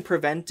can't even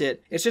prevent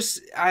it. It's just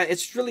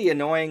it's really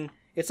annoying.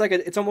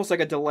 It's almost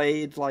like a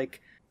delayed,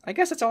 like, I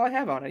guess that's all I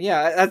have on it.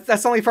 Yeah,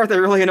 that's the only part that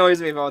really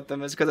annoys me about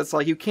them, is because it's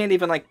like you can't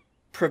even like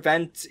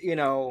prevent,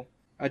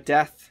 a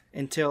death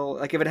until,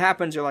 like, if it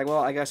happens, you're like, well,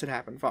 I guess it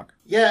happened. Fuck.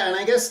 Yeah, and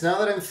I guess now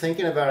that I'm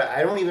thinking about it,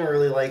 I don't even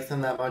really like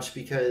them that much,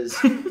 because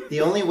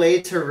the only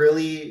way to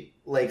really,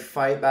 like,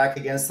 fight back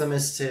against them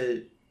is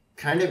to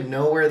kind of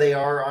know where they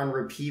are on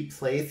repeat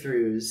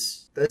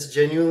playthroughs. That's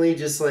genuinely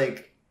just,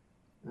 like,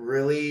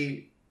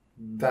 really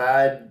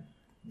bad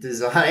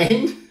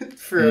design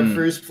for a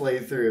first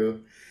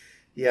playthrough.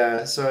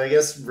 Yeah, so I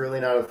guess really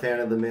not a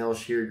fan of the male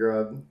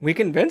Sheargrub. We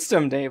convinced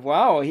him, Dave.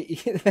 Wow.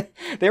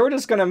 They were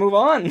just going to move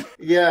on.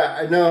 Yeah,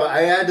 I know.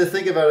 I had to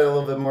think about it a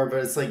little bit more,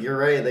 but it's like, you're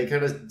right. They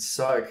kind of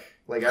suck.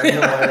 Like, I don't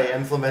know why they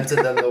implemented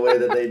them the way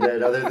that they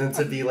did, other than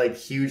to be, like,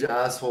 huge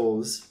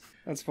assholes.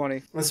 That's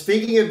funny. Well,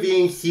 speaking of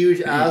being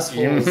huge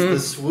assholes, the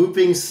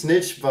swooping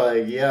snitch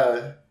bug,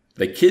 yeah.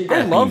 The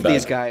kidnapping I love bug.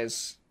 These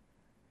guys.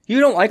 You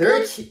don't like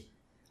them?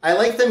 I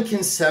like them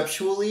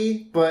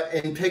conceptually, but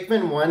in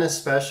Pikmin 1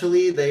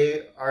 especially,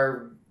 they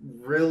are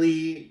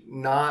really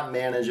not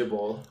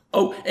manageable.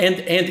 Oh, and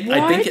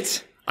I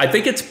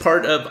think it's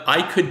part of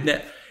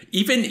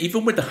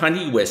even with the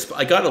honey wisp,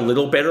 I got a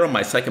little better on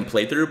my second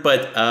playthrough,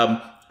 but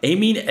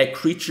aiming at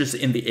creatures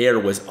in the air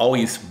was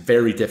always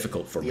very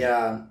difficult for me.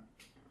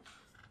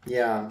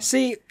 Yeah.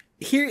 See,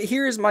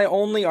 here's my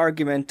only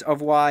argument of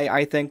why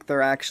I think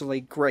they're actually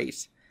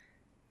great.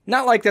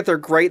 Not like that they're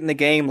great in the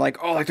game, like,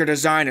 oh, like their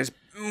design is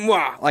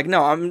mwah. Like,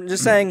 no, I'm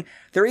just saying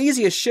they're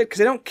easy as shit because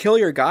they don't kill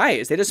your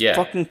guys. They just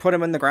fucking put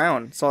them in the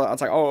ground. So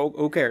it's like, oh,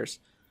 who cares?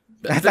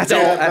 That's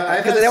all.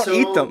 Because they don't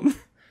eat them.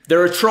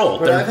 They're a troll.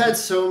 But I've had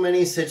so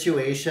many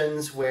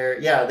situations where,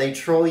 they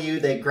troll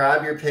you, they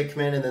grab your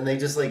Pikmin, and then they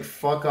just, like,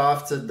 fuck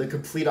off to the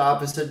complete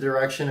opposite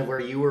direction of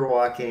where you were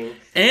walking.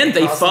 And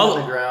they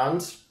follow the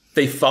ground.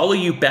 They follow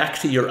you back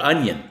to your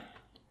onion.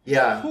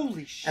 Yeah.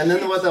 Holy shit. And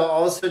then what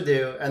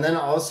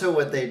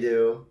they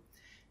do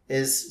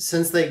is,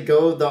 since they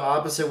go the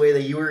opposite way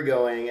that you were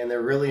going and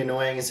they're really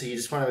annoying and so you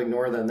just want to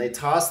ignore them, they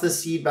toss the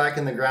seed back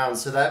in the ground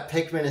so that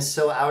Pikmin is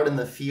still out in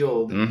the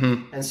field.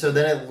 Mm-hmm. And so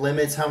then it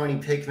limits how many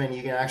Pikmin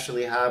you can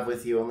actually have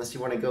with you unless you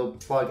want to go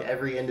plug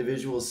every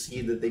individual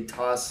seed that they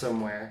toss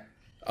somewhere.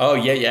 Oh,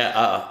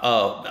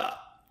 yeah.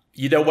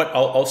 You know what?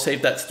 I'll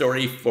save that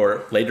story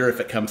for later if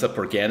it comes up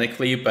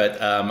organically,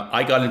 but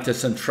I got into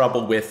some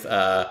trouble with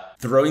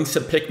throwing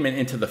some Pikmin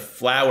into the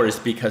flowers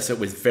because it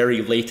was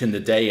very late in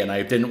the day and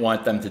I didn't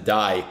want them to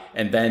die.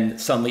 And then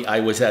suddenly I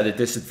was at a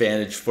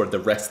disadvantage for the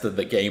rest of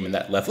the game in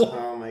that level.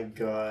 Oh my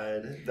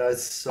god. That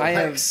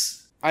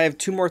sucks. I have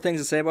two more things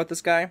to say about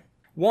this guy.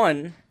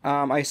 One,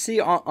 I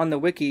see on the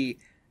wiki,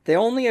 they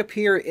only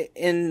appear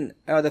in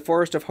the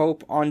Forest of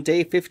Hope on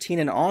day 15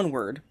 and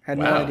onward. Had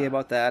no idea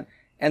about that.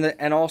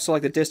 And also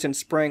like the Distant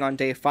Spring on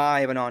day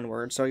 5 and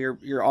onward, so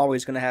you're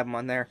always going to have them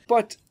on there.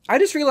 But I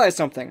just realized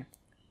something.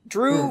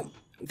 Drew,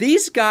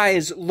 these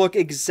guys look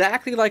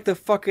exactly like the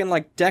fucking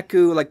like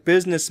Deku like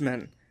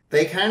businessmen.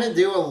 They kind of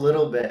do a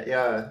little bit,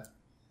 yeah.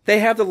 They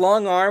have the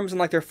long arms and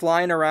like they're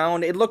flying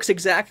around. It looks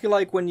exactly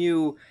like when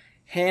you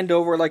hand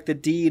over like the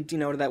deed,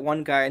 to that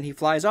one guy and he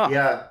flies off.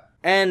 Yeah.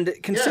 And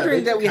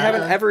considering that we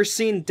haven't ever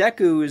seen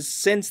Dekus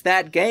since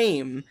that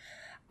game,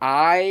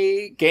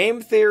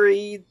 game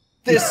theory...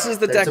 This is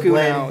the Deku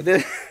now.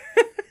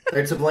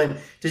 They're to blame.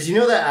 Did you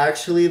know that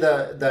actually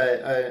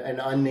an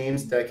unnamed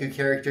Deku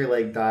character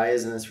like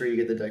dies, and that's where you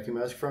get the Deku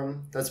mask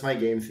from? That's my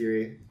game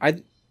theory.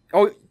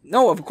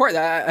 No, of course.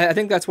 I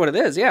think that's what it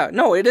is. Yeah.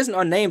 No, it isn't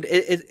unnamed.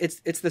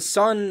 It's the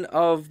son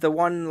of the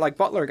one like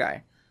butler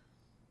guy.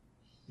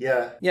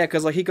 Yeah. Yeah,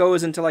 because like he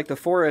goes into like the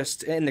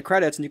forest in the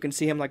credits, and you can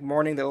see him like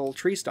mourning the little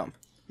tree stump.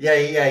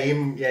 He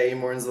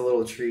mourns the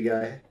little tree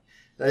guy.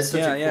 That's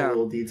such a cool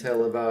little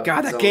detail about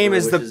God, that Zelda, game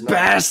is the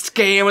best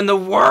game in the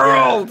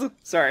world! Yeah.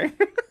 Sorry.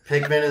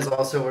 Pikmin is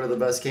also one of the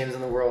best games in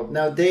the world.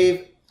 Now,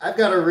 Dave, I've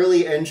got a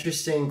really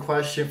interesting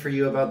question for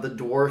you about the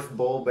dwarf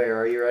bull bear.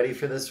 Are you ready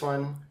for this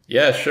one?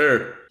 Yeah,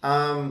 sure.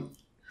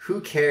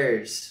 Who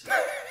cares?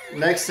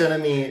 Next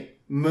enemy,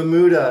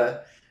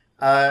 Mamuda.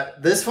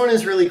 This one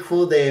is really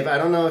cool, Dave. I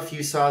don't know if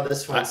you saw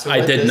this one.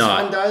 I did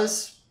not.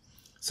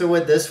 So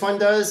what this one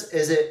does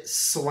is it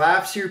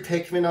slaps your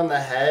Pikmin on the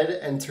head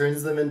and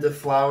turns them into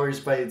flowers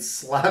by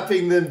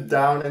slapping them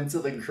down into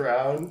the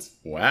ground.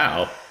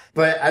 Wow.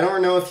 But I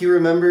don't know if you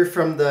remember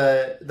from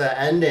the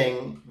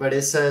ending, but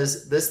it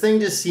says, this thing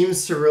just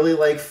seems to really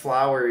like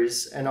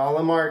flowers, and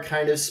Olimar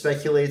kind of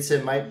speculates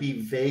it might be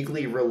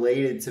vaguely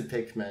related to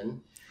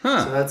Pikmin.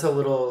 Huh. So that's a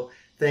little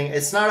thing.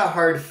 It's not a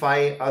hard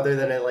fight other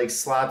than it like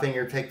slapping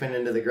your Pikmin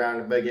into the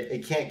ground, but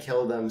it can't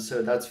kill them,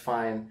 so that's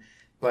fine.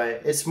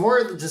 But it's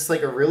more just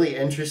like a really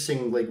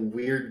interesting, like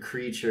weird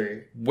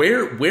creature.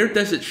 Where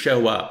does it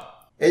show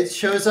up? It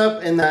shows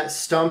up in that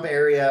stump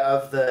area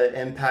of the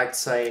impact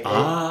site.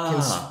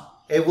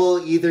 It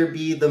will either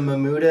be the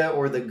Mamuda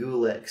or the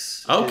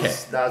Gulix. Okay.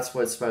 That's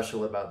what's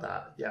special about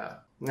that. Yeah.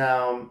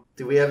 Now,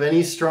 do we have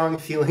any strong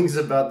feelings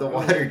about the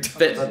water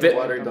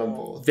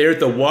dumple? They're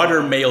the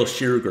water male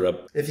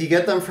sheargrub. If you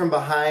get them from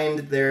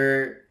behind,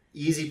 they're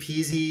easy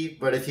peasy.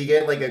 But if you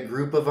get like a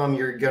group of them,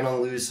 you're gonna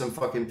lose some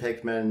fucking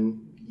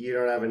Pikmin. You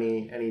don't have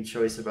any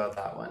choice about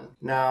that one.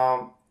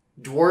 Now,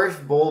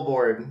 dwarf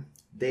bullboard.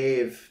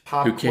 Dave,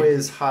 pop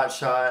quiz, hot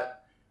shot.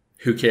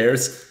 Who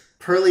cares?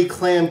 Pearly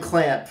clam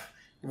clamp.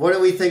 What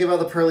do we think about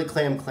the pearly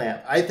clam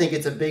clamp? I think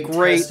it's a big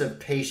test of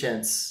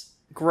patience.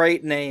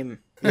 Great name.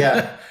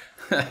 Yeah.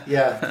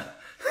 Yeah.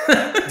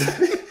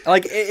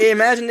 Like,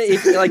 imagine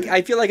if, like,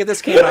 I feel like if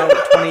this came out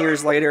 20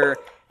 years later,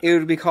 it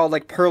would be called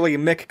like Pearly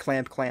Mick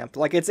Clamp Clamp.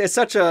 Like, it's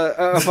such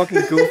a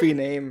fucking goofy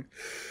name.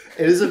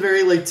 It is a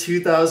very, like,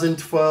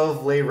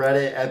 2012 late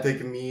Reddit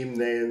epic meme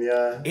name,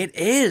 yeah. It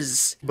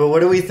is. But what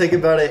do we think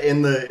about it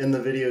in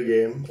the video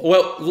game?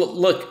 Well,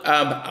 look,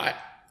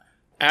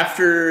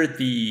 after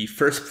the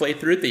first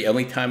playthrough, the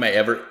only time I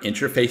ever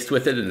interfaced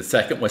with it, and the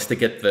second was to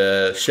get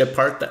the ship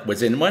part that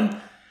was in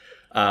one.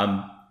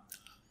 I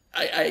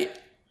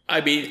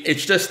mean,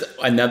 it's just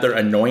another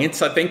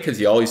annoyance, I think, because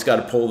you always got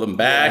to pull them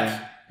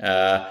back.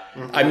 Yeah.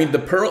 I mean, the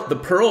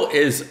pearl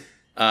is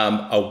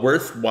a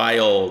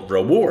worthwhile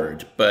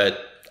reward, but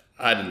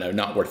I don't know,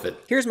 not worth it.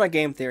 Here's my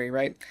game theory,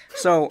 right?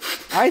 So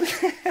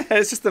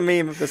it's just the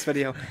meme of this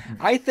video.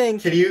 I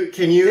think. Can you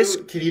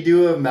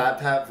do a Matt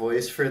Pat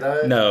voice for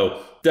that?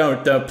 No,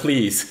 don't,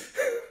 please.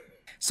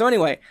 So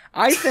anyway,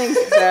 I think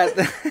that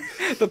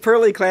the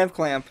Pearly Clamp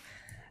Clamp.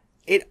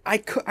 I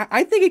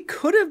think it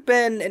could have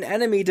been an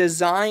enemy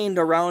designed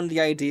around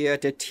the idea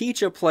to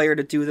teach a player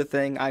to do the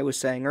thing I was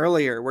saying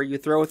earlier, where you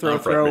throw,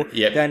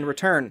 yep. Then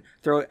return.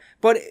 Throw it.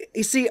 But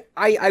you see,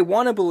 I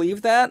want to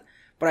believe that,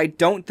 but I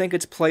don't think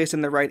it's placed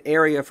in the right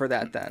area for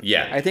that then.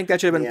 Yeah. I think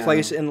that should have been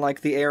placed in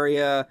like the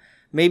area,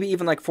 maybe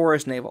even like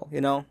Forest Naval,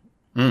 you know?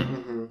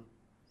 Mm-hmm.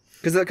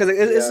 Because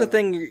it's the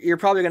thing you're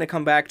probably going to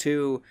come back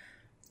to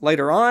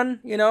later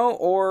on, you know,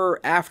 or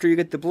after you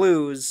get the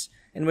blues.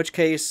 In which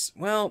case,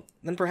 well,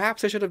 then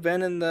perhaps I should have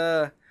been in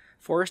the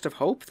Forest of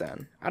Hope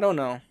then. I don't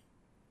know.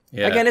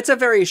 Yeah. Again, it's a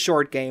very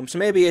short game, so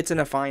maybe it's in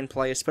a fine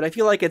place, but I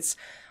feel like it's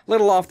a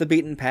little off the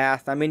beaten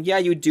path. I mean, yeah,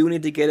 you do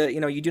need to get it, you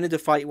know, you do need to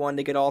fight one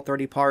to get all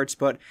 30 parts,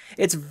 but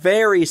it's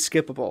very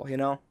skippable, you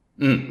know?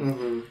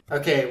 Mm-hmm.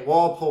 Okay,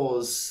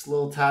 Walpoles,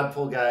 little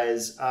tadpole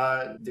guys.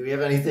 Do we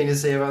have anything to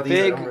say about these?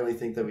 I don't really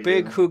think that we do.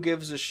 Big who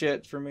gives a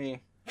shit for me.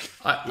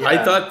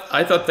 I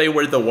thought they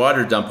were the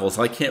water dumples.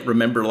 I can't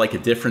remember like a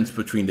difference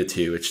between the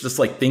two. It's just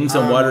like things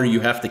in water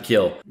you have to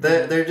kill.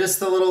 They're just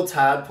the little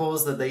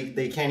tadpoles that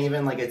they can't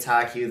even like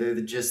attack you. They're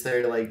just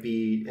there to like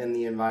be in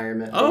the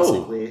environment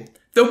basically.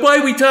 Then why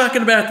are we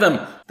talking about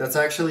them? That's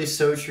actually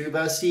so true,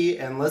 Bessie.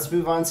 And let's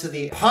move on to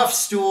the puff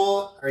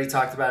stool. Already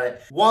talked about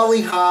it.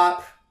 Wally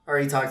hop.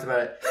 Already talked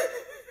about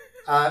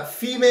it.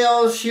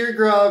 Female sheer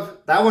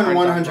grub. That one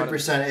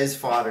 100% is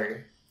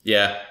fodder.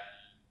 Yeah.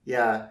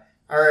 Yeah.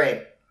 All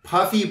right.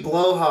 Puffy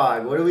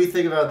Blowhog. What do we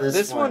think about this one?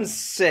 This one's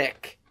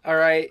sick. All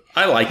right.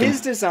 I like him.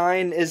 His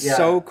design is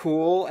so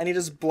cool, and he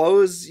just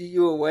blows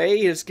you away.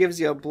 He just gives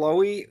you a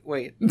blowy.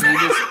 Wait. He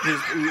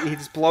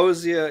just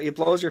blows you. He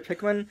blows your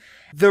Pikmin.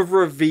 The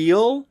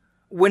reveal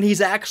when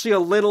he's actually a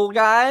little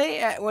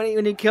guy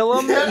when you kill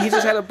him, he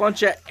just had a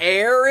bunch of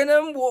air in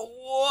him.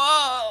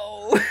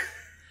 Whoa.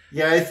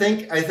 Yeah, I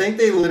think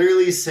they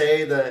literally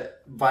say that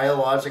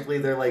biologically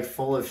they're like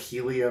full of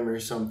helium or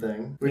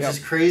something, which is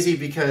crazy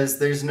because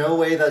there's no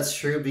way that's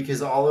true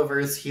because all of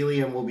Earth's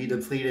helium will be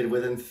depleted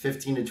within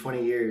 15 to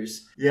 20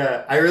 years.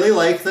 Yeah, I really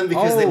like them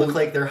because they look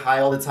like they're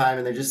high all the time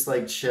and they're just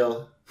like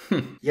chill.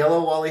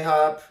 Yellow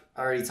Wallyhop,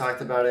 I already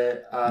talked about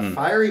it.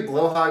 Fiery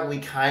Blowhog, we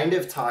kind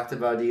of talked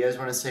about. Do you guys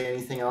want to say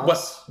anything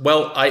else?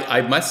 Well,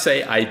 I must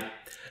say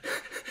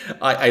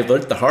I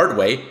learned the hard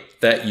way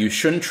that you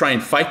shouldn't try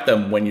and fight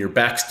them when your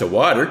back's to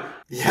water.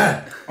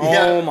 Yeah.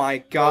 Oh my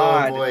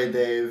god. Oh boy,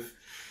 Dave.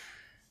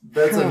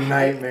 That's a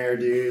nightmare,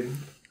 dude.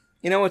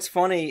 You know what's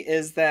funny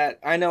is that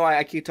I know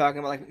I keep talking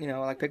about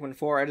like Pikmin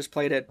 4. I just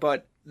played it,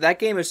 but that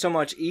game is so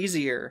much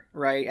easier,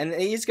 right? And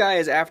these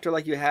guys, after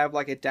like you have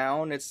like it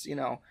down, it's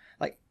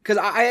like because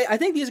I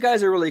think these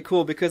guys are really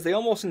cool because they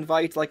almost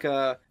invite like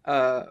a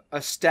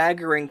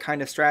staggering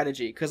kind of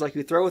strategy because like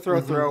you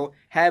throw,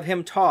 have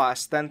him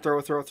toss, then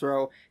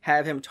throw,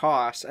 have him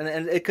toss,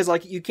 and because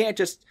like you can't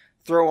just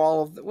throw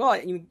all of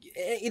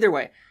either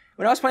way.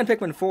 When I was playing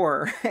Pikmin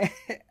 4,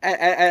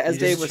 as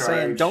Dave was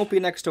saying, don't be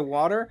next to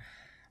water.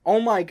 Oh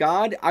my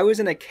god, I was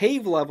in a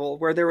cave level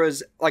where there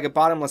was like a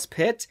bottomless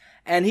pit,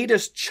 and he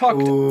just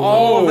chucked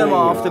all of them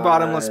off the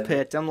bottomless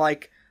pit. I'm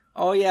like,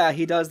 oh yeah,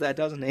 he does that,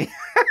 doesn't he?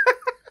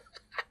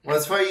 Well,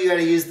 that's why you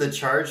gotta use the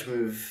charge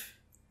move.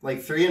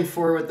 Like 3 and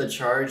 4 with the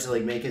charge,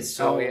 like make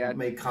it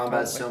make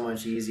combat so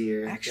much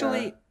easier.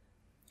 Actually,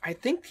 I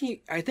think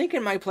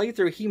in my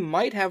playthrough he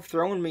might have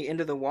thrown me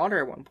into the water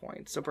at one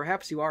point. So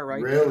perhaps you are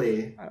right.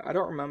 Really? I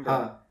don't remember.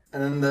 Huh.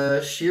 And then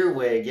the sheer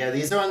wig. Yeah,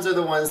 these ones are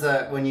the ones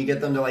that when you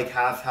get them to like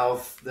half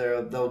health,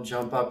 they'll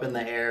jump up in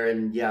the air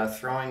and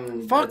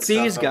throwing. Fuck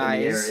these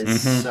guys. In the air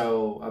is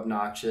so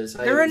obnoxious.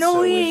 They're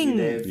annoying.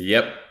 So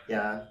Yep.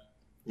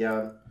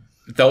 Yeah.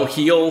 They'll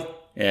heal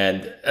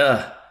and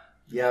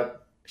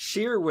Yep.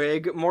 Sheer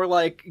wig, more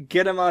like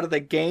get him out of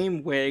the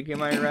game wig.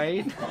 Am I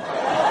right?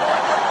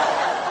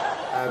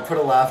 Put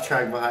a laugh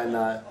track behind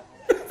that.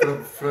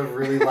 Put a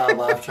really loud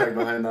laugh track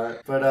behind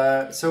that.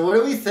 But so what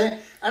do we think?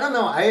 I don't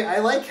know. I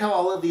like how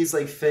all of these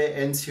like fit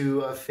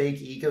into a fake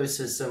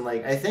ecosystem.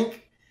 Like I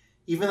think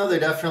even though they're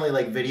definitely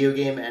like video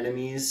game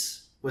enemies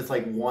with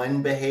like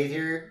one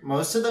behavior,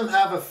 most of them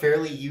have a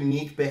fairly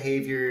unique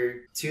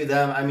behavior to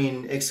them. I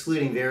mean,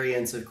 excluding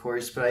variants, of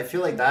course, but I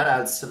feel like that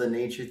adds to the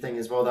nature thing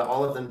as well, that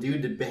all of them do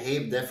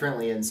behave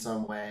differently in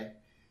some way.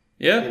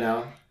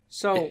 Yeah.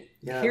 So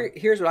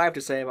here's what I have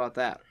to say about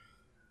that.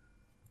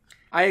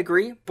 I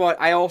agree, but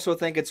I also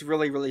think it's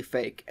really, really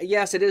fake.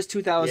 Yes, it is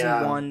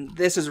 2001. Yeah.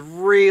 This is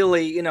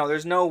really,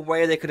 there's no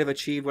way they could have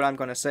achieved what I'm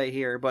going to say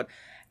here. But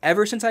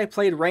ever since I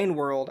played Rain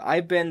World,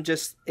 I've been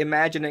just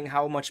imagining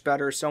how much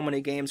better so many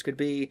games could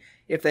be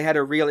if they had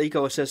a real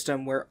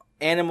ecosystem where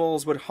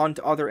animals would hunt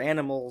other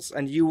animals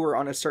and you were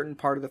on a certain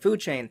part of the food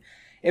chain.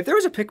 If there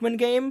was a Pikmin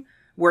game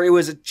where it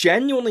was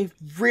genuinely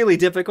really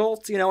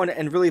difficult,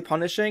 and really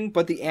punishing,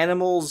 but the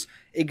animals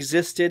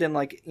existed in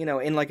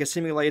in a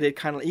simulated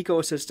kind of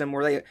ecosystem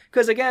where they,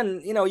 because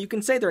again, you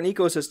can say they're an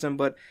ecosystem,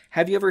 but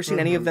have you ever seen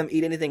any of them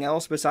eat anything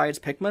else besides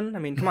Pikmin? I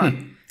mean, come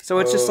on. So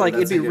it's just like,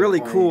 it'd be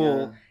really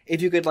cool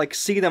if you could like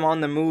see them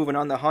on the move and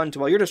on the hunt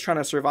while you're just trying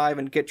to survive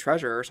and get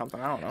treasure or something.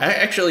 I don't know.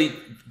 Actually,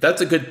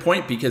 that's a good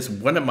point because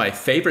one of my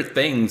favorite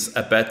things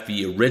about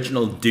the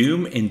original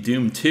Doom and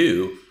Doom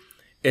 2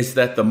 is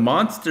that the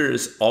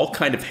monsters all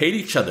kind of hate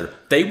each other.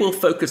 They will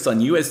focus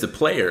on you as the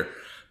player,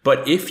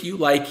 but if you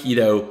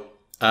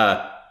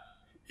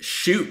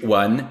shoot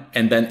one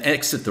and then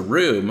exit the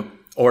room,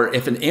 or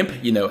if an imp,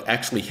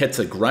 actually hits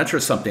a grunt or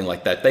something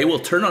like that, they will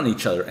turn on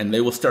each other and they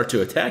will start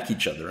to attack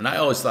each other. And I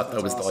always thought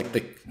that was awesome. Like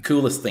the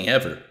coolest thing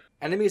ever.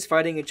 Enemies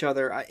fighting each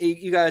other.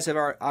 You guys have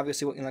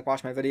obviously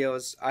watched my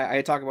videos.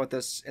 I talk about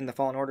this in the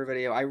Fallen Order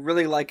video. I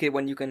really like it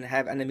when you can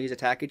have enemies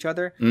attack each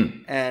other,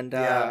 and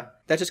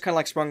that just kind of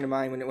like sprung to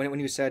mind when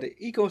you said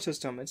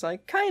ecosystem. It's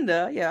like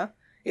kinda, yeah.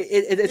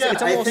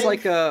 It's almost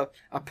like a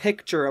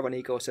picture of an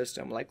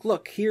ecosystem. Like,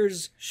 look,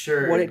 here's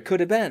what it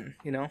could have been.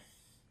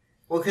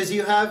 Well, because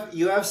you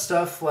have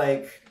stuff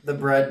like the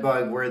bread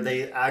bug where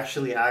they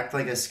actually act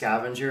like a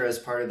scavenger as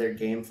part of their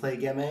gameplay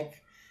gimmick.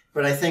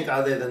 But I think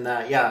other than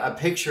that, a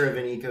picture of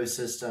an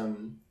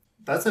ecosystem,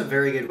 that's a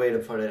very good way to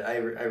put it. I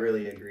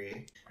really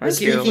agree. Thank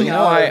you.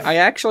 I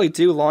actually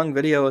do long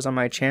videos on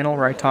my channel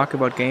where I talk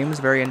about games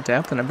very in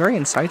depth, and I'm very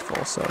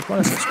insightful. So if you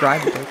want to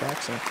subscribe to Dave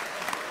Axel.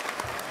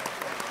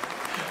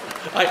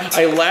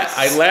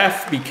 I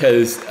laugh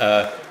because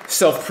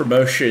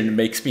self-promotion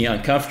makes me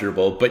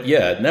uncomfortable. But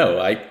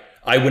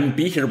I wouldn't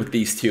be here with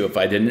these two if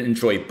I didn't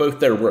enjoy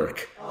both their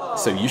work.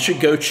 So you should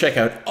go check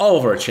out all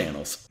of our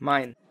channels.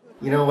 Mine.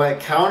 You know what?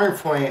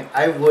 Counterpoint,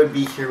 I would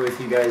be here with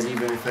you guys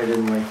even if I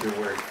didn't like your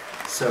work.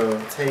 So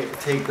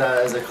take that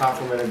as a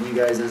compliment of you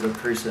guys as a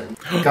person.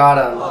 Got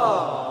him.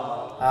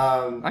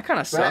 That kind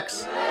of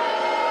sucks.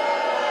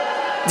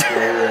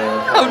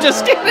 I'm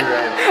just kidding.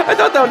 I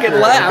thought that would get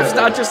laughs,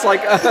 not just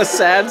like a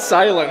sad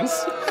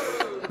silence.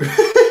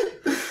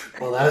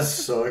 Well, that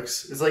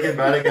sucks. It's like in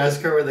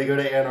Madagascar where they go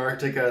to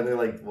Antarctica and they're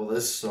like, well,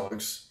 this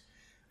sucks.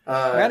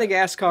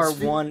 Madagascar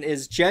 1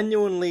 is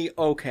genuinely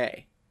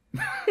okay.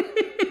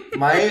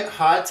 My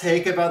hot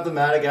take about the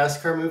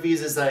Madagascar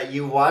movies is that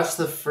you watch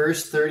the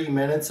first 30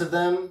 minutes of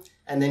them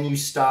and then you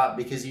stop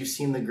because you've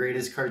seen the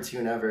greatest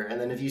cartoon ever. And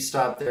then if you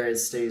stop there, it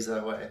stays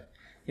that way.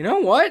 You know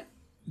what?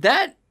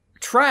 That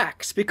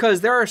tracks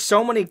because there are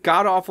so many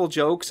god-awful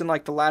jokes in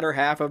like the latter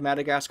half of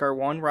Madagascar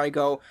 1 where I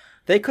go,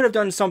 they could have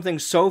done something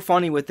so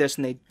funny with this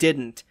and they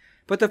didn't.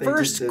 But the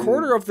first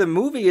quarter of the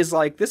movie is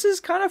like, this is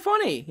kind of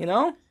funny, you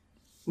know?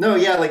 No,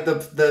 yeah, like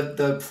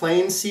the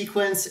plane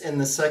sequence in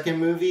the second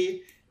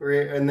movie,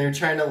 and they're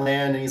trying to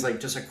land, and he's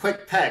like, just a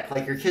quick peck,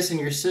 like you're kissing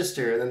your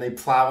sister, and then they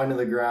plow into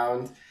the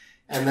ground,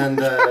 and then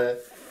the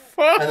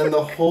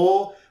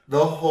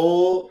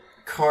whole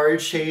car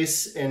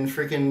chase in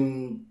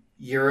freaking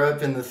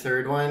Europe in the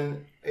third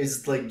one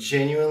is like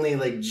genuinely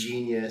like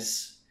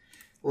genius,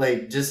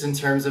 like just in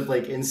terms of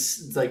like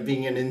like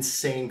being an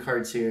insane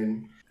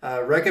cartoon.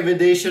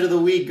 Recommendation of the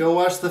week: go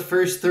watch the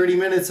first 30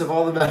 minutes of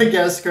all the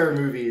Madagascar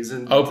movies.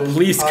 And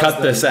please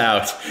cut this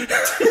out.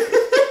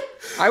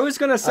 I was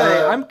gonna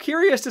say, I'm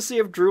curious to see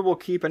if Drew will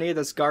keep any of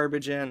this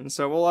garbage in,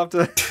 so we'll have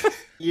to.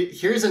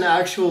 Here's an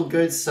actual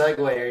good segue.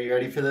 Are you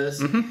ready for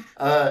this?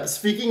 Mm-hmm.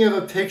 Speaking of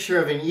a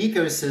picture of an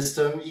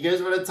ecosystem, you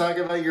guys want to talk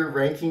about your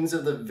rankings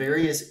of the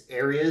various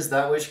areas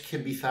that which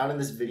can be found in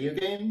this video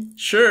game?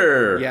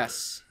 Sure.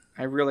 Yes,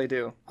 I really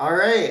do. All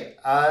right.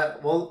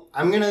 Well,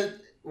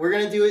 we're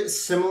going to do it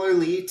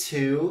similarly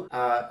to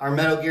our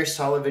Metal Gear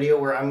Solid video,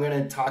 where I'm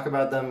going to talk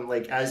about them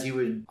like as you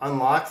would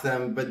unlock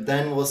them, but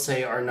then we'll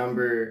say our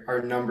number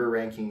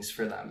rankings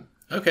for them.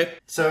 Okay.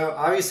 So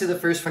obviously the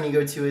first one you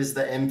go to is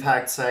the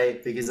impact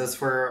site, because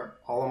that's where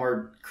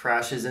Olimar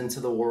crashes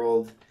into the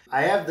world.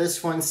 I have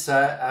this one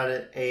set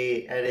at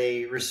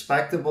a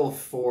respectable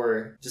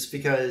 4, just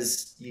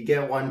because you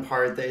get one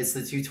part, that it's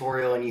the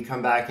tutorial, and you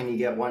come back and you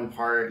get one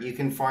part. You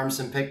can farm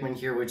some Pikmin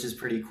here, which is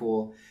pretty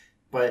cool.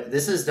 But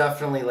this is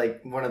definitely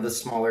like one of the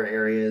smaller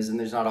areas, and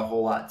there's not a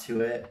whole lot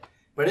to it.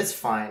 But it's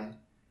fine.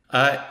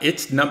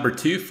 It's number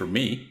 2 for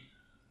me.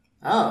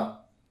 Oh.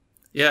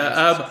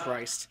 Yeah.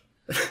 Christ.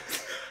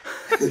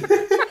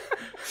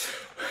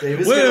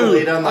 David's gonna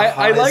lay down the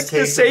I like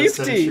the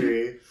safety.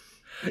 The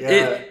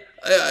yeah.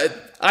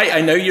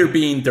 I know you're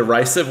being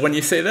derisive when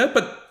you say that,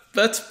 but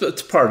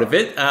that's part of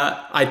it.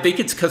 I think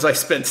it's because I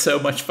spent so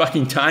much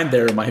fucking time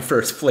there in my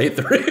first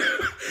playthrough.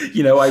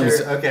 You know, I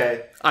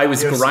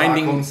was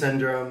grinding Stockholm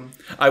syndrome.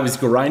 I was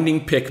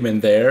grinding Pikmin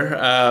there.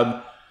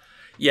 I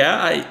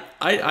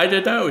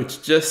don't know. It's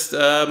just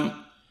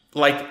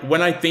like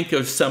when I think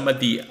of some of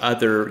the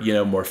other,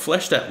 more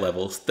fleshed out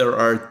levels, there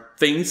are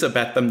things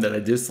about them that I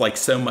dislike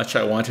so much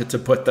I wanted to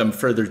put them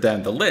further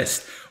down the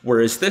list.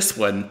 Whereas this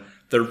one,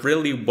 there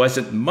really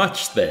wasn't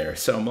much there.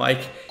 So I'm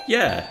like,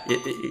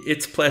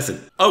 it's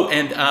pleasant. Oh,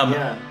 and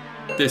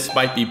this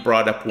might be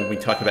brought up when we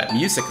talk about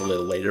music a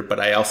little later, but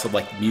I also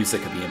like the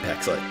music of the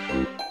impact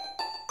site.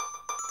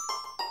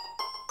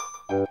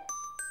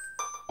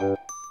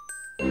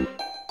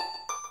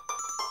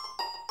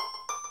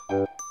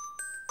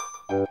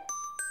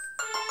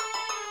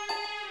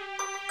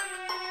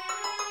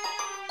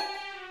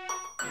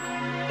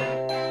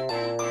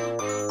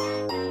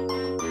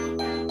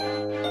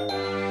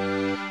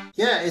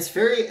 Yeah,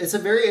 it's a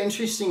very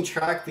interesting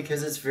track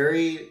because it's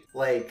very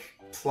like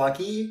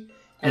plucky,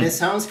 and it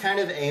sounds kind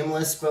of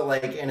aimless, but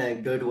like in a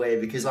good way,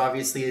 because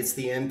obviously it's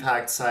the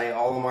impact site.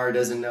 Olimar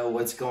doesn't know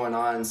what's going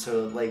on,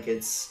 so like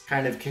it's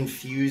kind of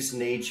confused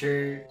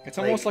nature. It's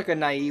almost like a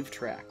naive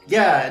track.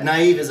 Yeah,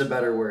 naive is a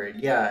better word.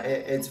 Yeah,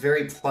 it's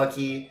very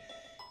plucky,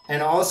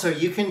 and also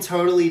you can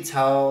totally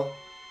tell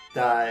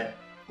that.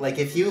 Like,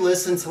 if you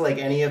listen to, like,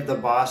 any of the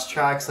boss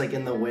tracks, like,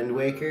 in the Wind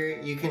Waker,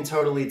 you can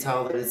totally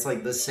tell that it's,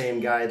 like, the same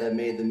guy that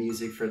made the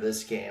music for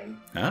this game.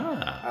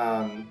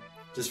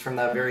 Just from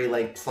that very,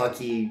 like,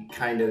 plucky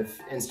kind of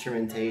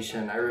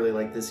instrumentation. I really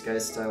like this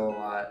guy's style a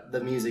lot.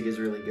 The music is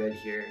really good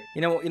here.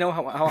 You know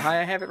how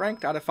high I have it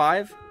ranked out of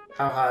 5?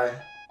 How high?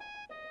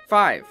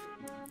 5.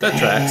 That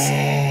tracks.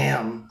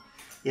 Damn.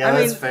 Yeah,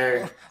 that's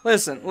fair.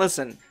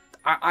 Listen.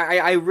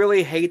 I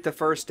really hate the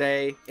first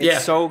day.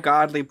 It's so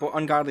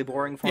ungodly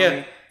boring for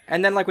me.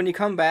 And then, like, when you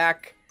come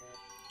back,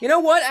 you know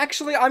what?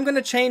 Actually, I'm going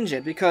to change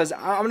it, because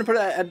I'm going to put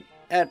it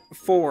at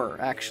 4,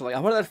 actually.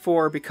 I'll put it at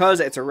 4 because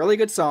it's a really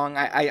good song.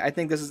 I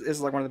think this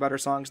is like one of the better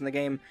songs in the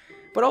game.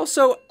 But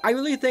also, I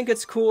really think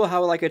it's cool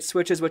how, like, it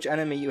switches which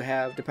enemy you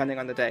have depending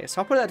on the day.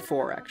 So I'll put it at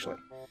 4, actually.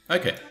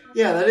 Okay.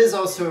 Yeah, that is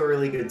also a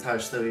really good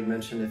touch that we've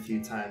mentioned a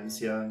few times,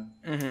 yeah.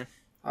 Mm-hmm.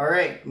 All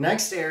right,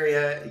 next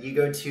area you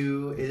go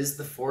to is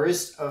the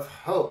Forest of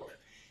Hope.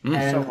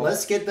 And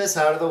let's get this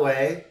out of the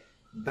way.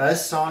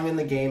 Best song in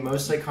the game,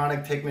 most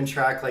iconic Pikmin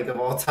track, like, of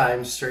all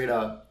time, straight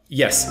up.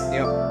 Yes.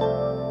 Yep.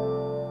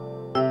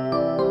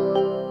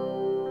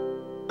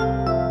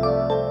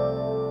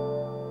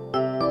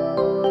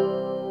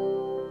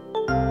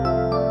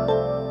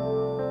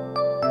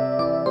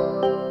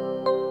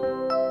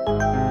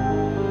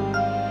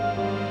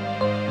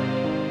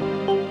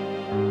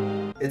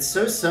 It's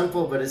so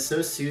simple, but it's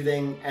so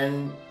soothing.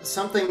 And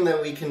something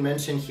that we can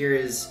mention here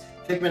is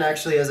Pikmin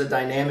actually has a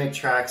dynamic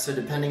track, so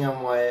depending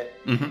on what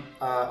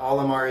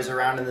Olimar is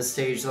around in the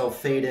stage, they'll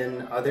fade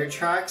in other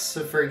tracks.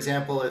 So for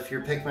example, if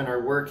your Pikmin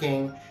are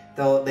working,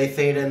 they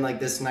fade in like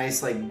this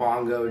nice like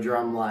bongo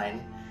drum line,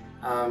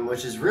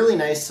 which is really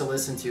nice to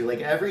listen to. Like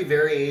every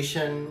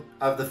variation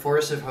of the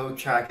Forest of Hope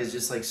track is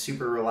just like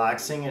super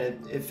relaxing,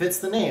 and it fits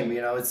the name,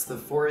 it's the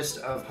Forest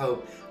of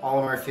Hope.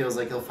 Olimar feels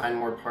like he'll find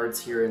more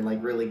parts here and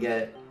like really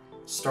get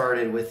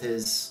started with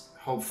his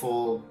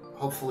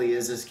hopefully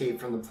is Escape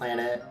from the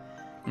Planet.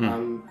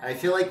 I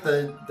feel like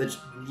the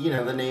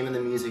name and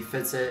the music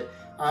fits it.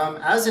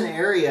 As an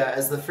area,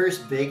 as the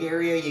first big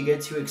area you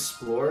get to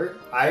explore,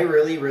 I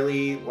really,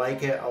 really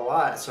like it a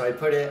lot. So I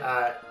put it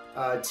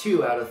at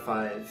 2 out of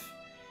 5.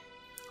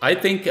 I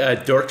think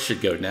Dork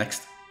should go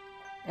next.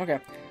 Okay.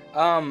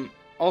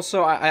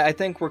 Also, I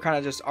think we're kind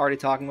of just already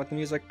talking with the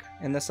music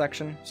in this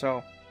section,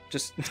 so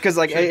just because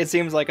like it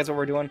seems like that's what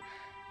we're doing.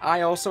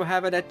 I also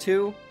have it at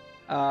 2.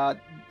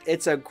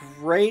 It's a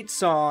great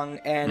song,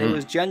 and it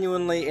was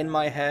genuinely in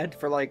my head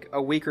for like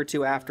a week or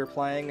 2 after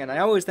playing, and I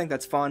always think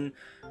that's fun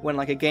when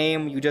like a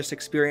game you just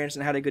experienced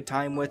and had a good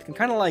time with can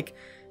kind of like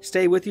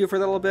stay with you for a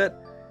little bit.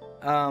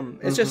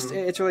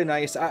 It's really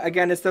nice.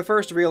 Again, it's the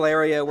first real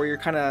area where you're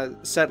kind of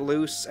set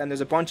loose, and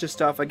there's a bunch of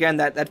stuff. Again,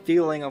 that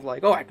feeling of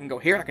like, oh, I can go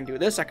here, I can do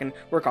this, I can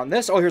work on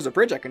this. Oh, here's a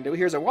bridge I can do.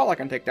 Here's a wall I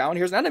can take down.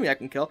 Here's an enemy I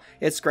can kill.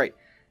 It's great.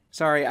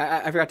 Sorry,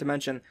 I forgot to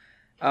mention.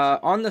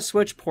 On the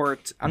Switch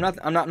port, I'm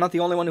not the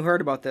only one who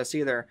heard about this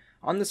either.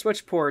 On the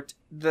Switch port,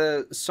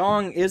 the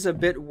song is a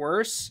bit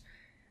worse.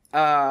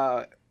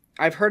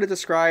 I've heard it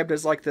described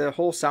as like the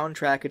whole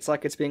soundtrack. It's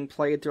like it's being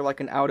played through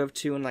like an out of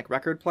tune like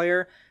record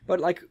player. But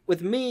like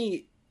with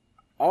me,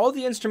 all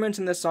the instruments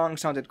in this song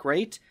sounded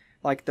great.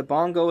 Like the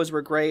bongos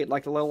were great,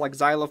 like the little like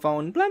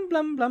xylophone, blum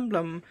blum blum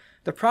blum.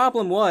 The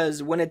problem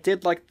was when it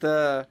did like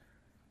the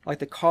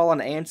call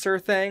and answer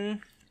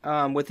thing.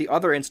 With the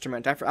other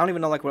instrument, I don't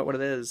even know like what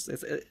it is.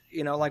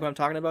 You know, like what I'm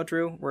talking about,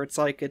 Drew, where it's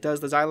like it does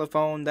the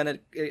xylophone, then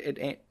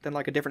then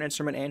like a different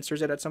instrument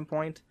answers it at some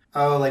point.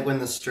 Oh, like when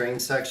the string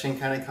section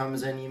kind of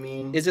comes in, you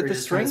mean? Is it or the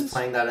just strings? when it's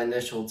playing that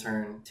initial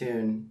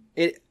tune.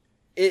 It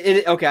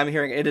okay, I'm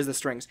hearing it. It is the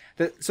strings.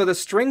 So the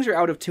strings are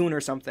out of tune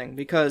or something,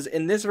 because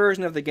in this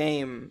version of the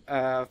game,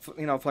 for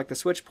like the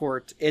Switch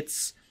port,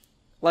 it's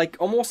like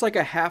almost like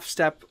a half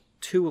step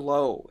too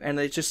low, and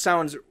it just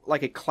sounds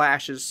like it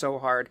clashes so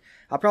hard.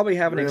 I'll probably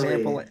have an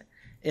example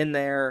in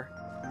there.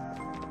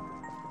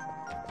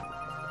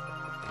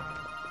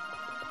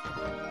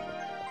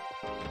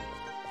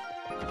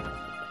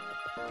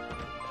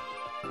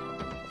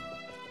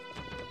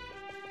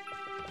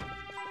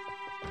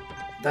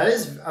 That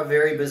is a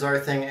very bizarre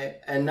thing,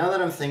 and now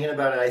that I'm thinking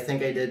about it, I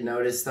think I did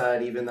notice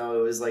that, even though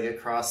it was like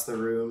across the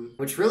room,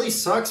 which really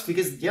sucks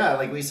because, yeah,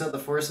 like we said, the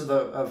Force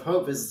of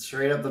Hope is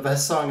straight up the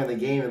best song in the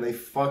game, and they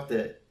fucked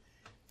it.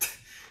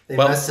 They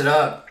messed it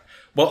up.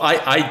 Well,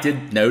 I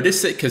did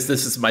notice it because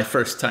this is my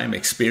first time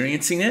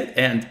experiencing it,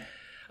 and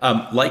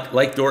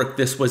like Dork,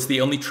 this was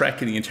the only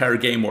track in the entire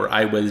game where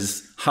I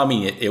was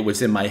humming it. It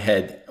was in my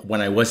head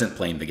when I wasn't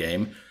playing the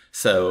game.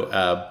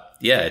 So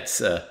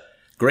it's a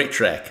great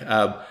track.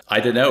 I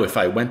don't know, if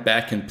I went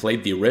back and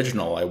played the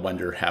original, I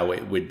wonder how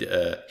it would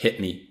hit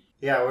me.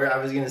 Yeah, I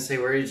was going to say,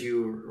 where did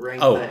you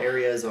rank the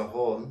area as a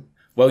whole?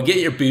 Well, get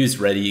your booze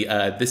ready.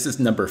 This is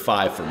number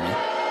 5 for me.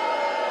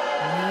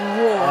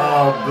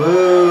 Oh,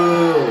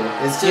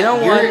 boo! It's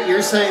just,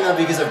 you're saying that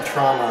because of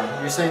trauma.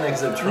 You're saying that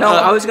because of trauma. No,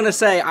 I was gonna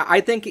say I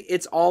think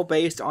it's all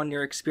based on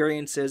your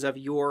experiences of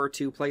your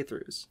 2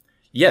 playthroughs.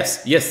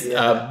 Yes.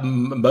 Yeah.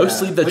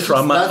 Mostly the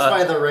trauma. That's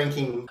why the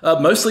ranking.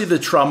 Mostly the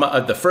trauma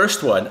of the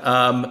first one.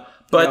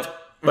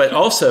 But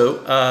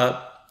also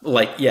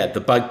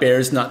the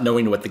bugbears, not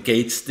knowing what the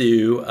gates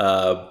do.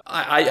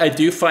 I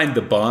do find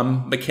the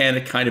bomb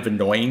mechanic kind of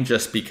annoying,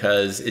 just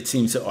because it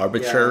seems so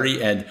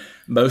arbitrary, and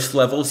most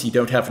levels you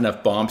don't have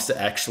enough bombs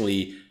to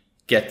actually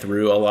get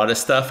through a lot of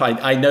stuff.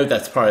 I know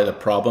that's part of the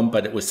problem,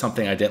 but it was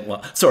something I didn't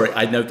like. Sorry,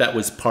 I know that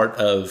was part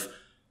of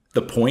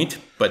the point,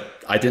 but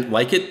I didn't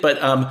like it. But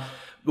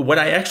when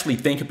I actually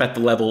think about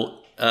the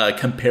level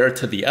compared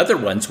to the other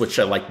ones, which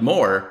I like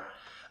more,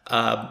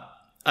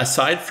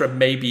 aside from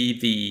maybe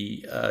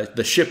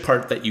the ship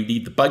part that you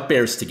need the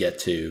bugbears to get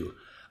to,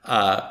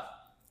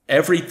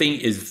 everything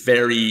is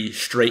very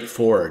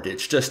straightforward.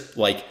 It's just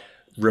like,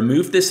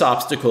 remove this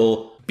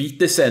obstacle, beat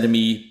this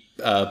enemy,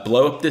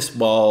 blow up this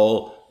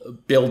wall,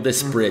 build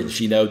this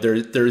bridge. You know,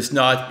 there's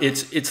not.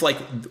 It's like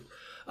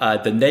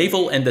the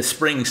navel and the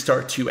spring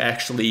start to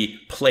actually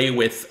play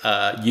with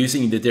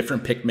using the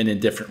different Pikmin in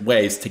different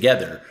ways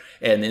together.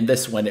 And in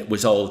this one, it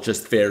was all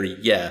just very,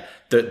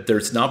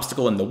 there's an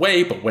obstacle in the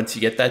way, but once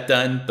you get that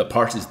done, the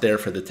part is there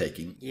for the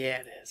taking. Yeah,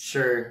 it is.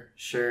 Sure.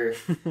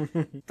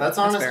 That's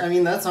honest. I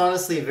mean, that's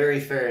honestly very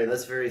fair.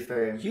 That's very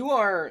fair. You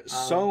are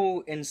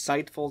so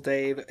insightful,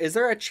 Dave. Is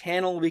there a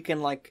channel we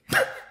can,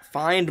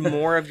 find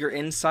more of your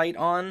insight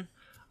on?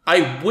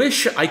 I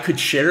wish I could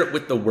share it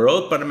with the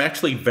world, but I'm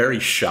actually very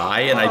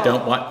shy, and I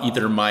don't want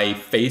either my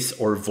face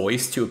or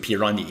voice to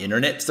appear on the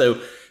internet. So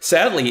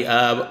sadly,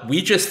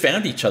 we just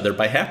found each other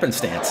by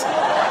happenstance.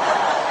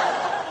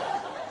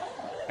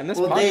 And this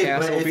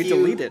podcast will be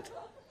deleted.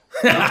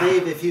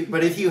 Dave, if you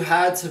were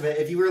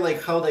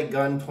held at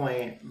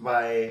gunpoint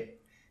by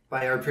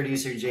our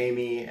producer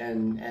Jamie,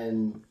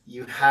 and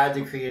you had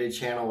to create a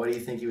channel, what do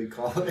you think you would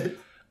call it?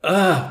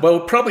 Well,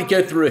 we'll probably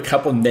go through a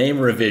couple name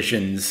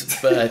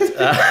revisions, but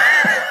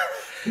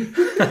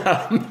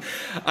It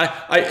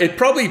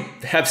probably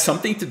have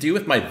something to do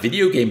with my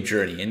video game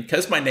journey, and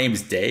because my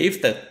name's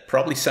Dave, that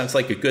probably sounds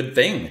like a good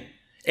thing.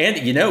 And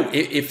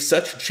if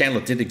such a channel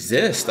did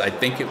exist, I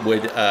think it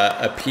would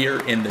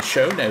appear in the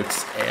show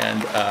notes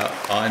and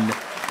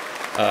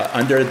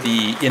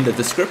in the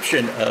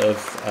description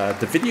of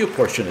the video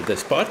portion of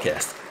this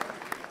podcast.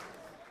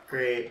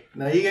 Great.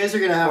 Now you guys are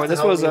gonna have to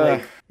help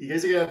me. You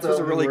guys are gonna have to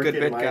help me really good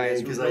bit,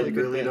 guys, because I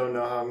really don't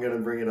know how I'm gonna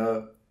bring it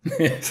up.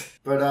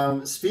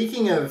 But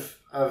speaking of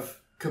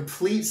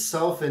complete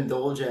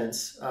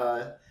self-indulgence,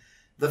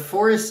 the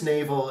Forest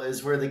Naval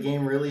is where the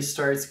game really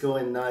starts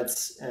going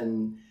nuts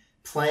and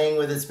playing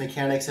with its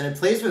mechanics, and it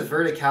plays with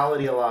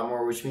verticality a lot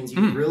more, which means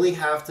you really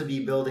have to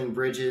be building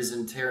bridges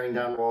and tearing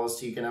down walls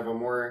so you can have a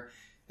more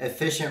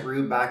efficient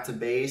route back to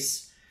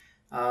base.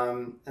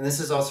 And this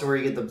is also where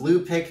you get the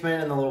blue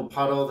Pikmin and the little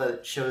puddle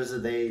that shows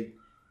that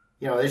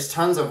there's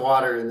tons of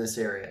water in this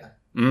area.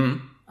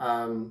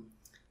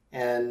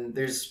 And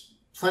there's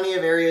plenty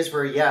of areas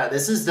where,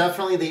 this is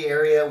definitely the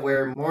area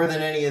where more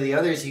than any of the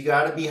others, you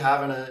got to be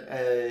having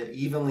a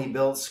evenly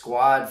built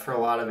squad for a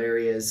lot of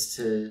areas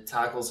to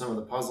tackle some of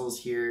the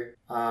puzzles here.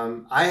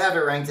 I have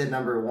it ranked at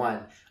number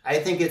 1. I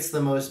think it's the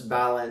most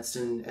balanced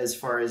in as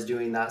far as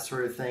doing that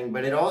sort of thing,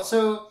 but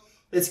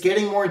it's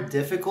getting more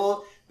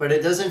difficult, but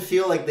it doesn't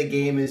feel like the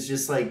game is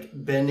just like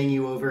bending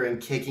you over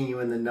and kicking you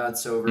in the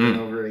nuts over and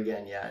over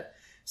again yet.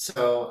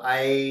 So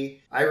I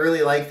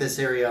really like this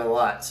area a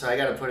lot. So I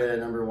got to put it at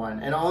number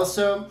 1. And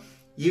also,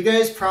 you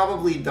guys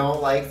probably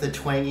don't like the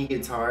twangy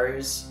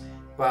guitars,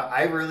 but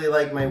I really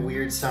like my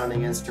weird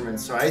sounding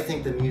instruments. So I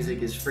think the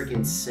music is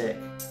freaking sick.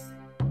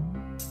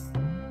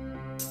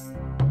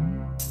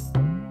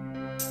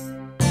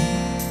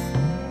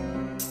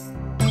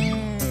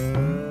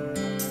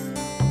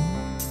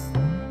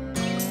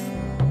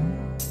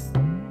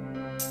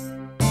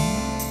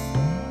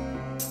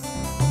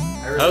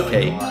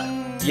 Okay.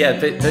 Yeah,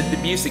 the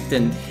music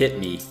didn't hit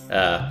me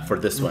for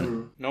this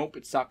one. Nope,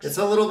 it sucks. It's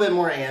a little bit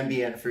more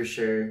ambient for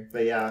sure,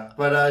 but yeah.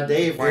 But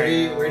Dave,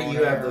 where do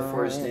you have the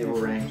Forest Naval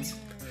ranked?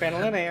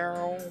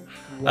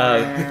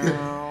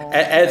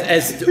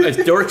 As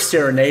Dork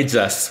serenades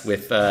us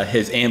with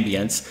his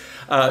ambience,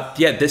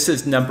 this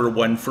is number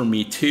 1 for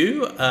me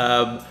too.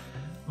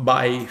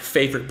 My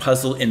favorite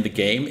puzzle in the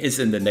game is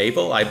in the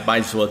naval. I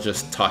might as well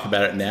just talk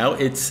about it now.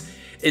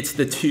 It's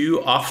the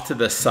 2 off to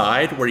the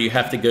side where you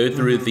have to go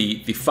through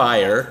the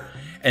fire,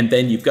 and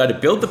then you've got to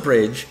build the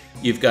bridge,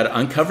 you've got to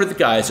uncover the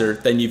geyser,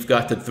 then you've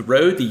got to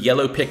throw the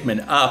yellow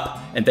Pikmin up,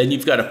 and then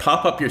you've got to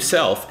pop up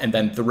yourself and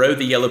then throw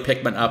the yellow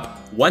Pikmin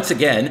up once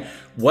again.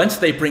 Once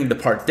they bring the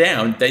part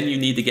down, then you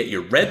need to get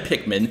your red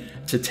Pikmin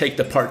to take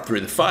the part through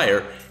the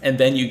fire, and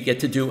then you get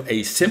to do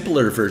a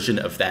simpler version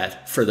of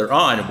that further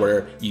on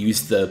where you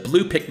use the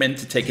blue Pikmin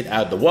to take it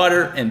out of the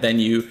water, and then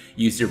you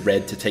use your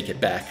red to take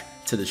it back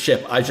to the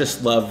ship. I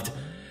just loved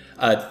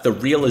the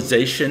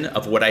realization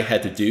of what I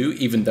had to do,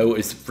 even though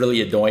it's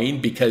really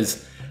annoying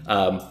because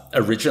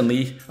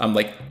originally I'm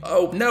like,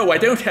 oh no, I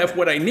don't have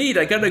what I need,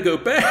 I gotta go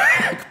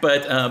back.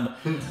 But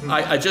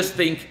I just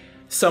think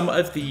some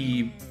of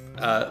the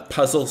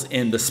puzzles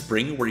in the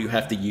spring where you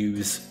have to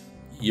use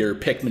your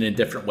Pikmin in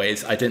different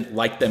ways, I didn't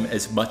like them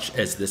as much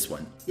as this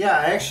one. Yeah,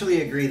 I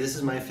actually agree. This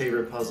is my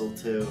favorite puzzle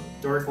too.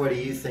 Dork, what do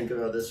you think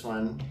about this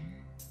one?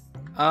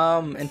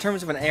 In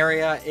terms of an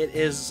area, it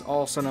is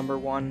also number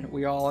 1.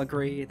 We all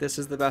agree this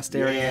is the best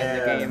area in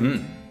the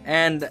game.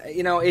 And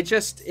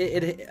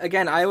it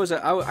again, I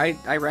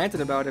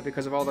ranted about it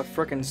because of all the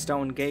frickin'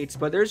 stone gates,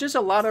 but there's just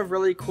a lot of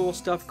really cool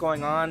stuff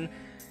going on.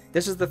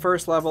 This is the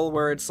first level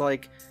where it's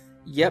like,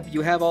 yep,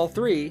 you have all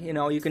 3.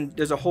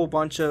 There's a whole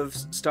bunch of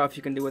stuff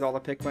you can do with all the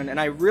Pikmin, and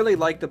I really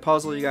like the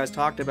puzzle you guys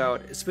talked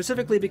about,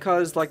 specifically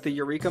because like the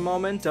eureka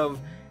moment of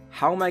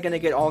how am I going to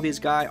get all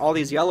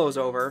these yellows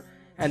over.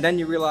 And then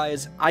you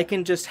realize I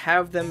can just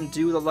have them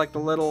do the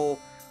little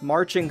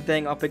marching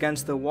thing up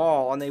against the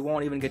wall, and they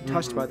won't even get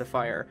touched by the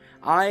fire.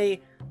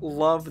 I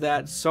love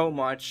that so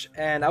much.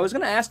 And I was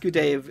going to ask you,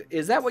 Dave,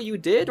 is that what you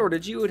did, or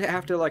did you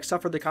have to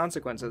suffer the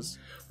consequences?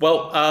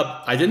 Well,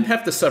 I didn't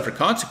have to suffer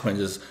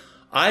consequences.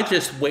 I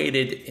just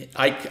waited.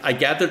 I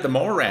gathered them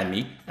all around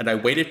me, and I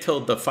waited till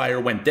the fire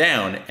went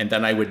down, and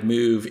then I would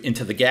move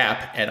into the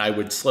gap, and I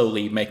would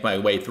slowly make my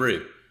way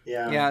through.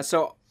 Yeah.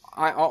 So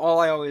all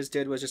I always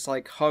did was just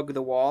hug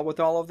the wall with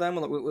all of them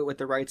with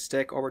the right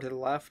stick over to the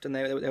left, and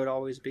they would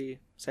always be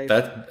safe.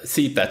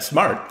 That's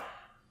smart.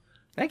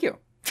 Thank you.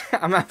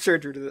 I'm not sure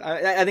Drew did it.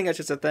 I think that's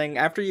just a thing.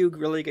 After you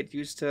really get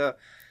used to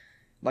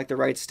the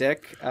right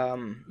stick,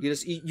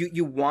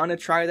 you want to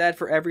try that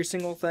for every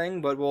single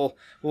thing, but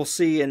we'll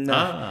see in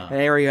an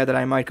area that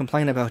I might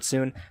complain about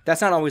soon. That's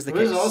not always the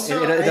case.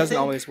 It doesn't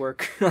always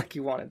work like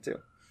you want it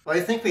to. Well,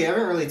 I think we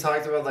haven't really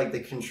talked about the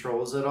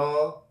controls at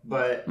all,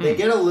 but they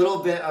get a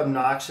little bit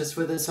obnoxious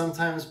with it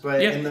sometimes.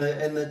 But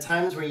in the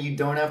times where you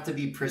don't have to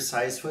be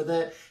precise with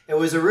it, it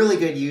was a really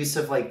good use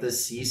of the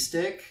C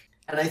stick.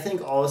 And I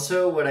think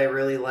also what I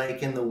really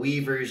like in the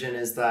Wii version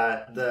is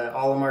that the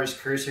Olimar's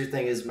cursor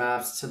thing is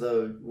mapped to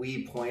the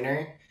Wii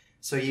pointer.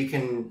 so you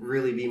can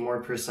really be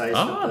more precise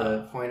with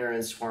the pointer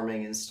and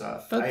swarming and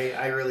stuff.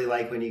 I really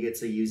like when you get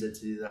to use it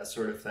to do that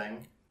sort of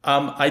thing.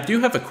 I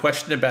do have a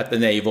question about the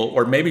naval,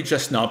 or maybe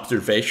just an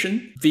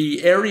observation.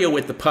 The area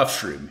with the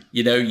puff shroom,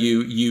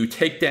 you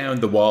take down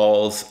the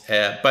walls,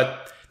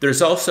 but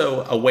there's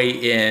also a way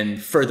in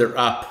further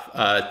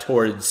up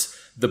towards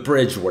the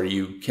bridge where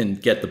you can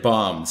get the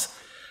bombs.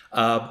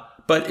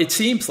 But it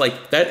seems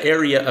like that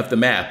area of the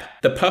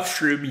map, the puff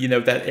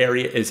shroom, that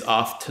area is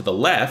off to the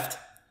left,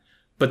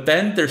 but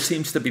then there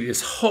seems to be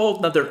this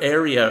whole other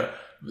area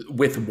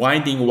with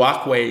winding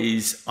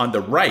walkways on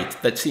the right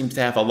that seems to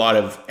have a lot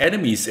of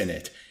enemies in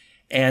it.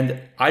 And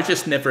I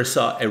just never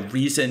saw a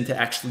reason to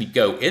actually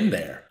go in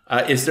there.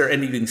 Is there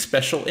anything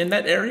special in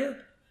that area?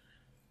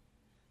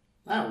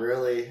 Not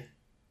really.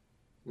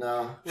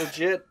 No.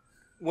 Legit,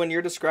 when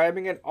you're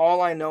describing it,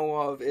 all I know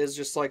of is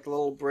just like the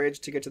little bridge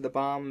to get to the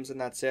bombs,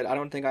 and that's it. I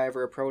don't think I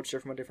ever approached it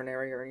from a different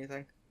area or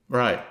anything.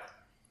 Right.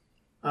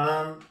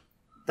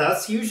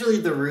 That's usually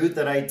the route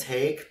that I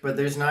take, but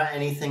there's not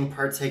anything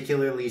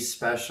particularly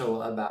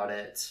special about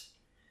it.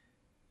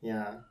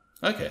 Yeah.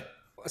 Okay.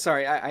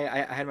 Sorry,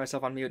 I had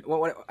myself on mute.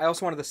 What I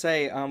also wanted to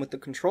say with the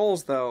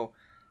controls, though,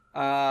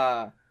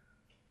 I'm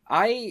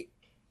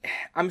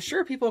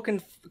sure people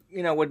can,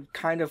 would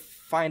kind of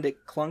find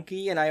it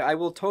clunky, and I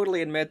will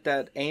totally admit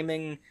that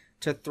aiming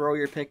to throw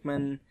your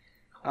Pikmin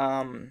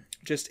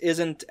just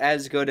isn't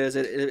as good as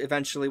it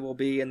eventually will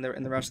be in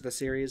the rest of the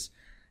series.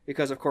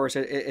 Because of course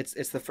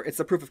it's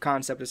the proof of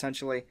concept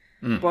essentially,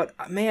 but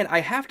man,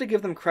 I have to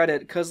give them credit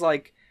because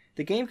like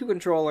the GameCube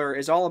controller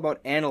is all about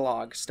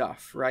analog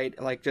stuff, right?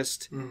 Like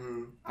just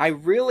I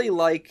really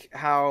like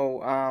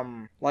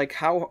how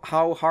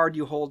hard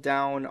you hold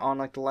down on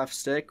like the left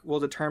stick will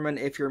determine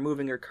if you're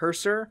moving your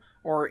cursor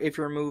or if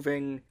you're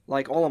moving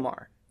like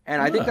Olimar. And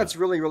I think that's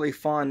really, really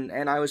fun.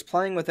 And I was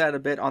playing with that a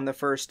bit on the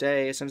first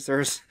day since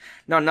there's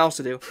nothing else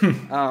to do.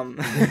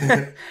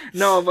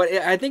 No, but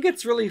I think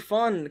it's really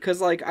fun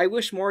because, like, I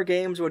wish more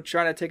games would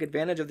try to take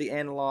advantage of the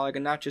analog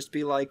and not just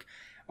be like,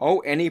 oh,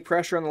 any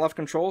pressure on the left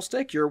control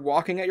stick, you're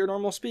walking at your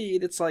normal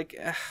speed. It's like,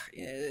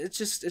 it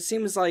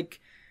seems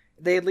like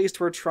they at least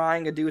were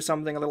trying to do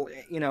something a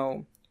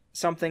little,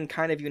 something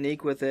kind of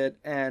unique with it.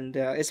 And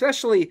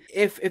especially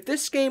if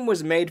this game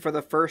was made for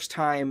the first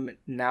time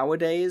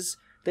nowadays,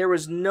 there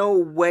was no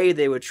way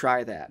they would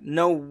try that.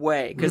 No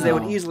way. Because they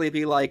would easily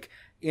be like,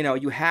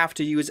 you have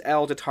to use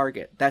L to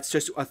target. That's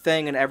just a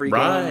thing in every game.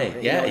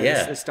 Right, yeah.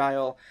 This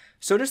style.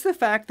 So just the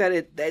fact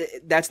that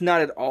that's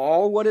not at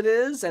all what it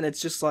is, and it's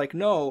just like,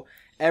 no,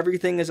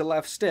 everything is a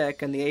left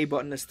stick, and the A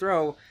button is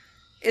throw.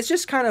 It's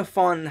just kind of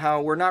fun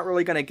how we're not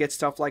really going to get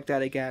stuff like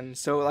that again.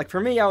 So, like, for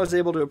me, I was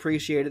able to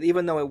appreciate it,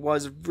 even though it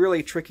was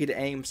really tricky to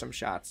aim some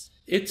shots.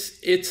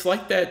 It's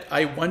like that.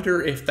 I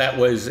wonder if that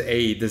was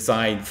a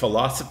design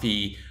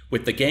philosophy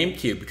with the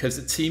GameCube, because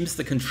it seems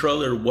the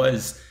controller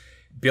was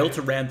built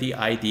around the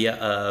idea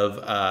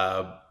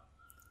of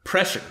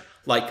pressure.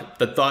 Like,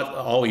 the thought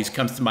always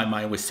comes to my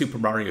mind with Super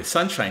Mario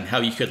Sunshine, how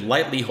you could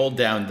lightly hold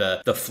down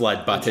the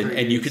flood button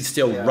and you could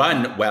still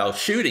run while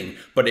shooting.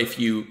 But if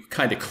you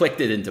kind of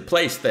clicked it into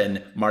place,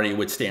 then Mario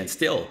would stand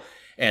still.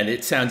 And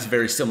it sounds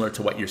very similar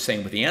to what you're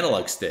saying with the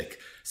analog stick.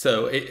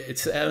 So it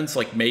sounds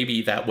like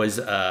maybe that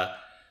was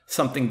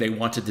something they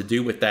wanted to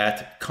do with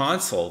that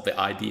console, the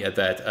idea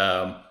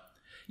that,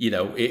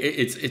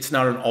 it's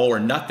not an all or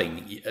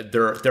nothing.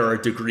 There are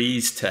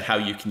degrees to how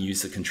you can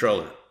use the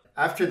controller.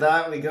 After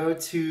that, we go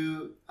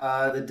to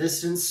the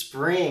Distant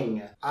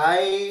Spring.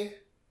 I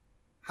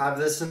have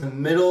this in the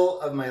middle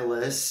of my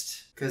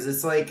list because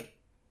it's like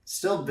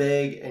still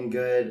big and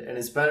good, and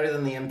it's better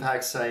than the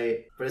Impact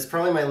Site, but it's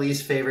probably my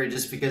least favorite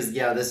just because,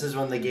 this is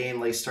when the game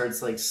like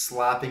starts like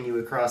slapping you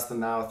across the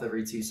mouth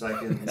every 2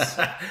 seconds.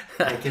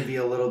 It can be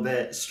a little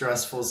bit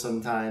stressful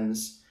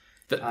sometimes.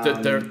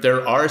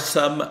 There are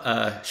some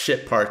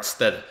shit parts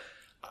that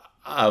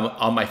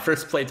on my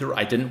first playthrough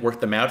I didn't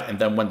work them out, and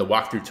then when the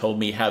walkthrough told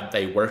me how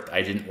they worked,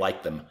 I didn't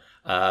like them.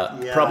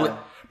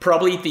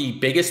 Probably the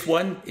biggest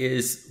one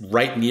is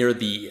right near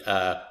the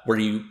where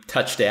you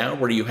touch down,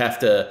 where you have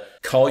to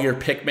call your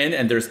Pikmin,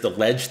 and there's the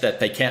ledge that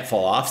they can't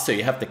fall off, so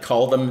you have to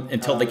call them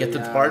until they get to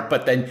the part,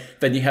 but then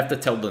you have to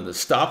tell them to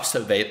stop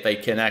so they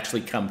can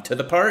actually come to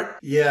the part.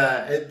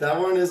 Yeah, that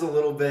one is a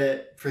little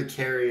bit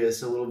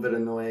precarious, a little bit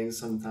annoying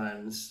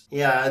sometimes.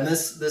 Yeah, and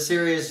this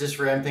area is just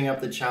ramping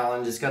up the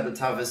challenge. It's got the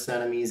toughest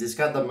enemies. It's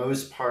got the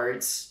most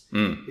parts.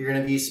 You're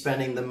going to be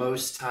spending the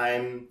most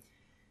time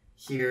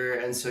here,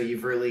 and so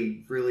you've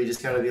really, really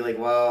just got to be like,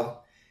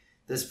 well,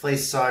 this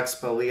place sucks,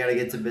 but we got to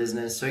get to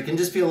business. So it can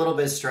just be a little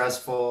bit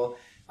stressful.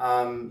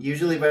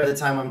 Usually by the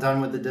time I'm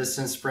done with the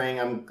Distant Spring,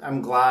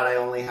 I'm glad I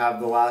only have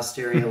the last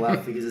area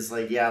left because it's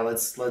like,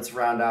 let's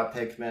round out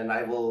Pikmin.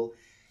 I will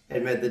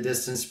admit the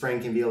Distant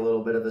Spring can be a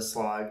little bit of a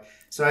slog.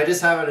 So I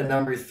just have it at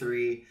number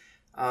 3.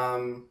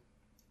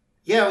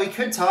 We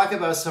could talk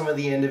about some of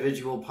the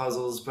individual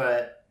puzzles,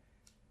 but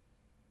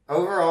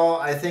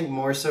overall, I think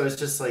more so it's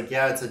just like,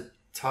 it's a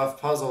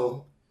tough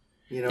puzzle.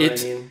 You know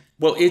what I mean?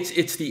 Well,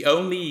 it's the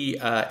only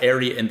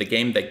area in the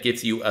game that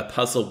gives you a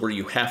puzzle where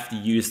you have to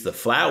use the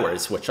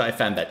flowers, which I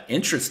found that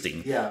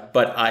interesting. Yeah.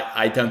 But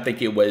I don't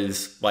think it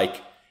was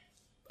like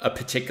a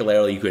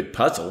particularly good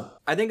puzzle.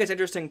 I think it's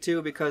interesting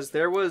too because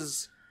there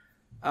was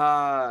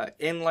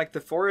in like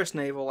the Forest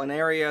Navel an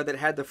area that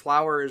had the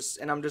flowers,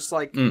 and I'm just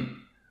like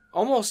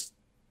almost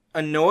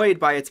annoyed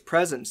by its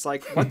presence.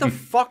 Like, what the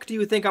fuck do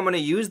you think I'm going to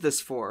use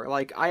this for?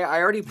 Like, I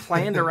already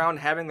planned around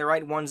having the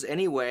right ones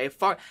anyway.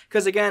 Fuck,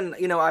 because again,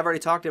 you know, I've already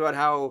talked about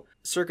how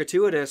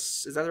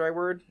circuitous, is that the right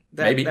word?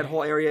 Maybe. That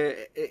whole area,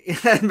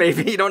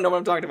 maybe you don't know what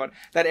I'm talking about.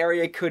 That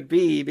area could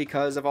be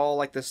because of all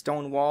like the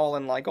stone wall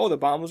and like, oh, the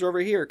bombs are over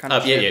here kind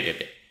of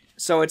shit. Yeah.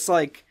 So it's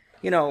like,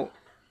 you know,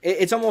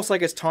 it's almost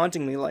like it's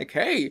taunting me, like,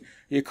 hey,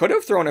 you could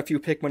have thrown a few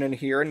Pikmin in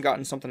here and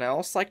gotten something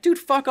else. Like, dude,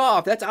 fuck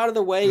off. That's out of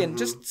the way, and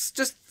just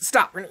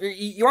stop.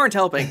 You aren't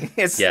helping.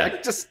 It's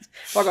like, just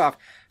fuck off.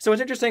 So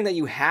it's interesting that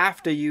you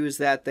have to use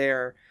that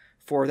there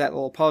for that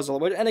little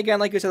puzzle. And again,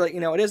 like you said, like, you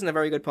know, it isn't a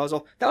very good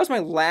puzzle. That was my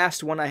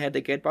last one I had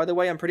to get, by the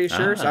way, I'm pretty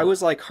sure. So I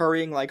was, like,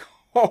 hurrying, like,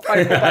 oh,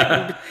 I hope I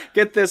can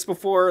get this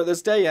before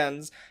this day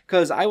ends.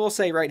 Because I will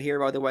say right here,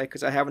 by the way,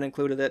 because I haven't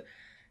included it,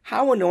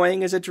 how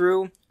annoying is it,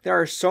 Drew? There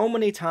are so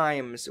many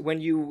times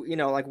when you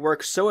know, like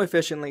work so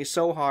efficiently,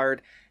 so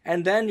hard,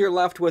 and then you're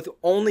left with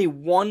only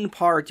one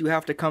part you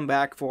have to come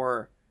back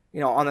for, you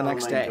know, on the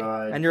next day.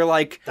 God. And you're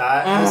like,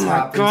 that has oh my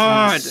happened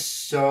God. to me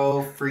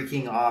so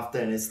freaking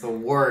often. It's the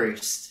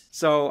worst.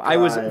 So I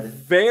was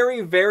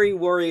very, very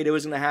worried it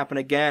was going to happen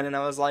again, and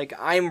I was like,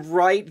 I'm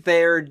right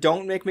there.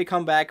 Don't make me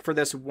come back for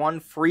this one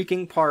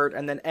freaking part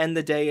and then end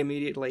the day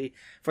immediately,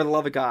 for the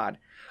love of God.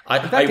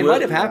 In fact, it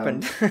might have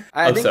happened.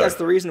 I think that's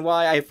the reason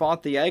why I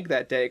fought the egg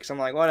that day, because I'm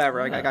like,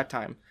 whatever, I got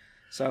time.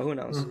 So who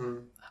knows? Mm-hmm.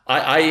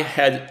 I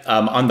had,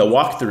 on the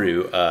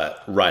walkthrough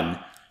run,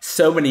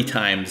 so many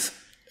times,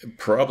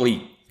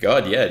 probably,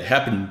 God, yeah, it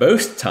happened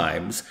most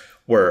times,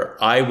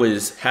 where I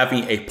was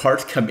having a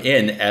part come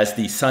in as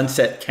the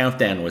sunset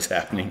countdown was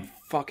happening.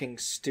 Fucking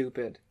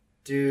stupid.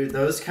 Dude,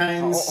 those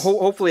kinds...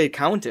 hopefully it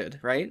counted,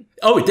 right?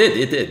 Oh, it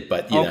did,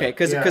 but, you know. Okay,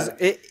 because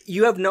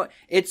you have no...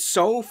 It's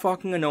so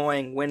fucking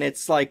annoying when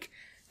it's, like,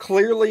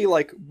 clearly,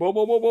 like, blah,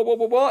 blah, blah, blah, blah,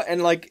 blah, blah,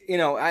 and, like, you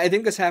know, I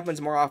think this happens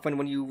more often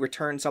when you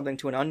return something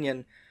to an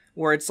onion,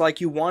 where it's like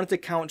you want it to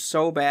count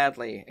so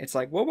badly. It's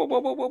like, whoa, whoa,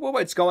 whoa, whoa, whoa, whoa,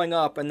 it's going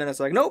up, and then it's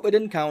like, nope, it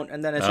didn't count,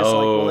 and then it's just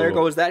like, well, there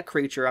goes that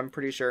creature, I'm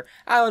pretty sure.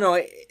 I don't know,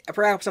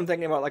 perhaps I'm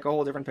thinking about like a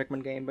whole different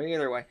Pikmin game, but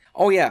either way.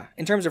 Oh yeah,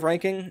 in terms of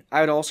ranking,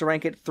 I would also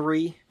rank it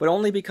 3, but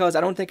only because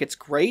I don't think it's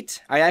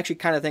great. I actually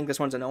kind of think this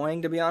one's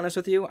annoying, to be honest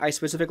with you. I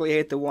specifically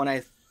hate the one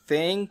I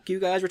think you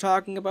guys were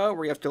talking about,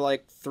 where you have to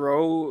like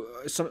throw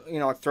some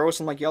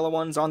like yellow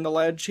ones on the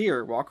ledge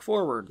here, walk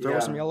forward, throw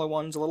some yellow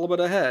ones a little bit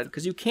ahead,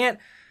 because you can't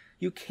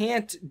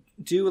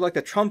do like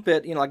the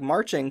trumpet, you know, like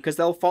marching, because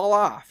they'll fall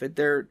off.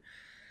 There's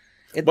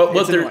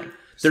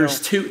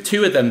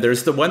two of them.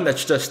 There's the one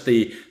that's just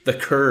the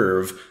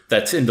curve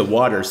that's in the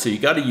water, so you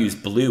got to use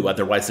blue,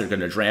 otherwise they're going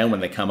to drown when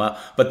they come up.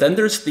 But then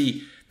there's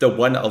the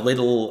one a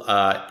little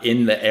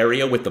in the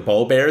area with the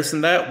ball bears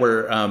and that,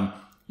 where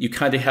you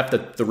kind of have to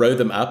throw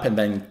them up and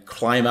then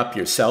climb up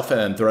yourself and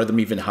then throw them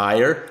even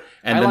higher.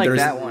 And I then like there's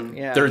that one.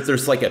 Yeah.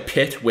 There's like a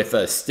pit with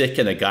a stick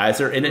and a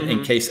geyser in it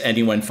in case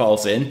anyone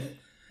falls in.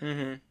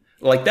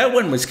 Mm-hmm. Like, that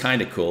one was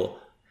kind of cool.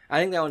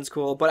 I think that one's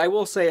cool, but I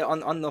will say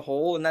on the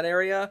whole in that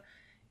area,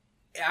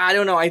 I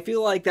don't know. I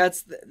feel like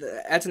that's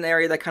an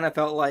area that kind of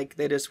felt like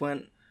they just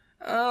went,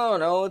 oh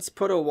no, let's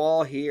put a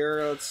wall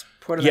here, let's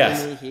put an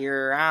enemy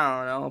here.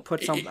 I don't know,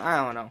 put something.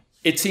 I don't know.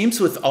 It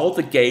seems with all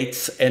the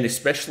gates, and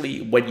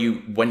especially when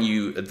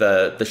you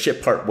the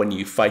ship part, when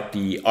you fight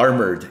the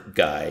armored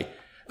guy,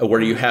 where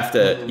you have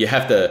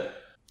to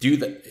do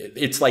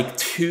it's like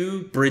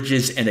 2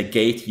 bridges and a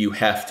gate you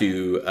have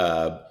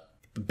to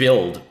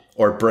build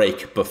or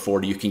break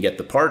before you can get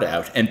the part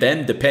out. And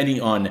then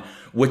depending on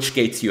which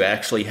gates you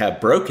actually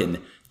have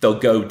broken, they'll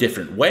go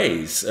different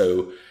ways.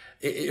 So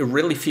it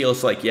really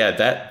feels like,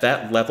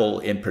 that level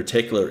in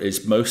particular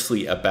is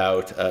mostly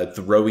about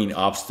throwing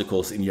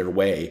obstacles in your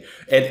way.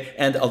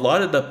 And a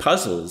lot of the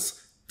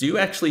puzzles do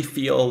actually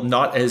feel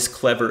not as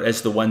clever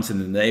as the ones in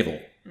the navel.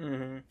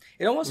 Mm-hmm.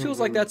 It almost feels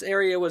like that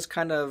area was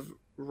kind of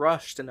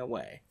rushed in a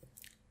way.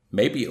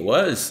 Maybe it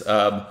was.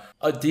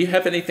 Do you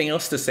have anything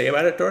else to say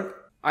about it, Dork?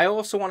 I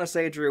also want to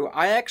say, Drew,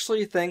 I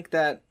actually think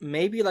that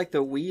maybe like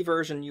the Wii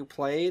version you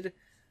played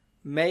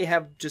may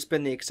have just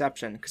been the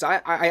exception. Because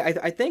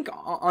I think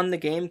on the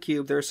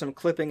GameCube there's some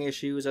clipping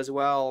issues as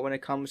well when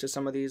it comes to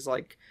some of these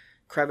like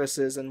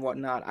crevices and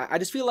whatnot. I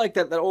just feel like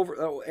that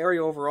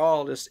area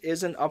overall just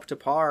isn't up to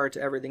par to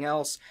everything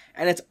else.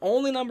 And it's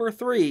only number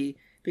 3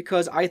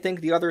 because I think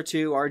the other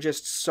 2 are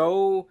just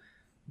so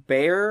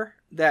bare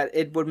that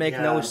it would make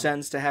no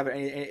sense to have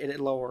it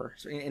lower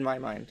in my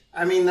mind.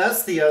 I mean,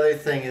 that's the other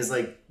thing is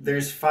like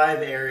there's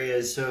 5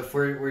 areas, so if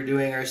we're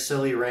doing our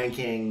silly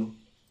ranking,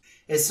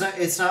 it's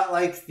not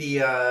like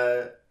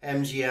the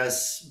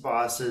MGS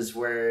bosses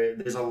where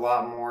there's a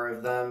lot more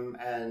of them,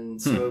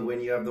 and so when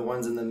you have the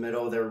ones in the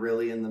middle, they're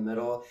really in the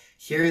middle.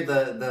 Here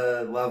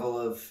the level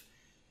of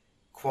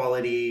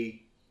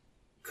quality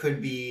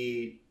could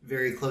be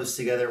very close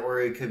together,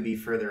 or it could be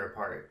further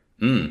apart.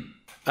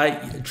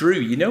 Drew,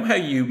 you know how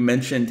you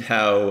mentioned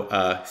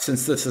how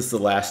since this is the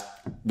last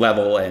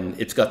level and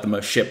it's got the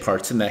most ship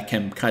parts, and that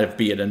can kind of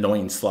be an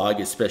annoying slog,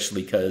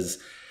 especially because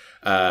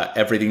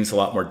everything's a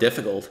lot more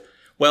difficult.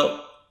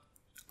 Well,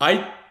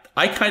 I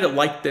kind of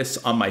liked this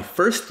on my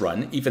first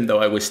run, even though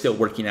I was still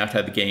working out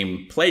how the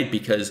game played,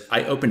 because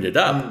I opened it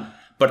up,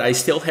 but I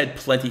still had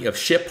plenty of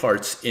ship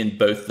parts in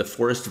both the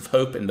Forest of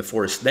Hope and the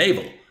Forest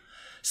Naval.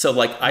 So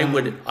like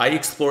I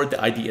explored the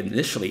idea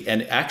initially,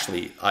 and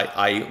actually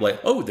I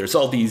like, oh, there's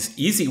all these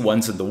easy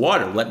ones in the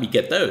water. Let me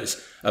get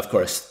those. Of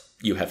course,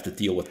 you have to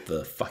deal with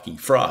the fucking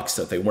frogs,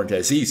 so they weren't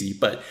as easy.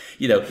 But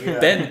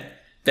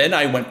then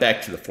I went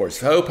back to the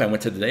Forest of Hope. I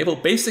went to the Naval.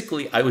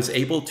 Basically, I was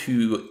able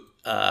to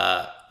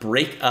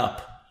break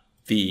up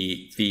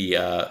the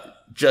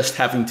just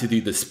having to do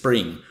the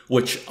spring,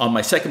 which on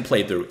my second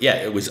playthrough,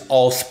 it was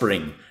all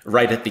spring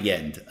right at the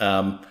end.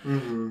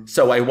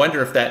 So I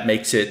wonder if that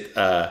makes it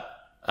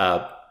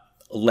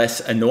less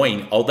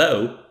annoying.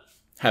 Although,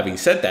 having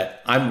said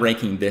that, I'm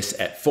ranking this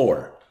at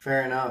 4.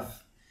 Fair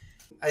enough.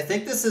 I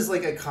think this is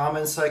like a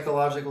common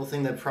psychological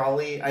thing that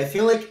probably, I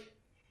feel like,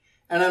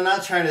 and I'm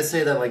not trying to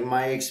say that like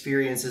my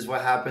experience is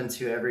what happened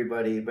to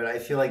everybody, but I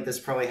feel like this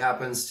probably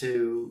happens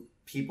to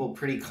people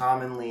pretty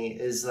commonly,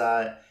 is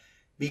that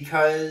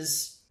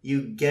because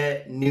you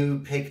get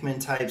new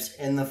Pikmin types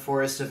in the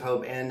Forest of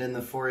Hope and in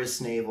the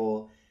Forest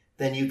Naval,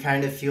 then you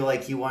kind of feel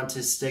like you want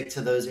to stick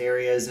to those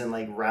areas and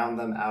like round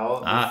them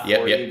out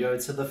before you go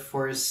to the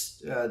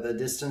forest, the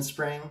Distant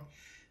Spring.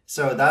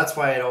 So that's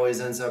why it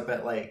always ends up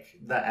at like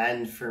the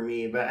end for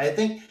me. But I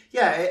think,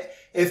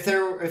 if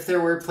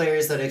there were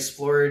players that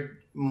explored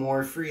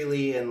more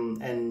freely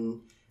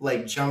and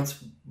like jumped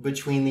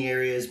between the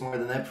areas more,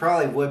 then that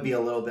probably would be a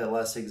little bit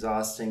less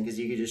exhausting, because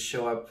you could just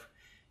show up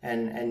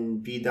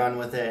and be done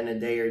with it in a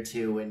day or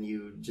two when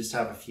you just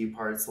have a few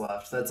parts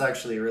left. That's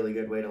actually a really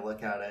good way to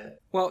look at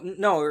it. Well,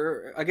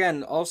 no,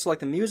 again, also like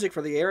the music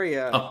for the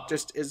area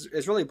just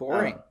is really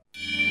boring.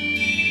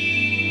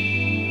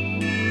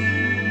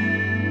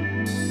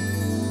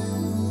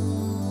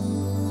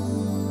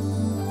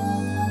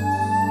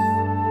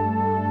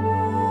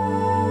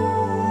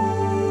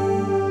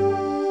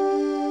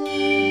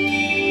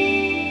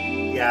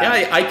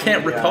 I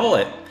can't recall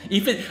it.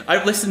 Even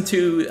I listened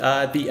to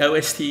the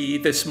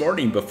OST this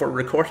morning before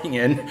recording,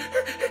 and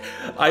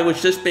I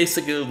was just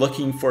basically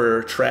looking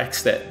for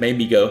tracks that made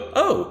me go,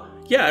 "Oh,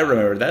 yeah, I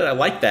remember that. I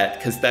like that,"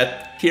 because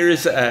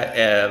here's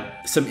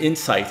some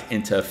insight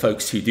into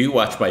folks who do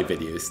watch my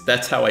videos.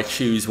 That's how I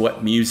choose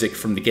what music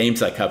from the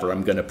games I cover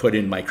I'm going to put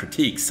in my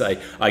critiques.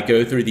 I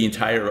go through the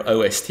entire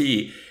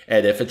OST,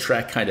 and if a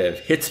track kind of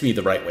hits me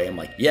the right way, I'm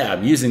like, "Yeah,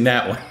 I'm using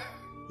that one."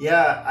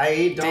 Yeah,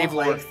 I don't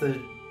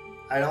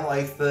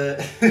like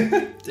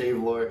the Dave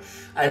Lore.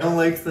 I don't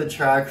like the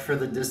track for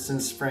the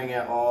Distant Spring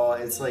at all.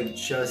 It's like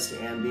just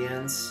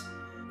ambience,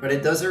 but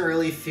it doesn't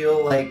really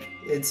feel like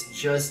it's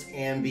just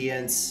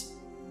ambience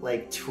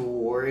like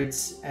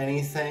towards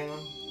anything.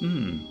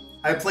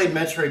 I played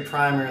Metroid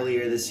Prime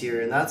earlier this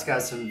year, and that's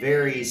got some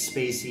very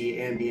spacey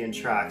ambient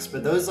tracks,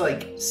 but those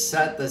like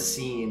set the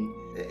scene.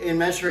 In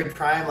Metroid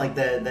Prime, like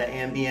the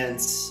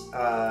ambience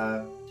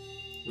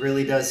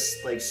really does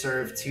like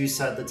serve to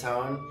set the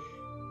tone.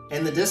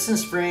 In the Distant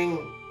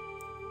Spring,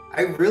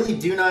 I really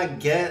do not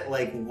get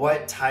like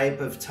what type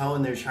of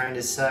tone they're trying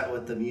to set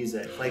with the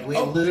music. Like we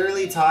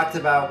literally talked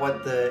about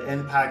what the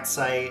Impact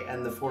Site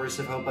and the Forest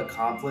of Hope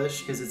accomplished,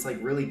 because it's like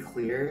really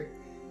clear.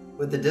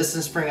 With the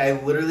Distant Spring, I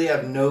literally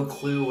have no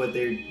clue what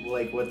they're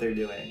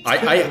doing.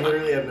 I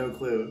literally have no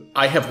clue.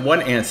 I have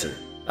one answer.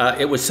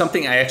 It was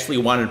something I actually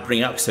wanted to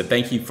bring up, so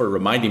thank you for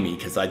reminding me,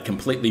 because I'd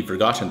completely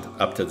forgotten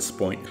up to this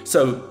point.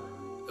 So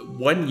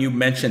when you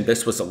mentioned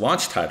this was a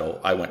launch title,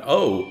 I went,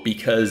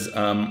 because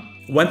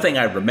one thing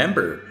I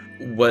remember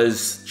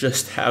was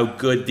just how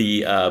good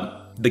the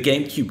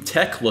GameCube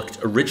tech looked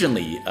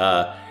originally,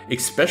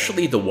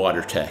 especially the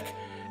water tech.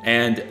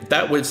 And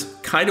that was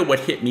kind of what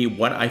hit me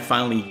when I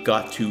finally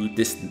got to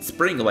Distant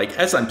Spring. Like,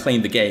 as I'm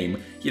playing the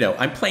game,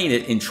 I'm playing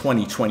it in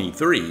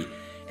 2023,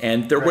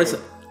 and there was...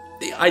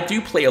 I do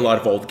play a lot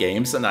of old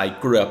games, and I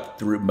grew up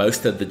through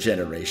most of the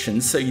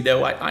generations, so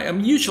I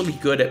am usually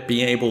good at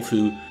being able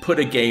to put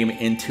a game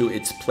into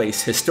its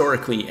place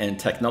historically and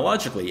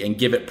technologically and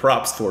give it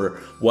props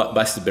for what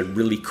must have been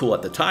really cool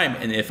at the time,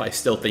 and if I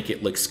still think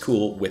it looks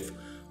cool with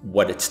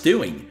what it's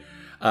doing.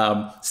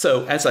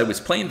 So as I was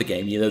playing the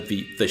game,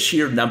 the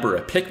sheer number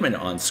of Pikmin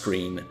on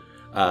screen,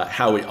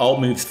 how it all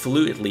moves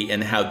fluidly,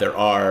 and how there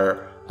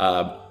are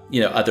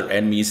other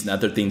enemies and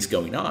other things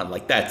going on.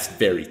 Like, that's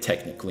very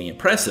technically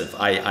impressive.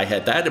 I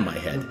had that in my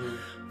head. Mm-hmm.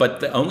 But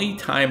the only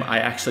time I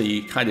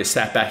actually kind of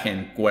sat back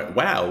and went,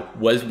 wow,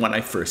 was when I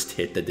first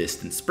hit the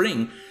Distant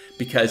Spring,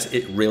 because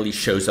it really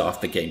shows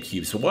off the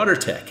GameCube's water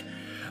tech.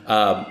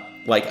 I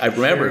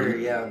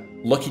remember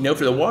looking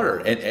over the water,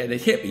 and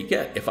it hit me.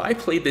 Yeah, if I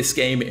played this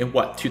game in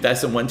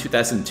 2001,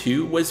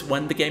 2002 was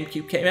when the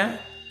GameCube came out.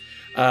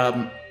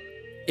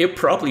 it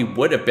probably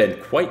would have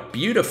been quite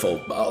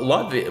beautiful. A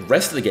lot of the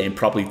rest of the game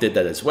probably did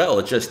that as well.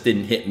 It just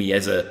didn't hit me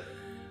as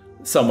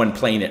someone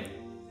playing it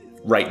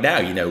right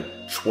now,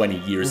 20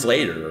 years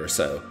later or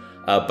so.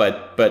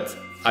 But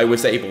I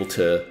was able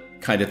to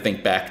kind of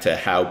think back to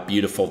how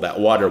beautiful that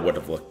water would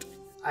have looked.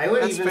 I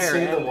would even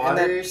say the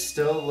water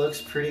still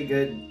looks pretty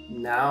good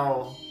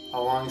now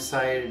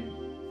alongside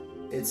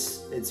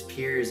its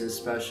peers,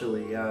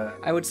 especially.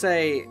 I would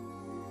say,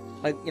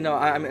 like,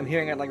 I'm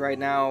hearing it like right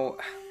now.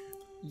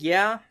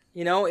 Yeah,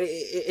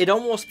 it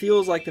almost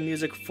feels like the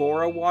music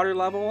for a water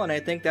level, and I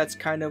think that's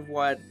kind of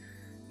what,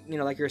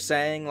 like you're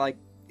saying, like,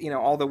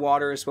 all the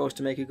water is supposed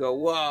to make you go,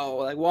 whoa,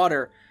 like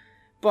water.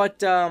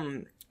 But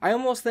I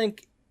almost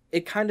think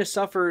it kind of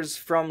suffers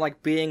from,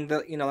 like, being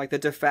the, like the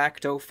de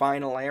facto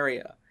final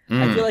area.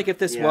 I feel like if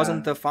this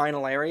wasn't the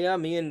final area,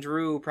 me and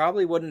Drew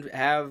probably wouldn't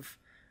have,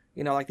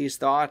 like these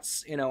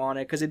thoughts, on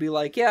it, because it'd be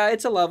like, yeah,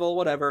 it's a level,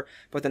 whatever.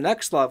 But the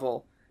next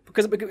level,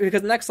 because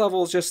the next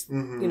level is just,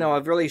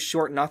 a really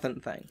short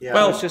nothing thing. Yeah,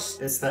 well,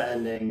 it's the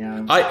ending.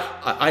 Yeah.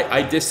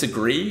 I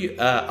disagree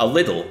a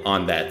little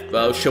on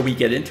that. Shall we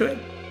get into it?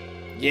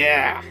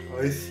 Yeah.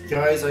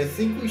 Guys, I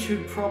think we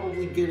should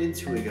probably get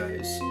into it,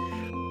 guys.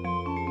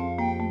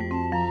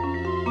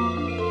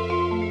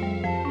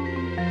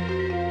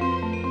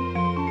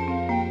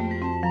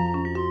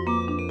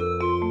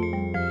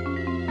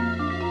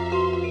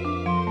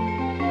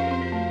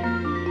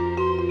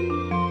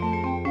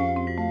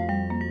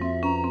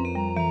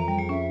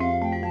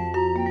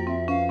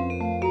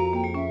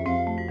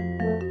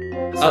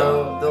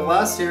 So the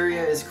last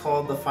area is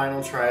called the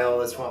final trial.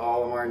 That's what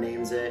Olimar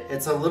names it.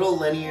 It's a little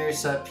linear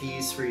set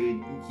piece where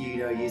you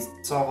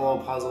solve a little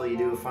puzzle, you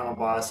do a final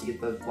boss, you get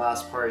the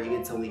last part, you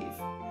get to leave.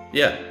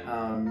 Yeah.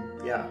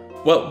 Yeah.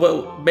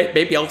 Well,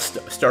 maybe I'll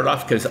start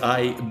off because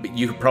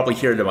you probably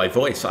hear it in my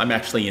voice. I'm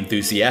actually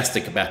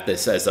enthusiastic about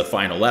this as a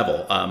final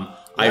level.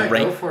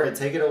 Go for it.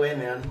 Take it away,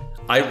 man.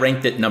 I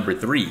ranked it number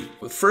 3.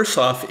 First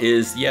off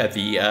is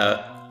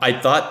I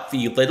thought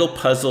the little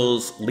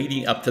puzzles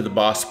leading up to the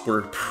boss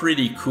were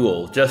pretty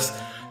cool. Just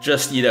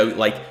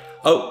like,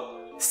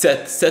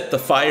 set the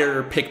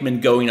fire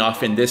Pikmin going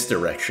off in this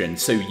direction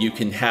so you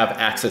can have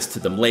access to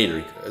them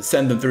later.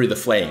 Send them through the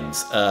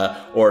flames.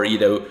 Or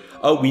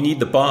we need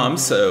the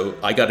bombs, so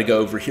I got to go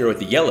over here with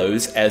the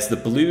yellows as the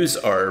blues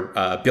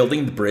are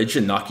building the bridge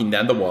and knocking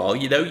down the wall.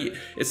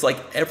 It's like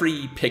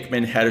every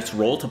Pikmin had its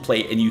role to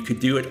play, and you could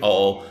do it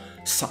all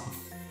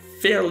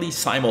fairly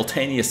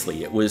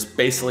simultaneously. It was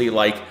basically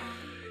like,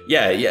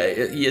 the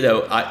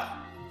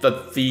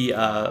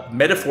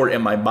metaphor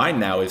in my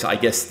mind now is, I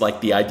guess, like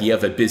the idea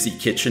of a busy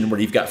kitchen where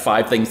you've got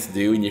 5 things to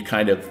do and you're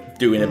kind of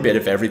doing a bit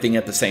of everything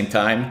at the same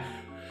time.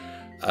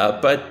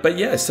 But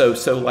yeah, so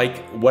like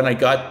when I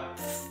got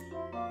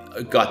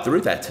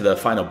through that to the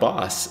final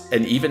boss,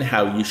 and even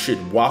how you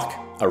should walk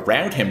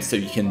around him so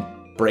you can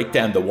break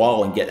down the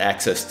wall and get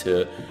access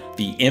to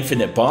the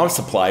infinite bomb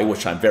supply,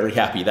 which I'm very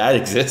happy that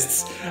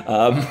exists.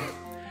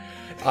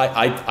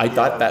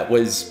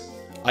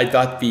 I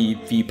thought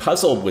the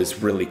puzzle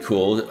was really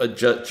cool,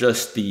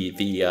 just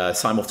the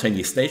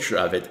simultaneous nature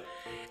of it.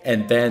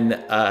 And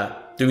then,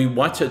 do we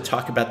want to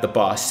talk about the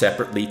boss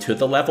separately to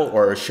the level,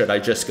 or should I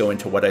just go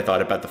into what I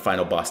thought about the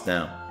final boss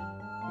now?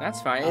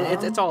 That's fine.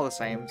 It's all the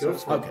same. Go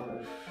for okay.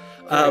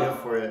 Go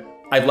for it.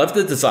 I love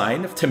the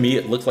design. To me,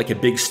 it looked like a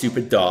big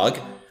stupid dog.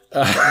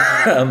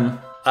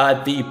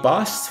 The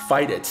boss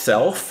fight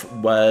itself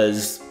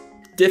was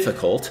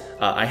difficult.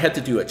 I had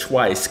to do it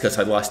twice because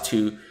I lost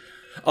 2.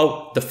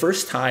 Oh, the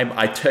first time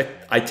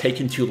I'd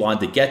taken too long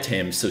to get to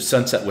him, so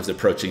sunset was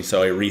approaching,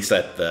 so I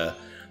reset the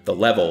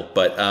level.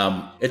 But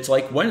it's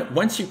like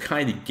once you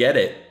kind of get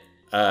it,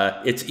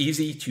 it's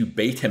easy to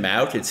bait him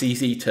out. It's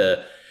easy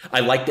to...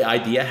 I like the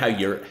idea how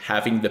you're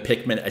having the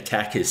Pikmin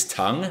attack his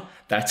tongue.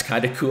 That's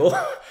kind of cool.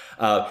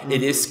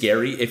 It is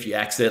scary if you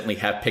accidentally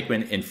have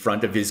Pikmin in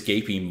front of his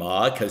gaping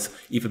maw, because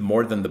even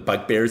more than the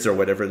bugbears or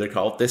whatever they're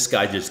called, this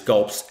guy just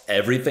gulps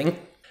everything.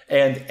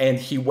 And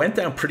he went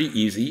down pretty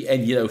easy.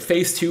 And,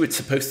 phase 2, it's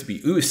supposed to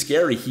be,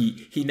 scary.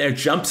 He now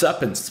jumps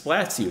up and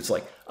splats you. It's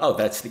like, oh,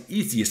 that's the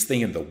easiest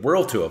thing in the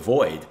world to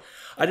avoid.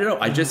 I don't know.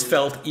 I just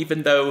felt,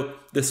 even though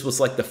this was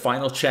like the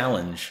final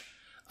challenge,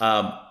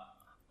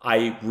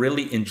 I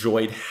really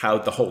enjoyed how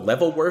the whole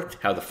level worked,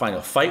 how the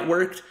final fight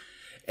worked.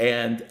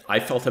 And I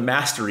felt a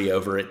mastery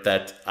over it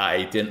that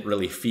I didn't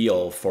really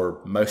feel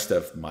for most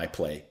of my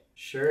play.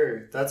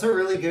 Sure. That's a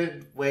really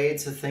good way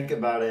to think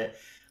about it.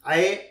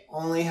 I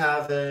only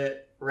have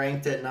it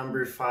ranked at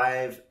number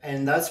 5,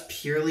 and that's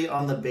purely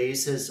on the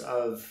basis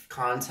of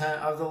content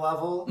of the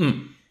level.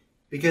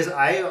 Because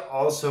I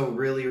also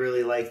really,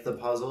 really like the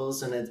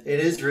puzzles, and it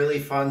is really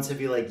fun to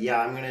be like,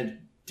 yeah, I'm going to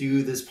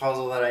do this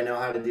puzzle that I know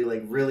how to do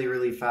like really,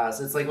 really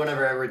fast. It's like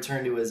whenever I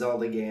return to a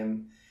Zelda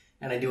game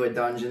and I do a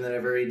dungeon that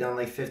I've already done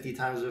like 50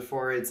 times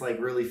before, it's like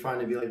really fun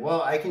to be like,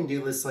 well, I can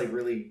do this like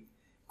really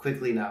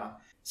quickly now.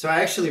 So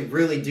I actually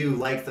really do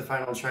like the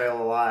final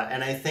trial a lot.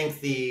 And I think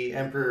the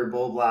Emperor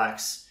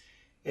Bullblacks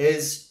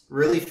is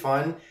really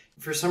fun.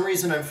 For some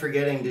reason, I'm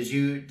forgetting. Did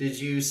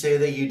you say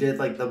that you did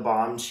like the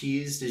bomb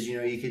cheese? Did you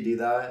know you could do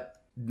that?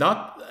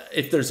 Not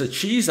if there's a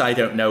cheese, I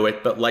don't know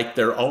it, but like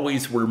there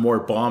always were more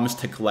bombs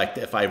to collect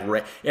if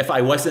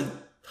I wasn't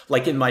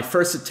like in my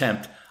first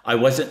attempt, I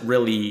wasn't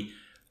really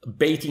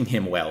baiting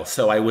him well,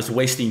 so I was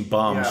wasting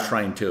bombs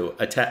trying to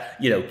attack,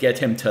 get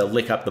him to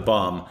lick up the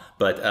bomb.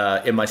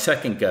 But in my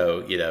second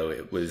go,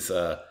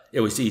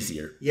 it was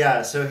easier.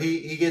 Yeah, so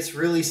he gets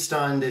really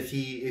stunned if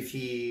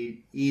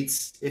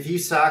you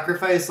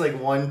sacrifice like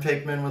one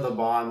Pikmin with a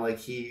bomb, like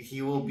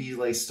he will be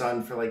like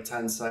stunned for like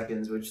 10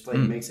 seconds, which like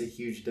makes a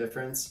huge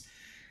difference,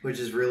 which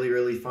is really,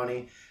 really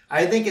funny.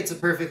 I think it's a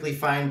perfectly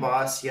fine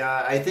boss.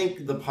 Yeah, I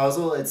think the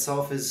puzzle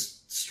itself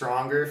is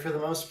stronger for the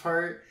most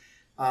part.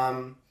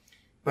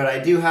 But I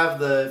do have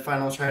the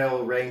final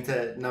trial ranked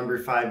at number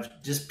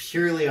 5, just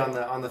purely on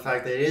the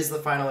fact that it is the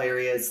final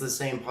area. It's the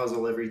same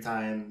puzzle every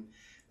time.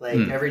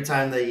 Like every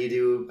time that you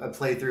do a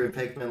playthrough of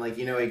Pikmin, like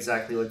you know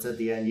exactly what's at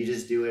the end. You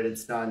just do it,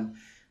 it's done.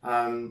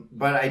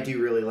 But I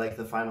do really like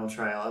the final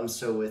trial. I'm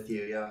so with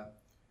you, yeah.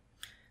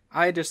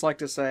 I just like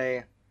to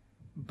say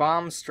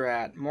bomb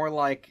strat, more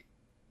like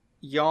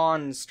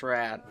yawn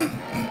strat.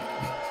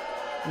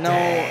 No,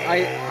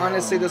 I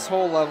honestly, this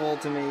whole level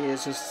to me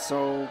is just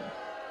so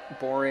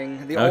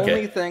boring. The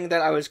only thing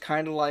that I was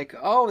kind of like,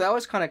 oh, that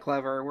was kind of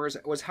clever,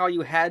 was how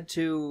you had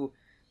to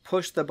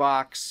push the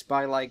box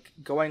by like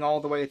going all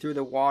the way through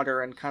the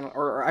water and kind of,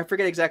 or I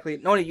forget exactly.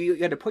 No, you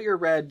had to put your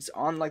reds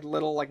on like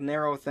little like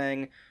narrow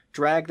thing,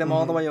 drag them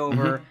all the way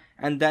over,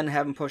 and then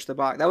have them push the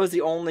box. That was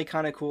the only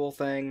kind of cool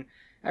thing.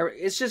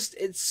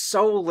 It's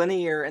so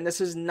linear, and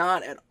this is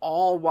not at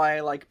all why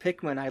I like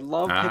Pikmin. I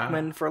love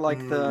Pikmin for like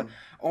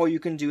you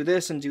can do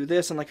this,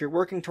 and like you're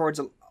working towards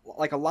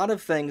like a lot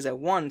of things at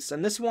once.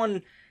 And this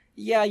one,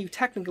 yeah, you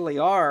technically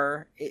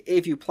are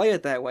if you play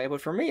it that way.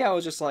 But for me, I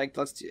was just like,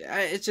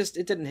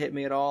 it didn't hit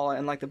me at all.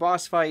 And like the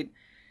boss fight,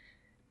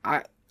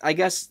 I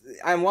guess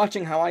I'm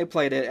watching how I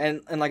played it,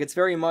 and like it's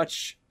very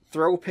much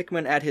throw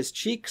Pikmin at his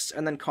cheeks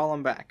and then call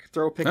him back.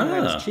 Throw Pikmin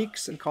at his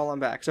cheeks and call him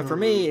back. So for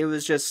me, it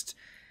was just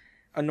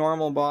a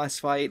normal boss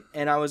fight,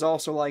 and I was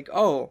also like,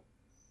 oh,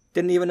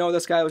 didn't even know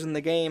this guy was in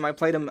the game. I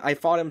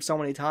fought him so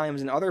many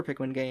times in other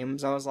Pikmin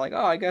games. I was like,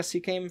 oh, I guess he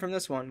came from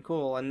this one.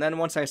 Cool. And then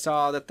once I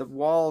saw that the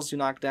walls you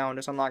knock down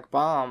just unlock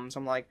bombs,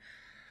 I'm like,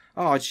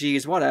 oh,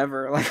 geez,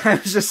 whatever. Like, I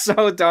was just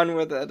so done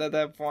with it at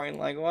that point.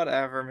 Like,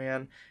 whatever,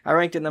 man. I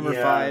ranked it number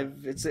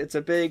 5. It's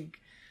a big,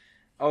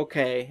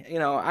 okay.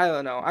 I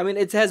don't know. I mean,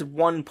 it has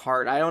one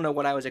part. I don't know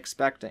what I was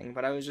expecting,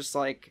 but I was just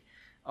like,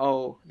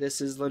 oh,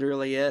 this is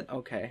literally it?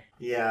 Okay.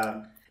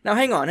 Yeah. Now,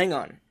 hang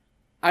on.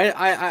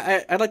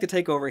 I'd like to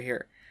take over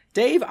here.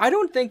 Dave, I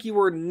don't think you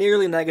were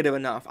nearly negative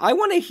enough. I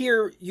want to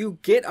hear you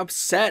get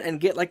upset and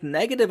get, like,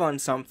 negative on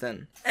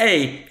something.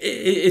 Hey,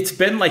 it's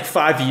been, like,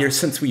 5 years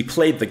since we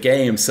played the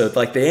game, so,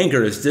 like, the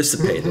anger is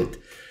dissipated.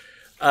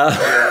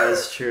 Yeah,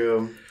 that's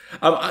true.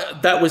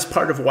 That was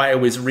part of why I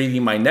was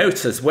reading my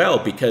notes as well,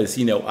 because,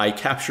 I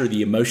capture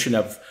the emotion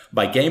of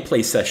my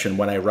gameplay session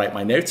when I write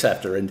my notes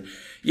after, and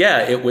yeah,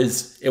 it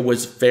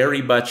was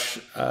very much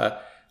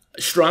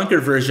stronger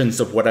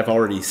versions of what I've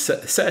already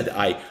said.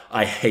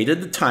 I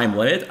hated the time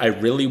limit. I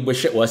really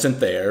wish it wasn't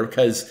there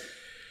because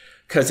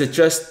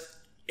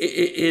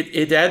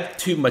it added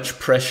too much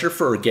pressure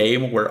for a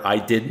game where I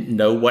didn't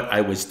know what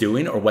I was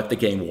doing or what the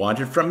game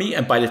wanted from me.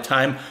 And by the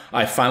time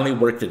I finally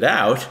worked it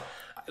out,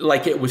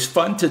 like it was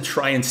fun to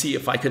try and see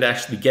if I could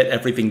actually get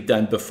everything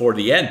done before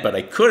the end, but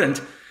I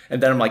couldn't.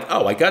 And then I'm like,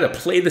 oh, I got to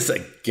play this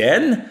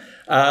again.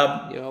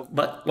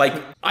 But like,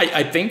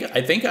 I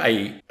think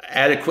I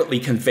adequately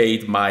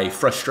conveyed my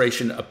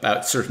frustration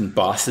about certain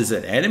bosses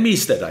and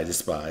enemies that I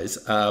despise.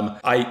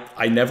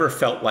 I never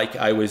felt like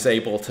I was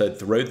able to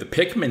throw the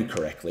Pikmin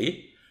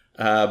correctly.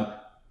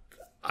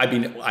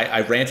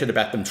 I ranted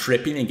about them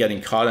tripping and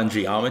getting caught on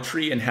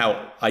geometry and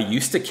how I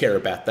used to care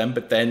about them,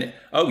 but then,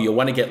 oh, you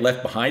want to get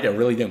left behind? I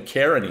really don't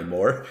care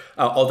anymore.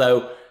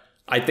 Although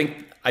I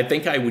think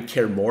I would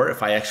care more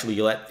if I actually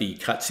let the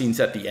cutscenes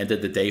at the end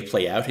of the day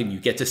play out and you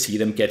get to see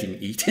them getting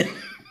eaten.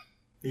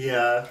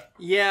 Yeah.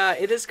 Yeah,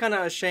 it is kind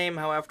of a shame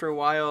how after a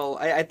while,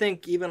 I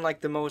think even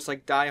like the most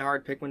like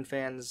diehard Pikmin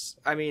fans,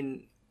 I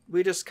mean,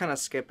 we just kind of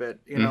skip it,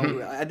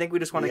 I think we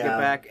just want to get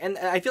back. And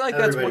I feel like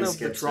that's one of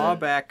the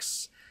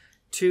drawbacks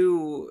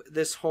to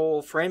this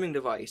whole framing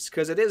device,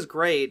 because it is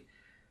great.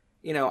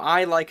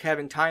 I like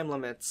having time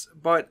limits,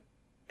 but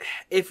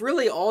if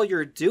really all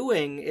you're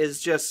doing is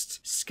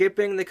just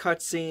skipping the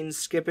cutscenes,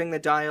 skipping the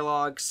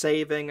dialogue,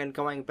 saving, and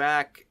going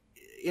back,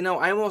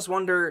 I almost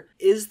wonder,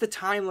 is the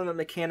time limit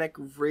mechanic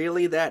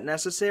really that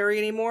necessary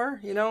anymore?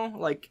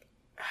 Like,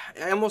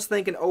 I almost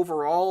think an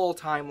overall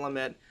time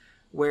limit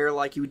where,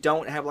 like, you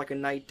don't have, like, a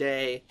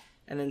night-day,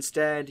 and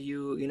instead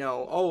you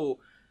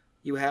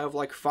have,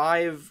 like,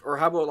 5, or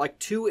how about, like,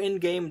 2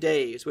 in-game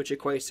days, which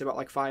equates to about,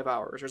 like, 5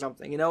 hours or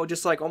something,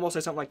 just, like, almost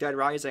like something like Dead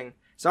Rising.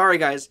 Sorry,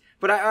 guys,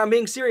 but I'm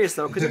being serious,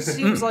 though, because it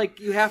seems like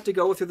you have to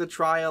go through the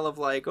trial of,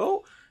 like,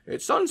 oh,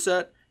 it's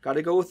sunset, got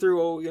to go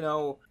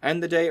through,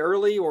 end the day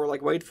early or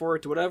like wait for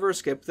it to whatever,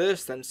 skip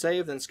this, then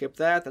save, then skip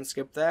that, then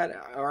skip that.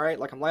 All right,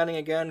 like I'm landing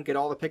again, get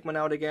all the Pikmin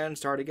out again,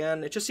 start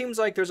again. It just seems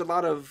like there's a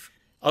lot of...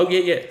 Oh,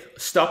 yeah.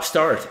 Stop,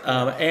 start.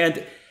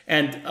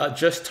 And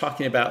just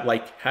talking about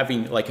like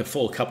having like a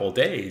full couple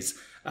days,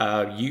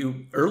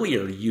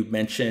 you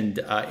mentioned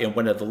in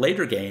one of the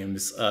later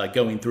games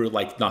going through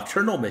like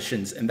nocturnal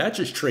missions, and that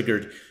just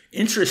triggered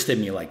interest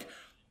in me, like,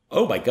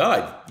 oh my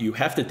God, you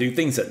have to do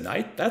things at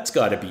night? That's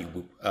got to be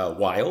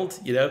wild,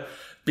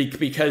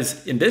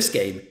 because in this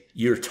game,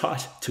 you're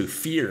taught to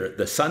fear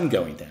the sun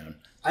going down.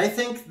 I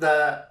think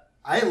that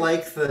I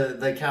like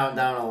the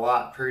countdown a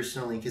lot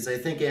personally, because I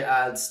think it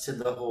adds to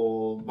the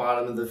whole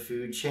bottom of the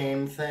food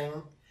chain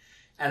thing.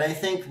 And I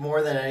think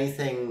more than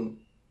anything,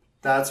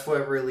 that's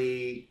what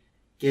really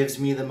gives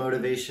me the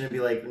motivation to be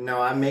like,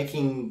 no, I'm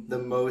making the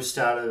most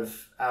out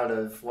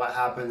of what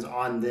happens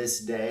on this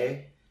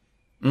day.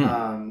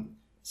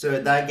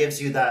 So that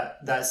gives you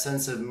that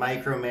sense of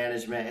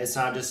micromanagement. It's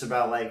not just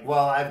about like,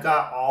 well, I've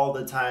got all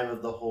the time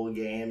of the whole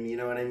game. You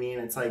know what I mean?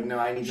 It's like, no,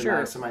 I need to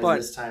maximize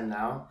this time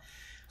now.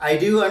 I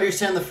do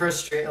understand the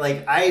frustration.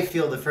 Like, I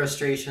feel the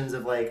frustrations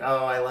of like,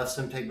 oh, I left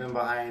some Pikmin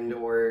behind,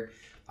 or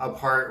a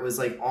part was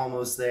like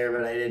almost there,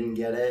 but I didn't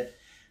get it.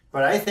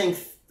 But I think,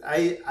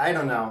 I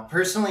don't know.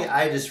 Personally,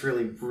 I just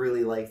really,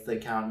 really like the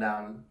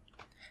countdown.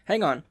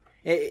 Hang on.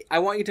 I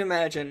want you to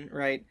imagine,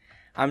 right?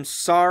 I'm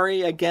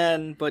sorry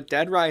again, but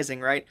Dead Rising,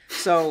 right?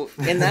 So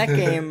in that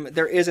game,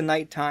 there is a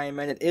nighttime,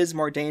 and it is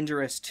more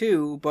dangerous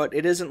too, but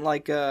it isn't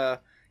like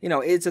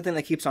it's a thing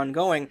that keeps on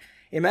going.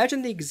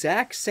 Imagine the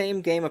exact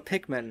same game of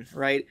Pikmin,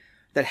 right?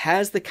 That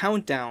has the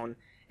countdown,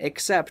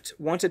 except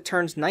once it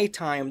turns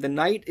nighttime, the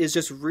night is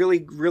just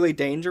really, really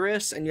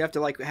dangerous, and you have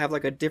to like have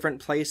like a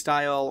different play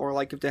style, or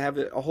like you have to have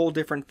a whole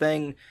different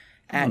thing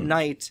at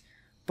night,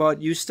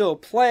 but you still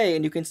play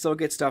and you can still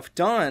get stuff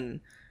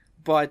done.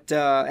 But,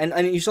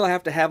 and you still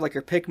have to have, like,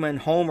 your Pikmin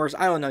homers.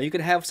 I don't know, you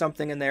could have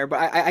something in there.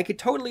 But I could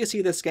totally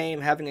see this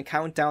game having a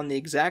countdown the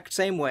exact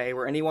same way,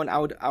 where anyone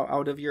out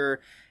of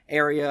your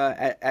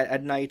area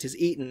at night is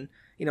eaten.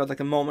 Like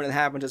the moment it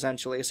happens,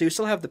 essentially. So you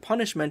still have the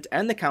punishment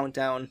and the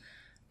countdown,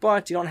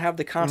 but you don't have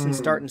the constant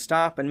start and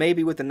stop. And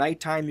maybe with the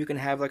nighttime, you can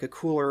have, like, a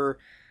cooler,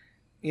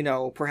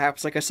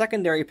 perhaps, like, a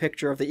secondary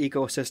picture of the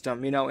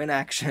ecosystem, in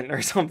action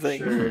or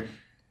something. Sure.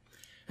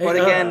 But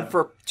again,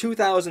 for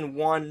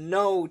 2001,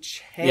 no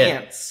chance.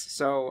 Yeah.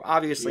 So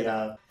obviously,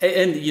 yeah.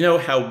 And you know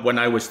how when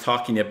I was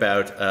talking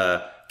about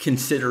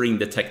considering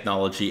the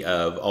technology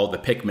of all the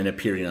Pikmin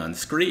appearing on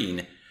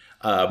screen,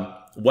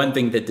 one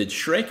thing that did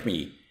strike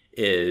me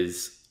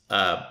is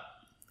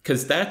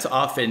because that's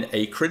often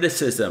a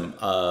criticism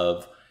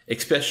of,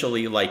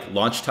 especially like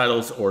launch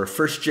titles or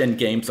first-gen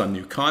games on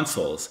new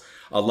consoles.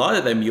 A lot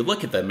of them, you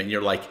look at them and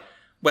you're like,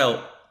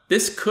 well,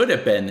 this could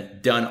have been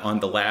done on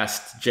the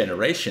last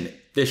generation.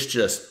 This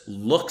just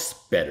looks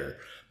better.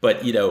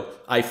 But,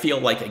 I feel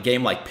like a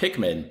game like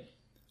Pikmin,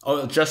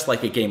 just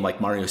like a game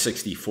like Mario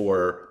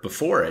 64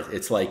 before it,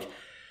 it's like,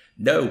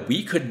 no,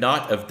 we could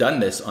not have done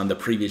this on the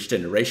previous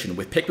generation.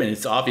 With Pikmin,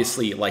 it's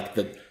obviously like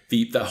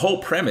the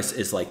whole premise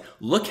is like,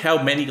 look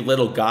how many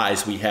little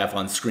guys we have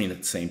on screen at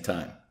the same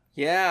time.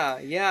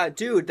 Yeah,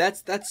 dude,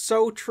 that's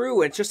so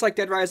true. It's just like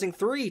Dead Rising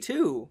 3,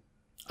 too.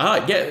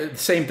 Yeah,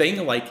 same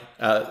thing, like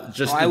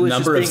just the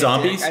number of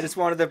zombies. I just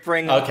wanted to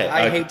bring up,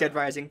 I hate Dead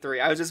Rising 3.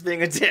 I was just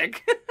being a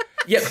dick.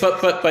 Yeah,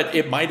 but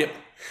it might have,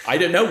 I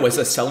don't know, was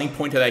a selling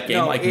point of that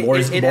game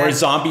more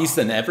zombies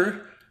than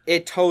ever?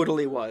 It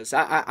totally was.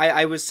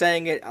 I was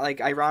saying it like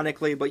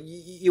ironically, but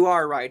you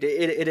are right.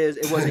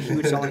 It was a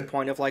huge selling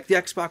point of like the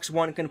Xbox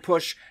One can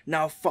push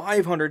now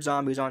 500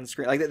 zombies on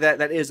screen. Like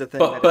that is a thing.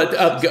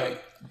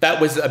 But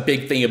that was a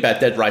big thing about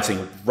Dead Rising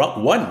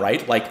 1,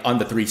 right? Like on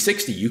the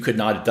 360, you could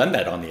not have done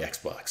that on the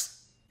Xbox.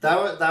 That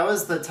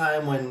was the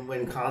time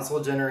when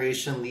console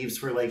generation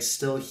leaps were like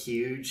still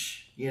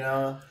huge,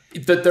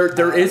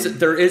 There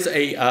is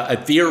a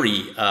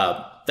theory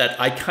that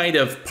I kind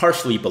of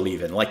partially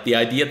believe in, like the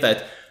idea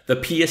that the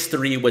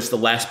PS3 was the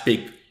last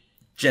big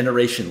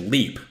generation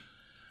leap.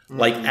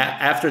 Like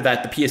after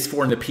that, the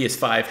PS4 and the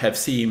PS5 have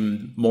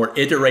seemed more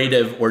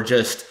iterative or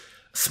just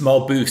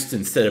small boosts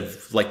instead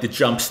of like the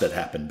jumps that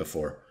happened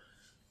before.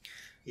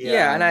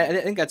 Yeah, and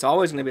I think that's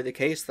always going to be the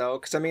case, though,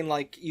 because I mean,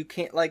 like you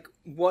can't like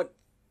what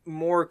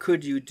more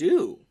could you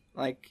do?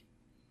 Like,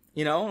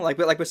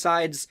 but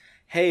besides,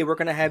 hey, we're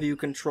going to have you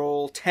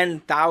control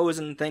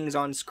 10,000 things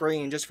on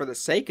screen just for the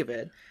sake of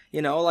it.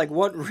 Like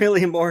what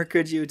really more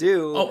could you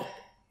do?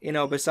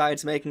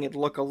 Besides making it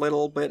look a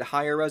little bit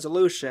higher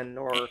resolution,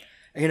 or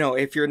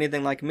if you're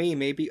anything like me,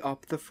 maybe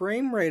up the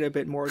frame rate a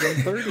bit more than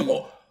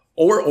 30.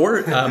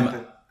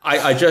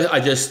 I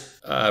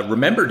just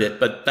remembered it,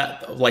 but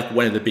that like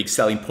one of the big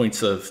selling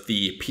points of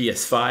the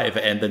PS5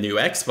 and the new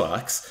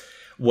Xbox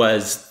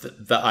was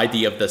the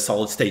idea of the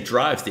solid state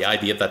drives, the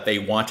idea that they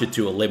wanted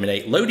to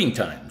eliminate loading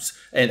times.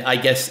 And I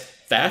guess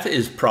that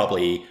is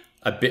probably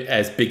a bit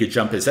as big a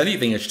jump as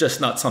anything. It's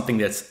just not something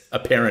that's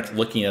apparent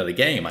looking at a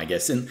game, I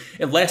guess. And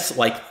unless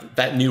like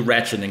that new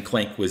Ratchet and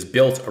Clank was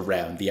built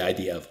around the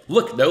idea of,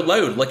 look, no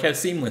load, look how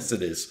seamless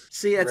it is.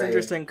 See, that's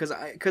interesting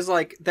because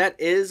like that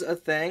is a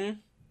thing.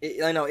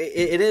 I know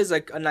it is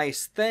a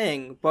nice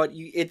thing, but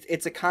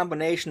it's a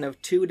combination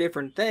of two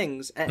different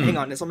things. And hang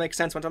on, this will make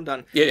sense once I'm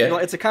done. Yeah.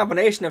 It's a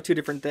combination of two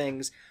different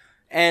things.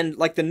 And,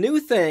 like, the new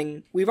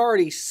thing, we've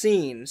already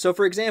seen. So,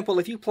 for example,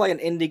 if you play an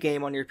indie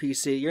game on your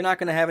PC, you're not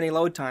going to have any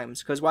load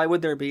times, because why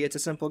would there be? It's a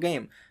simple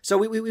game. So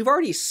we've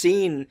already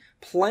seen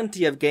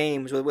plenty of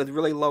games with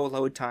really low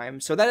load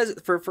times. So that is,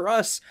 for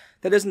us,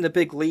 that isn't a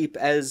big leap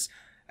as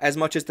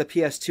much as the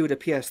PS2 to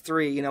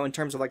PS3, you know, in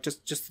terms of, like,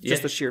 just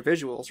the sheer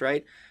visuals,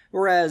 right?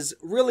 Whereas,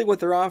 really what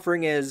they're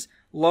offering is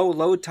low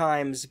load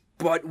times,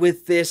 but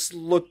with this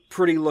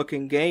pretty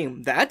looking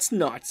game. That's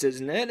nuts,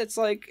 isn't it? It's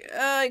like,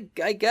 I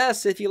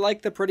guess if you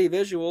like the pretty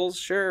visuals,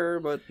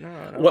 sure, but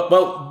no.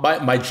 Well,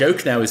 my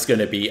joke now is going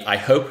to be, I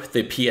hope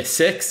the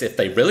PS6, if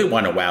they really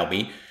want to wow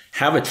me,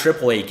 have a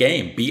AAA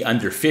game be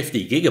under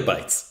 50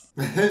 gigabytes.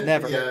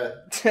 Never.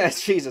 Yeah.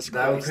 Jesus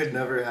Christ. That could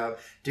never happen.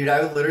 Dude,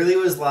 I literally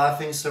was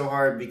laughing so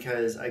hard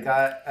because I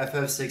got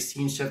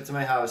FF16 shipped to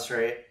my house,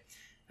 right?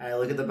 And I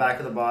look at the back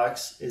of the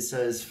box, it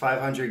says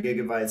 500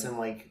 gigabytes. I'm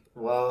like,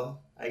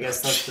 well, I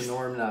guess that's the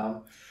norm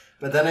now.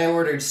 But then I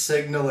ordered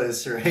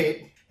Signalis,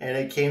 right? And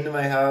it came to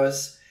my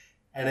house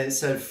and it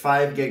said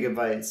 5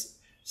 gigabytes.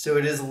 So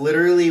it is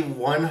literally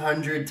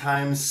 100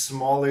 times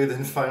smaller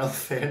than Final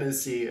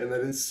Fantasy. And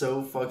that is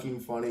so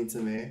fucking funny to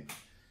me.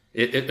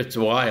 It's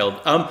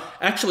wild.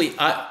 Actually,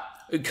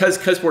 because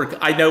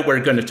I know we're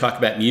going to talk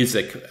about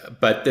music,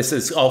 but this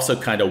is also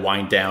kind of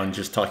wind down,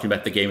 just talking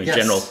about the game in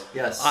general.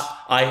 Yes.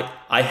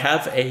 I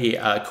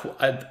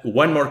have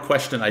one more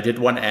question I did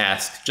want to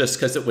ask, just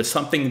because it was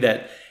something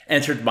that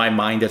entered my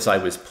mind as I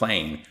was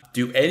playing.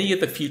 Do any of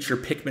the future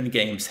Pikmin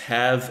games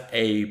have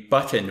a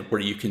button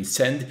where you can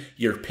send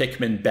your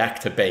Pikmin back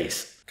to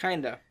base?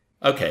 Kinda.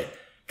 Okay.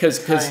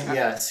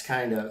 Yes,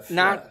 kind of.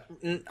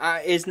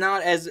 It's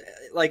not as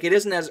like it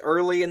isn't as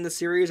early in the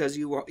series as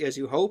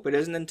you hope. It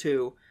isn't in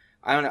 2.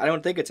 I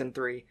don't think it's in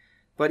 3.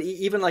 But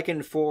even like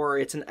in 4,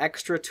 it's an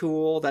extra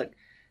tool that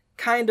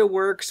kind of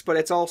works, but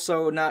it's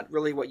also not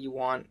really what you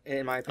want,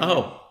 in my opinion.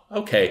 Oh,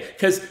 okay.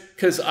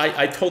 Because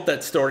I told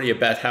that story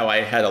about how I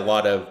had a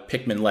lot of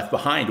Pikmin left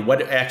behind. What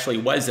it actually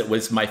was, it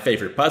was my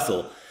favorite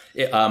puzzle.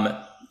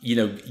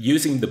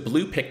 Using the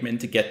blue Pikmin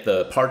to get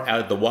the part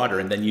out of the water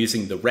and then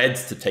using the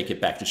reds to take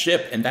it back to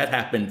ship. And that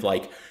happened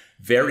like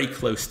very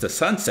close to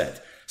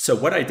sunset. So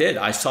what I did,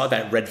 I saw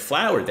that red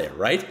flower there,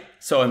 right?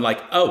 So I'm like,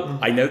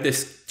 I know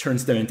this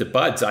turns them into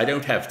buds. I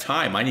don't have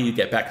time. I need to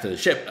get back to the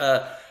ship.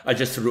 I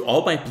just threw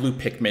all my blue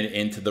Pikmin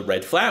into the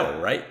red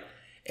flower, right?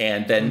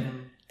 And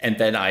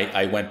then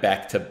I went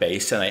back to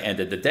base and I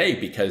ended the day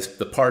because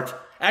the part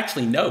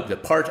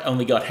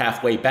only got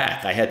halfway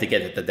back. I had to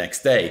get it the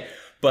next day.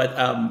 But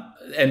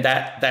and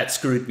that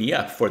screwed me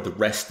up for the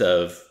rest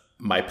of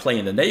my play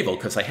in the naval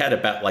because I had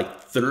about like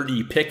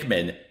 30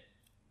 Pikmin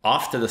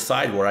off to the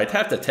side where I'd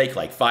have to take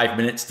like 5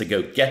 minutes to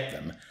go get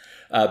them.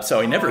 So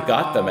I never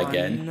got them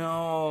again.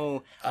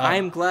 No,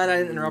 I'm glad I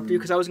didn't interrupt you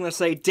because I was going to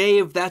say,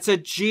 Dave, that's a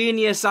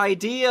genius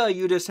idea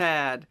you just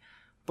had.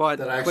 But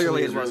that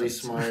clearly is it wasn't. really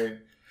smart.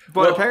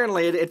 But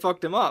apparently it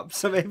fucked him up,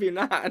 so maybe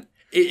not.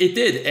 It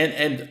did,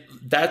 and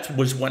that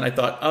was when I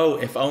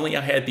thought, if only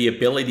I had the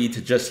ability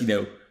to just,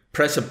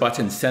 press a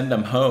button, send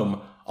them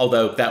home,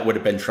 although that would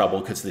have been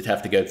trouble because they'd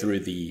have to go through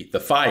the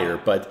fire.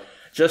 But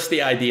just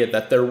the idea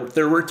that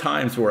there were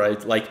times where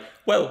I'd like,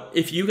 well,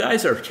 if you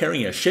guys are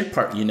carrying a ship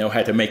part, you know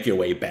how to make your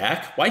way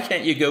back. Why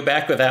can't you go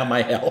back without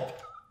my help?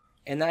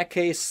 In that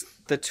case,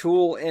 the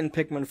tool in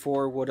Pikmin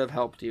 4 would have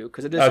helped you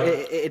because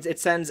it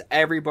sends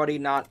everybody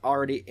not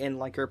already in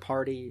like your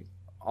party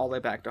all the way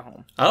back to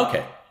home.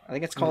 Okay. I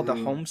think it's called the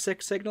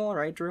homesick signal,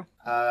 right, Drew?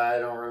 I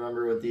don't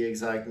remember what the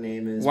exact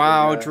name is.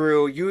 Wow, but,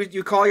 Drew,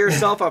 you call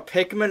yourself a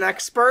Pikmin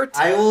expert?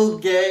 I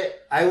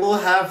will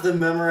have them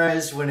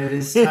memorized when it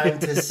is time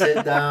to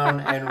sit down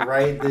and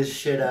write this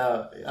shit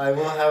out. I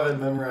will have it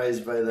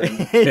memorized by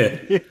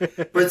then.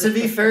 But to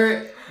be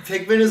fair,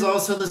 Pikmin is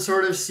also the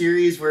sort of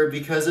series where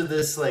because of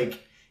this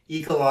like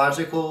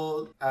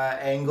ecological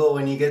angle,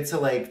 when you get to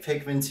like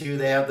Pikmin 2,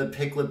 they have the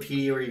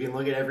Piklopedia where you can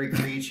look at every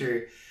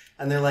creature,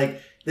 and they're like,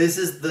 This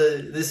is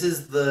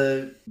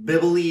the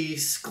Bibili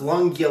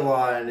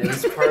Sklungulon, and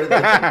it's part of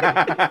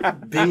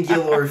the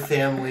Bingulor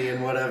family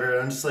and whatever.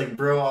 And I'm just like,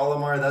 bro,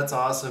 Olimar, that's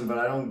awesome, but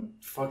I don't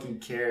fucking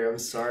care. I'm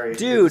sorry.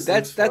 Dude,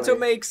 that's what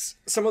makes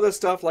some of the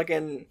stuff like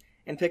in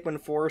Pikmin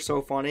 4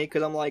 so funny,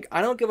 because I'm like,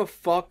 I don't give a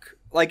fuck.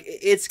 Like,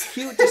 it's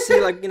cute to see,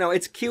 like,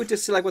 it's cute to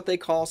see, like, what they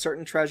call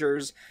certain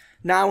treasures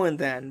now and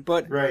then,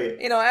 but right.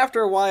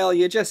 After a while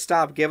you just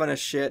stop giving a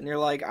shit and you're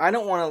like, I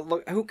don't want to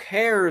look, who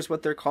cares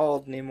what they're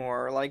called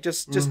anymore, like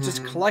just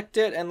collect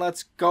it and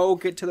let's go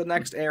get to the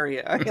next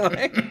area.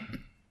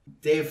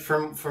 Dave,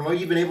 from what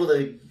you've been able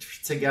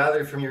to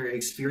gather from your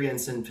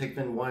experience in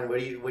Pikmin 1, what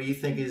do you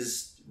think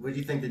is What do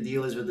you think the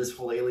deal is with this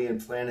whole alien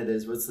planet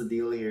is? What's the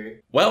deal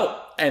here?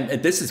 Well, and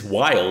this is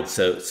wild,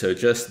 so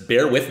just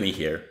bear with me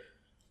here.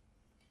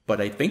 But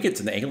I think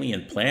it's an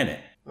alien planet.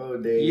 Oh,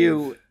 Dave.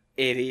 You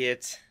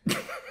idiot.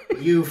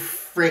 You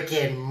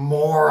freaking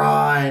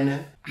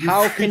moron.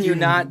 How can you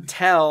not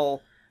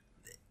tell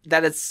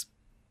that it's...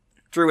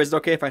 Drew, is it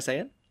okay if I say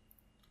it?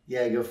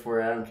 Yeah, go for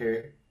it. I don't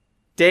care.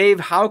 Dave,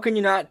 how can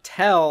you not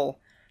tell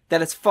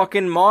that it's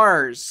fucking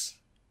Mars?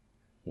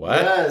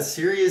 What? Yeah,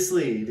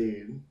 seriously,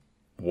 dude.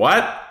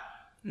 What?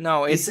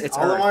 No, it's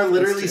Alamar Earth.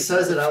 literally It's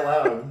says it out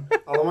loud.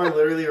 Alamar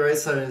literally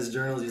writes that in his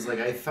journals. He's like,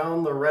 I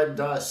found the red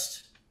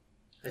dust.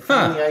 I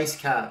found the ice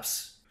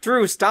caps.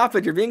 Drew, stop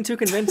it. You're being too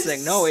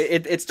convincing. No,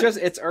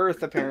 it's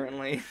Earth,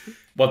 apparently.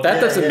 Well,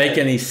 that doesn't make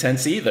any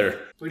sense either.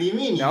 What do you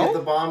mean? You get the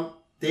bomb...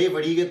 Dave,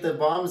 what do you get the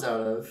bombs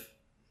out of?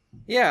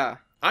 Yeah.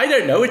 I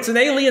don't know. It's an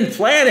alien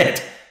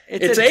planet.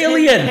 It's a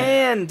alien. Tin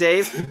can,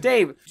 Dave.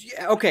 Dave.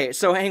 Okay,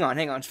 so hang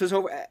on.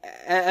 So,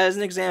 as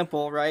an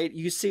example, right?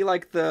 You see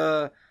like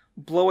the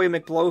blowy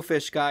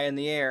McBlowfish guy in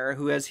the air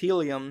who has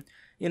helium.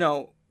 You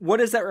know, what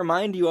does that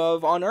remind you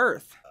of on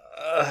Earth?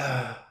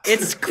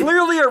 It's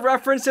clearly a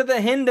reference to the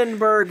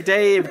Hindenburg,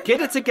 Dave.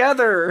 Get it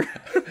together.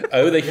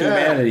 Oh, the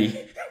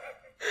humanity.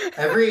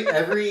 Every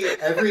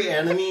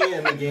enemy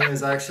in the game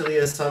is actually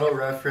a subtle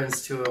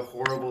reference to a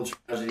horrible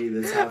tragedy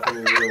that's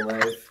happened in real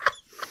life.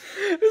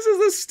 This is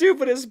the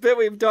stupidest bit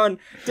we've done.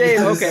 Dave,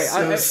 okay.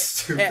 So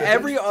stupid.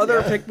 Every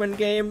other Pikmin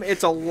game,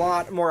 it's a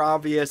lot more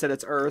obvious that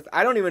it's Earth.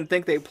 I don't even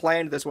think they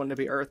planned this one to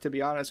be Earth, to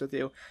be honest with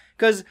you.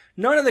 Because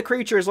none of the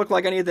creatures look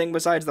like anything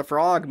besides the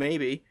frog,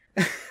 maybe.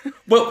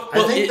 Well,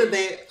 I think that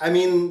they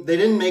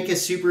didn't make it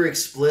super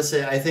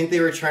explicit. I think they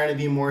were trying to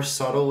be more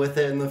subtle with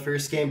it in the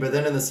first game, but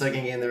then in the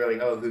second game, they were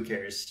like, oh, who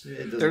cares?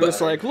 They're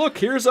just like, look,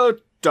 here's a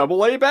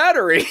AA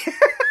battery.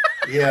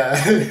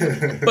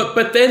 Yeah.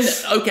 but then,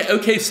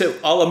 okay, so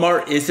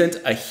Alamar isn't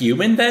a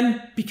human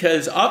then?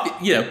 Because, he's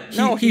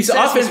often... he's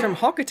from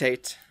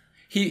Hockatate.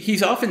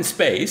 He's off in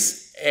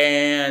space,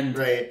 and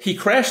he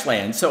crash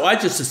lands, so I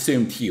just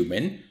assumed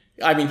human.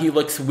 I mean, he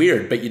looks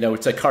weird, but,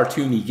 it's a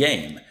cartoony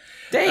game.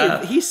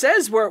 Dave, he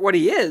says what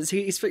he is.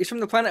 He's from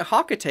the planet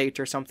Hockatate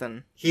or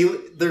something.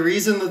 The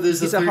reason that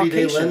there's He's a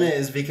 30-day Hawkasian. limit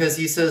is because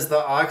he says the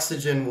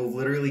oxygen will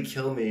literally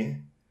kill me.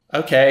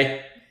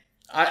 Okay.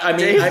 I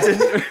mean... Dave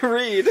didn't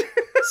read.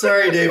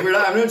 Sorry, Dave. I'm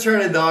not trying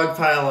to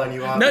dogpile on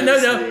you,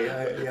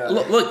 obviously.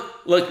 No.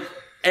 Look.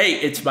 A,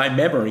 it's my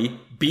memory.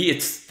 B,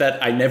 it's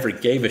that I never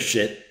gave a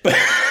shit.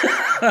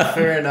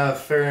 Fair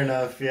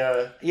enough,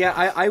 yeah. Yeah,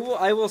 I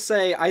will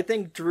say, I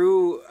think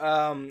Drew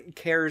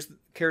cares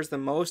the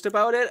most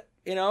about it.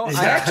 Yeah,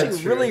 I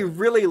actually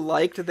really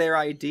liked their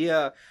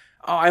idea.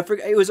 Oh, I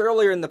forgot. It was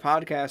earlier in the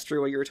podcast,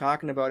 Drew, what you were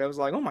talking about. I was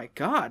like, oh my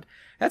God,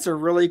 that's a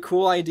really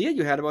cool idea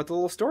you had about the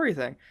little story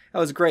thing. That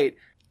was great.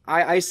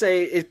 I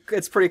say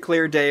it's pretty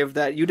clear, Dave,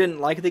 that you didn't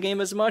like the game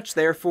as much.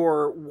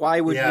 Therefore,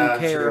 why would you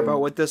care about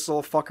what this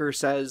little fucker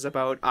says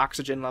about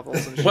oxygen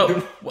levels and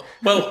shit?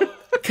 Well,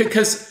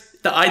 because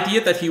the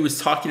idea that he was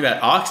talking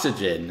about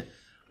oxygen,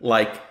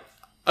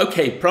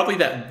 okay, probably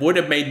that would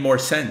have made more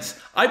sense.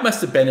 I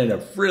must have been in a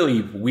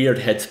really weird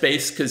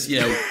headspace because,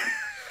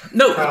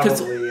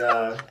 because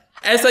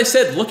as I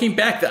said, looking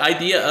back, the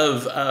idea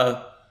of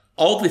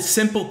all the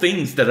simple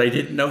things that I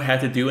didn't know how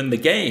to do in the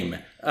game,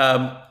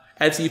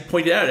 as you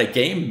pointed out, a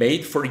game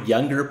made for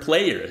younger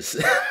players.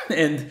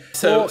 And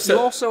so you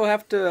also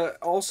have to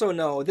also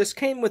know, this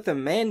came with a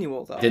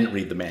manual, though. Didn't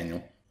read the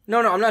manual.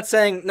 No, I'm not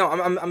saying, no,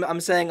 I'm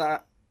saying,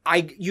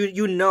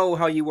 you know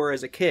how you were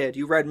as a kid.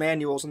 You read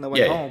manuals on the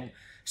way home.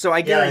 So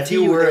I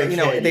guarantee you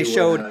that, they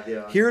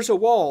showed, here's a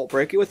wall,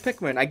 break it with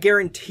Pikmin. I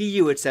guarantee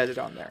you it said it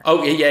on there.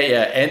 Oh,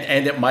 yeah.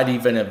 And it might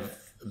even have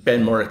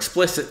been more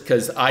explicit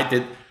because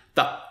I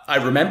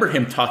remember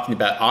him talking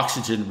about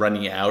oxygen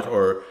running out,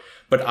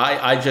 but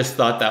I just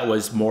thought that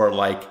was more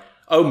like,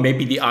 oh,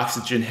 maybe the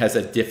oxygen has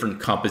a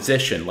different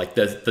composition. Like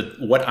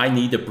what I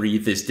need to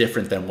breathe is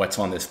different than what's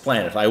on this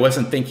planet. I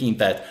wasn't thinking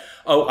that,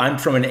 oh, I'm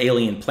from an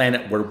alien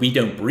planet where we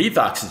don't breathe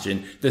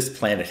oxygen. This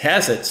planet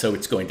has it, so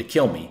it's going to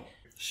kill me.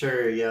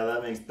 Sure,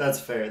 yeah, that's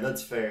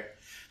fair.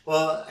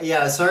 Well,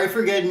 yeah, sorry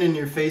for getting in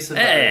your face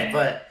about it,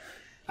 but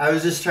I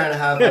was just trying to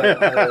have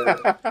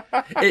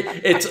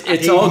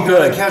it's all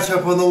good. Catch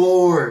up on the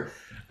lore.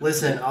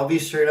 Listen, I'll be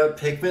straight up.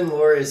 Pikmin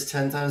lore is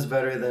 10 times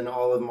better than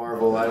all of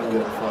Marvel. I don't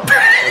give a fuck.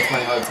 That's my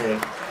hot take.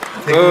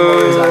 Pikmin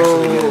lore is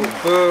actually good.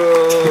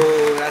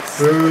 Boo!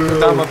 That's a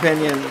dumb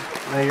opinion.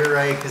 No, you're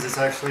right, because it's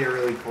actually a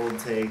really cold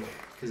take.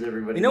 Because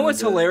everybody. You know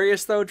what's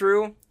hilarious though,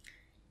 Drew?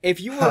 If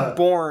you were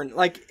born,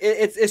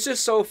 it's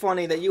just so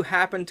funny that you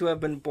happen to have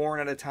been born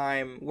at a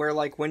time where,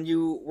 when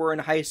you were in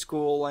high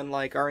school and,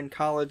 are in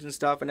college and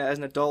stuff, and as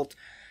an adult,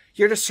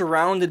 you're just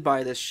surrounded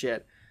by this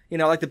shit.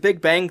 The Big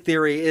Bang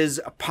Theory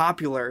is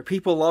popular.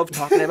 People love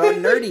talking about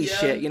nerdy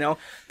shit,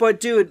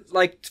 But, dude,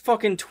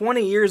 fucking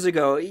 20 years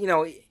ago,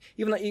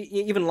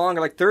 even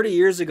longer, 30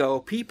 years ago,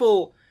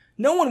 people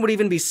no one would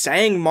even be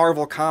saying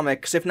Marvel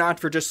Comics if not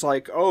for just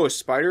like, oh,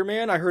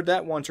 Spider-Man, I heard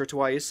that once or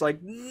twice. Like,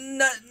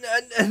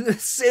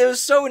 it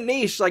was so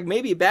niche. Like,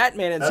 maybe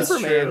Batman and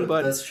Superman, true.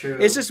 but That's true.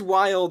 It's just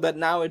wild that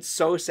now it's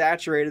so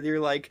saturated. You're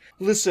like,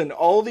 listen,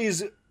 all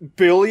these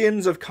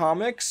billions of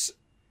comics,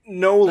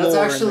 no lore. That's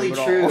actually in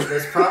them true. at all.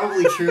 That's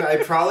probably true. I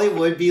probably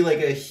would be like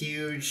a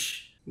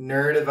huge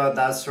nerd about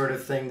that sort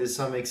of thing to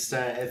some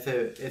extent if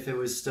it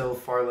was still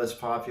far less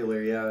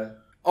popular. Yeah.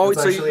 Oh,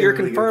 That's so actually a you're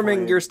really good confirming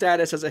point. your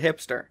status as a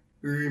hipster.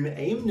 I am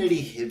not a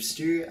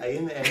hipster. I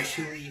am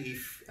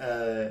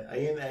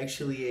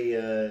actually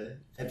a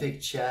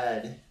epic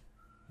Chad.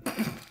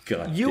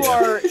 God You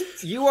damn.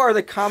 you are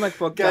the comic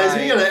book Guys,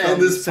 guy we gotta end from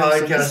this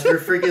Simpsons. podcast. We're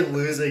freaking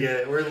losing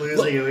it. We're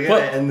losing it. We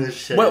gotta end this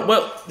shit.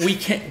 Well, we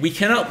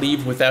cannot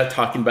leave without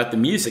talking about the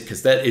music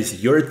because that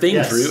is your thing,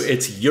 Yes. Drew.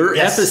 It's your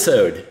Yes.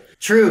 episode.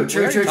 True.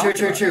 talking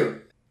about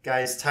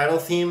Guys, title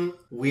theme,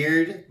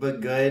 weird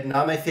but good.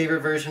 Not my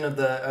favorite version of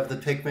the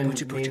Pikmin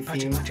main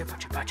theme.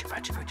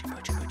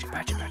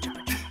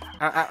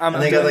 I'm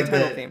And they doing got, like,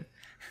 title the- theme.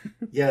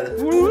 Yeah.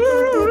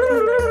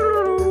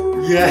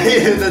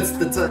 Yeah, that's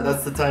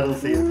the title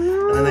theme.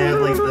 And then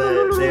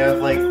they have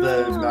like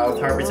the mouth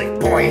harp. It's like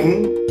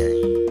boing.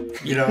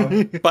 You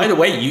know. By the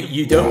way,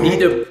 you don't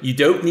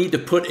need to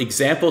put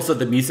examples of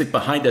the music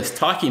behind us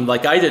talking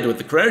like I did with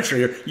the Chrono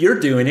Trigger. You're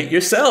doing it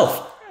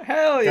yourself.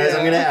 Hell yeah. Guys,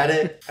 I'm gonna add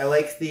it. I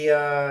like the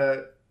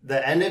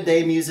end of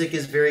day music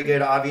is very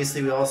good.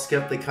 Obviously, we all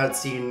skip the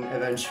cutscene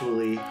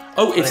eventually.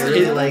 Oh, it's I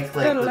really like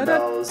the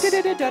bells.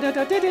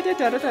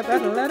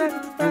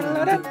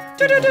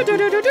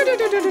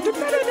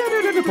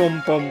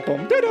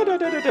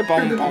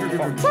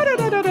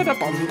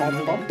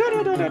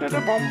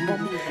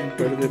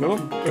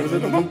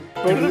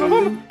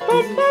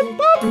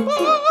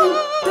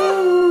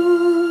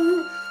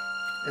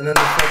 And then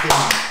the fucking.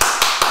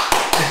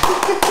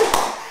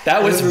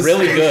 That was and then the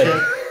really good.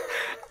 spaceship-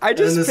 I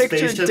just the pictured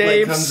spaceship, like,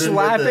 Dave comes in with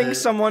slapping the-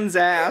 someone's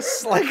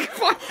ass. Like,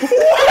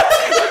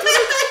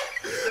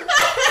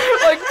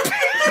 like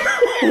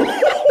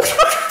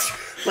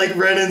Like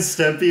Ren and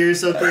Stimpy or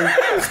something.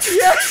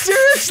 yeah,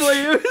 seriously.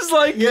 It was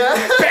like,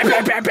 Yeah. bah,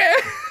 bah, bah,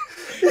 bah.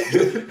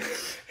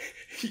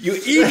 You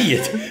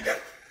idiot.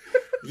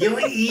 You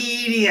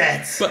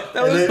idiot.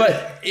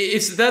 But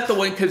is that the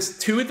one? Because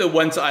two of the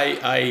ones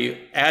I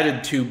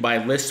added to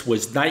my list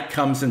was Night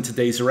Comes in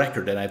Today's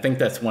Record, and I think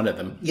that's one of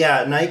them.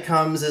 Yeah, night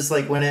comes is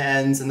like when it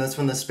ends, and that's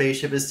when the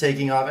spaceship is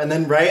taking off. And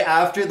then right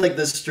after, like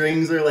the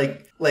strings are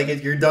like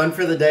you're done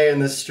for the day,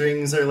 and the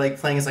strings are like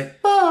playing. It's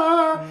like,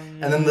 bah!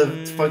 And then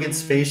the fucking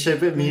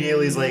spaceship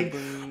immediately is like,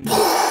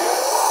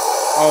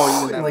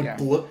 Oh, and like yeah.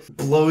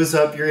 blows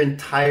up your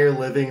entire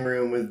living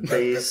room with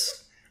bass.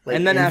 Like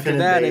And then after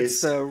infinite that, bass.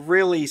 it's a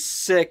really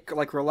sick,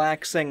 like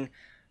relaxing.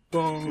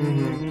 Boom,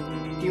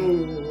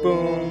 boom,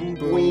 boom,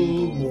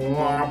 boom,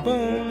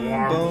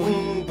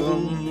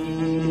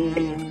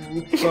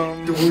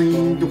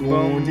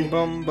 boom,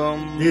 boom,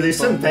 boom. Dude, there's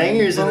some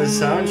bangers in the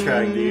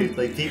soundtrack, dude.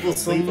 Like people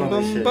sleep on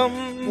this shit.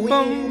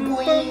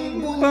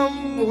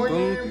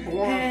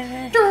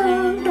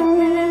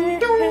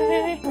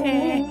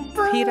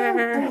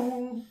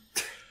 Peter.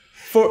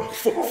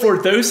 For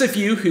those of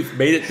you who've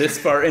made it this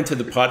far into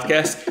the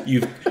podcast,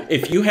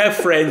 if you have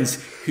friends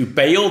who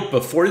bailed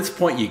before this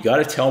point, you got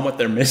to tell them what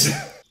they're missing.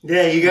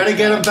 Yeah, you gotta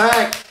get them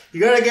back. You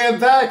gotta get them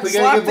back. We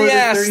gotta Slap get more the than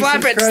ass, 30 slap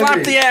it, subscribers.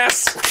 slap the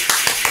ass.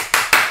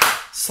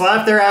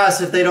 Slap their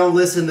ass if they don't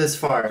listen this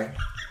far.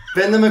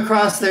 Bend them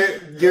across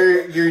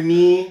your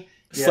knee.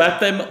 Yeah. Slap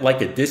them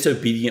like a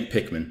disobedient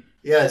Pikmin.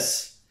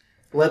 Yes.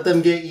 Let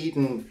them get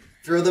eaten.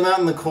 Throw them out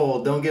in the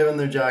cold. Don't give them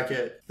their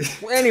jacket.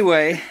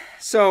 Anyway,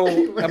 so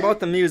about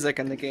the music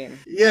in the game.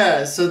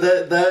 Yeah, so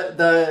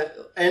the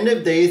end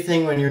of day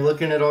thing when you're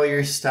looking at all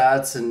your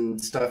stats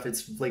and stuff,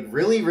 it's like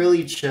really,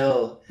 really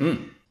chill.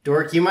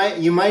 Dork, you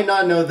might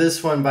not know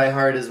this one by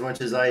heart as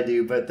much as I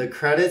do, but the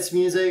credits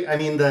music, I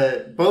mean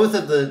both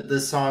of the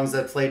songs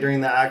that play during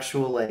the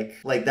actual like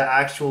the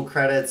actual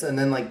credits and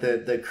then like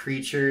the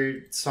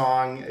creature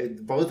song,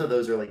 both of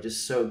those are like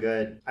just so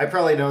good. I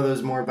probably know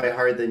those more by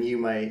heart than you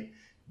might,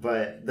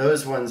 but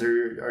those ones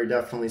are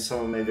definitely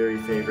some of my very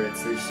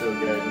favorites. They're so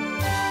good.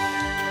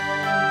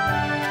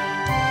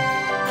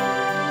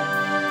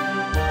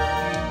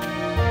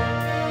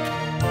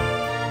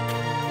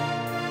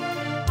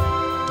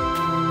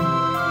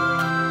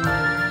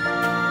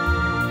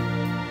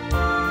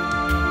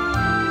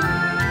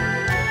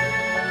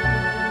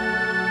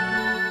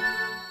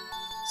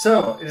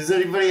 So, does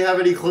anybody have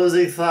any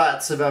closing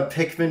thoughts about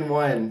Pikmin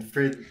 1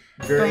 for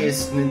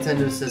various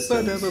Nintendo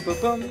systems?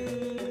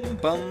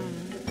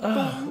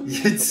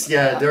 It's,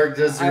 yeah, Dork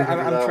does remember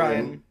I'm that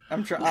trying. one.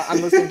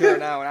 I'm listening to it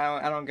now, and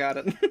I don't got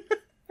it.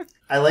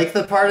 I like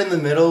the part in the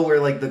middle where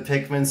like the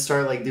Pikmin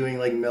start like doing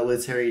like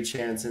military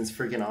chants, and it's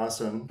freaking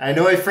awesome. I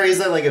know I phrased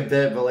that like a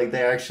bit, but like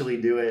they actually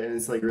do it, and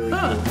it's like really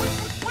cool.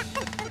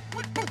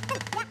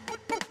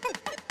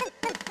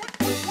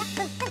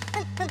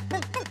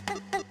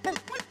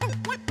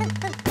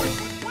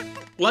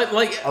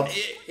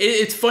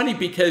 It's funny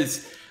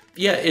because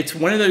Yeah, it's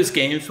one of those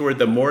games where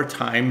the more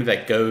time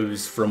that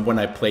goes from when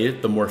I played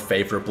it, the more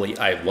favorably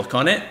I look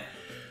on it.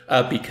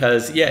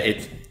 Because, yeah,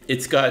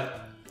 it's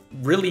got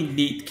really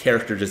neat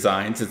character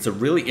designs. It's a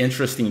really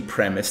interesting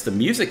premise. The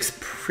music's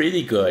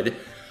pretty good.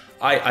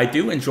 I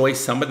do enjoy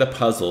some of the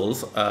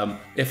puzzles.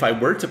 If I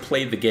were to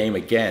play the game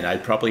again,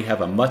 I'd probably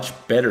have a much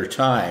better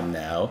time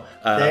now.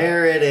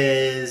 There it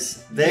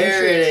is.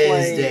 There it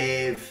is,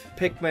 Dave.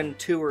 Pikmin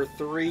 2 or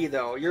 3,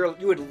 though. You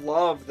would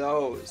love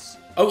those.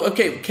 Oh,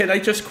 okay. Can I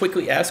just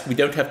quickly ask? We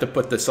don't have to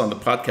put this on the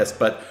podcast,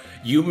 but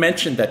you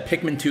mentioned that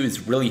Pikmin 2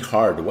 is really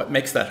hard. What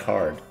makes that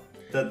hard?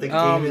 That the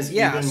game is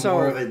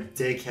more of a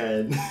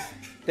dickhead.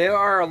 There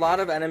are a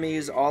lot of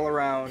enemies all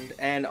around,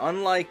 and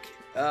unlike...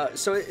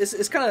 so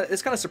it's kind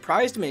of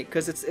surprised me,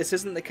 because this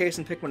isn't the case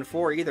in Pikmin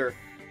 4 either.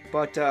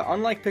 But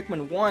unlike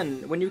Pikmin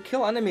 1, when you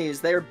kill enemies,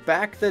 they're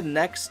back the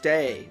next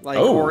day,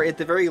 or at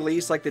the very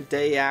least, like the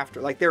day after.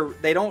 Like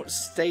they don't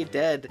stay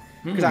dead.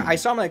 Because I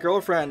saw my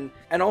girlfriend,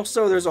 and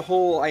also there's a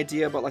whole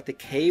idea about like the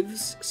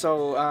caves.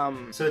 So,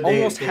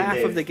 almost half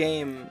of the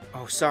game.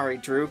 Oh, sorry,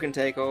 Drew can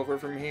take over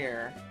from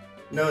here.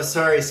 No,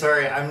 sorry.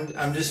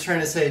 I'm just trying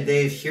to say,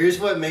 Dave.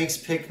 Here's what makes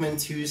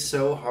Pikmin 2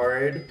 so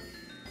hard,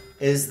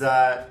 is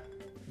that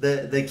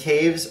the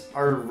caves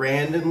are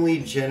randomly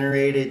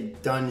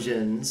generated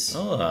dungeons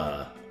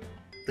that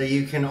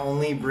you can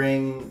only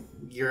bring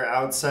your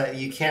outside.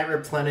 You can't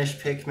replenish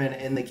Pikmin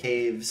in the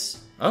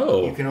caves.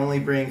 Oh. You can only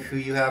bring who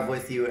you have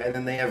with you, and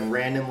then they have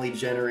randomly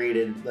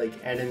generated like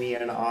enemy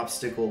and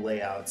obstacle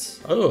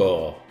layouts.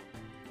 Oh.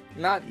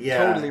 Not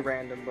totally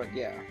random, but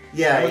yeah.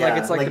 Yeah, I mean, like,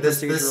 it's like the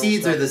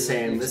seeds are the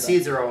same. The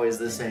seeds are always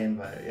the same,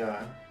 but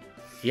yeah.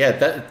 Yeah,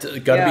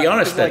 gotta be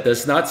honest, that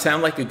does not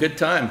sound like a good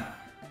time.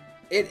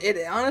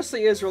 It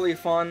honestly is really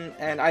fun,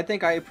 and I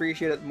think I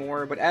appreciate it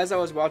more. But as I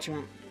was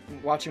watching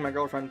my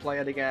girlfriend play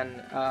it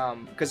again,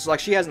 because like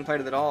she hasn't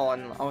played it at all,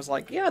 and I was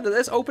like, yeah,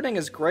 this opening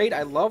is great.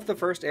 I love the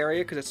first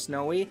area because it's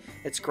snowy.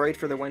 It's great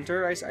for the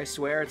winter. I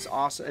swear, it's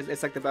awesome.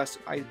 It's like the best.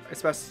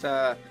 It's best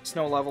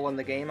snow level in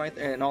the game.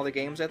 In all the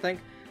games, I think.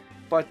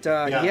 But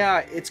yeah,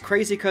 it's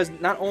crazy because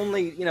not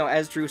only,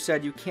 as Drew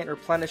said, you can't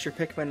replenish your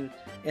Pikmin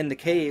in the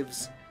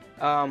caves.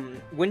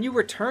 When you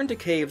return to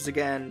caves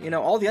again,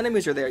 all the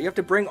enemies are there. You have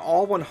to bring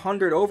all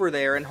 100 over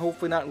there and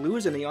hopefully not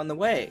lose any on the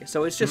way.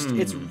 So it's just,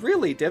 it's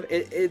really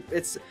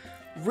it's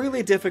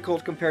really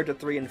difficult compared to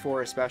 3 and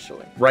 4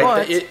 especially. Right.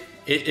 But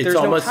it's there's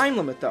almost no time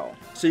limit though.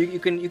 So you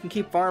can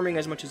keep farming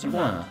as much as you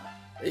want.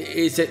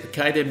 Is it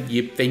kind of,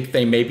 you think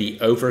they maybe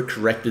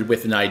overcorrected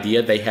with an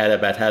idea they had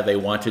about how they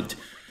wanted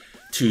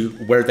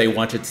where they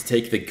wanted to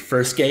take the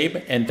first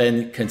game, and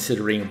then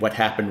considering what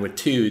happened with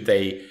 2,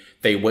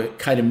 they would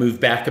kind of move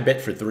back a bit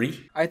for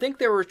 3? I think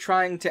they were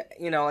trying to,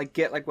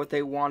 get like what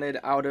they wanted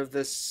out of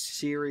this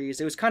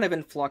series. It was kind of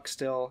in flux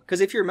still.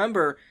 Because if you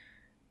remember,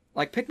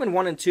 like Pikmin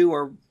 1 and 2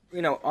 were,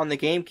 on the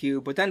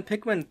GameCube, but then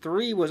Pikmin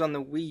 3 was on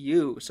the Wii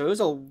U. So it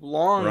was a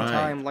long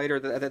time later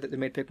that they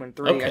made Pikmin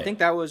 3. Okay. I think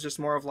that was just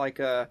more of like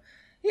a,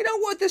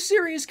 this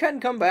series can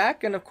come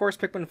back. And of course,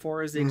 Pikmin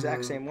 4 is the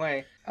exact same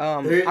way.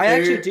 I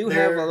actually do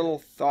have a little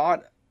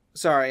thought.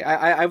 Sorry,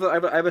 I have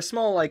a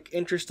small, like,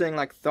 interesting,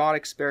 like, thought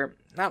experiment.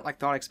 Not like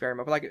thought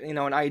experiment, but like, an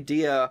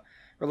idea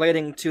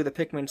relating to the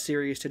Pikmin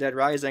series to Dead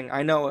Rising.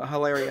 I know,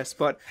 hilarious,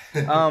 but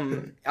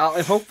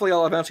hopefully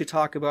I'll eventually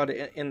talk about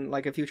it in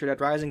like a future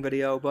Dead Rising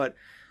video. But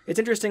it's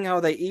interesting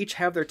how they each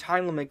have their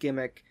time limit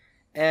gimmick,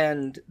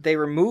 and they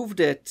removed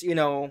it,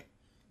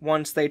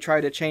 once they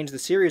tried to change the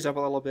series up a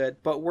little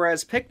bit. But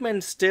whereas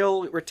Pikmin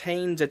still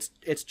retains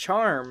its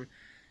charm,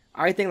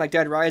 I think like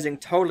Dead Rising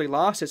totally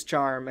lost its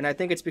charm, and I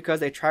think it's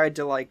because they tried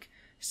to like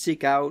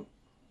seek out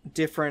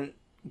different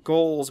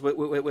goals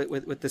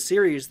with the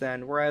series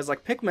then, whereas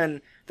like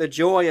Pikmin, the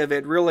joy of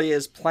it really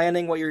is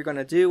planning what you're going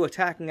to do,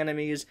 attacking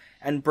enemies,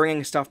 and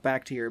bringing stuff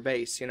back to your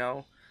base,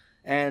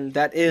 and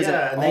that is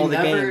all the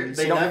games.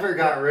 They never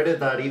got rid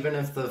of that, even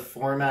if the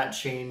format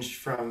changed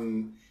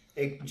from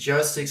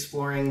just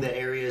exploring the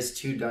areas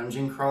to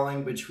dungeon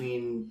crawling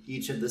between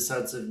each of the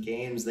sets of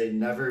games. They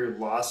never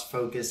lost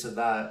focus of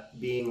that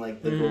being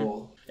like the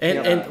goal.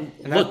 And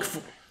look,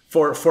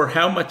 for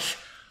how much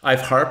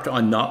I've harped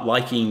on not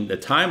liking the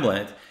time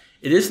limit,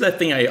 it is that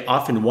thing I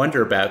often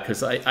wonder about,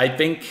 because I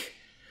think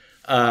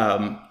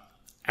out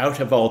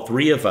of all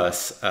 3 of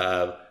us,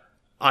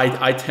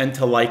 I tend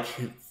to like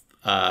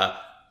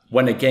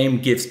when a game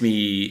gives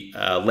me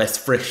less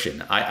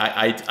friction.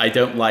 I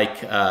don't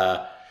like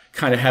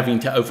kind of having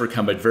to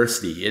overcome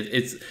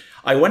adversity.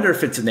 I wonder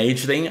if it's an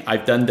age thing.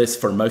 I've done this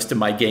for most of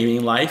my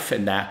gaming life,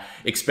 and that,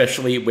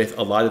 especially with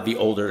a lot of the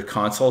older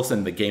consoles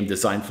and the game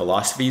design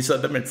philosophies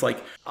of them, it's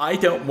like, I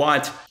don't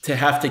want to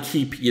have to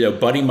keep,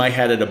 butting my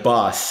head at a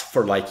boss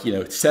for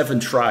 7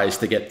 tries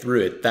to get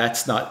through it.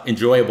 That's not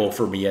enjoyable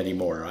for me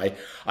anymore.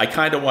 I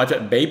kind of want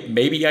to,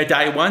 maybe I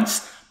die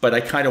once, but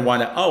I kind of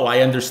want to, I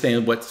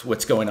understand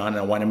what's going on and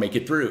I want to make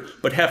it through.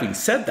 But having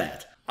said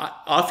that,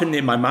 often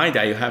in my mind,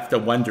 I have to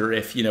wonder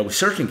if, with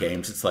certain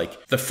games, it's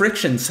like the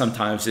friction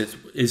sometimes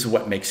is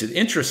what makes it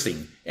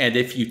interesting. And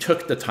if you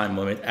took the time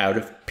limit out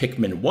of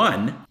Pikmin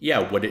 1,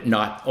 would it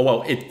not? Oh,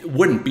 well, it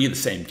wouldn't be the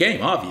same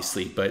game,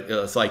 obviously, but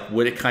it's like,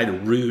 would it kind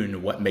of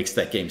ruin what makes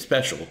that game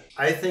special?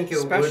 I think it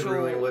would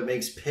ruin what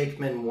makes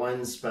Pikmin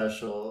 1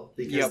 special,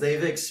 because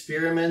they've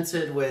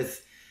experimented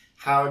with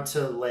how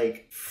to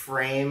like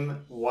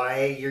frame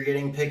why you're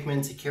getting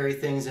Pikmin to carry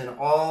things in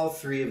all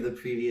 3 of the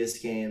previous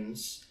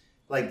games.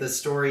 Like the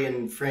story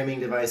and framing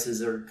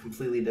devices are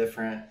completely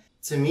different.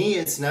 To me,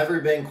 it's never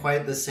been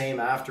quite the same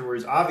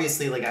afterwards.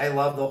 Obviously, like I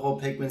love the whole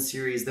Pikmin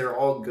series. They're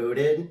all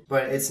goated,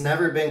 but it's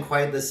never been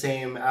quite the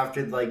same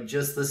after like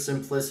just the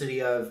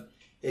simplicity of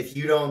if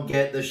you don't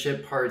get the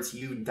ship parts,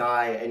 you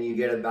die and you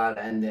get a bad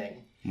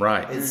ending.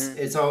 Right.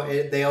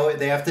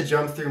 They have to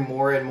jump through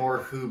more and more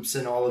hoops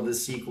in all of the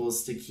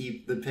sequels to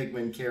keep the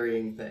Pikmin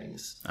carrying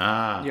things.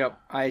 Yep.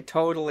 I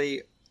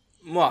totally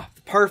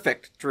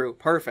perfect, Drew.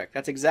 Perfect.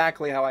 That's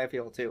exactly how I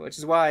feel too. Which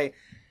is why,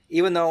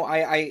 even though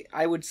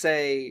I would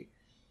say,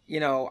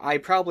 I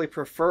probably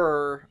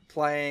prefer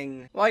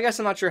playing. Well, I guess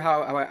I'm not sure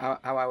how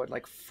I would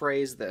like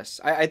phrase this.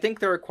 I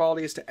think there are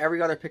qualities to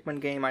every other Pikmin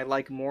game I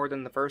like more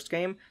than the first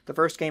game. The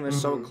first game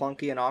is so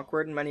clunky and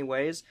awkward in many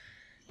ways.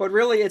 But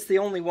really, it's the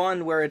only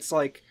one where it's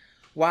like,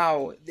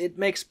 wow, it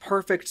makes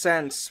perfect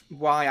sense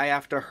why I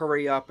have to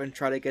hurry up and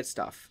try to get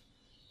stuff.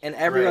 In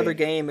every other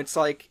game, it's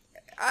like,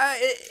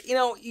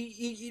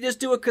 you just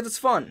do it because it's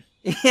fun.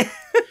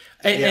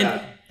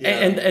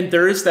 And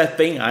there is that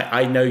thing,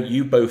 I know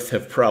you both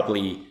have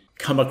probably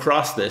come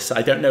across this.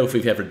 I don't know if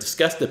we've ever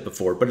discussed it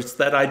before, but it's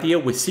that idea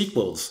with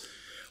sequels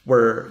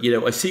where,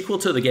 a sequel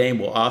to the game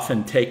will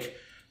often take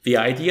the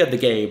idea of the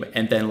game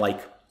and then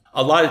like,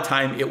 a lot of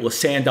time it will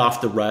sand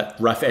off the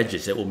rough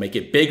edges. It will make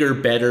it bigger,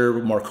 better,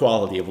 more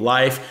quality of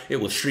life. It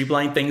will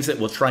streamline things. It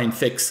will try and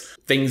fix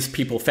things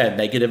people found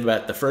negative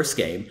about the first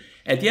game.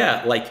 And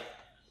like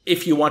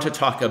if you want to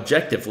talk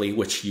objectively,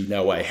 which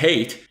I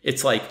hate,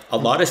 it's like a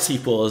lot of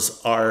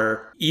sequels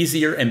are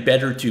easier and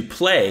better to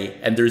play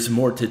and there's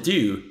more to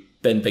do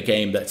than the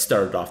game that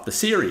started off the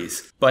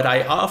series. But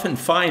I often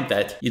find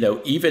that,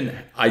 even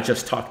I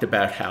just talked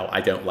about how I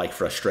don't like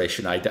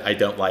frustration. I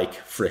don't like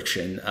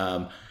friction.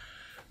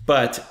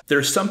 But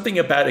there's something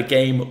about a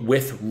game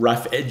with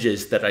rough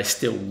edges that I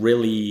still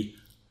really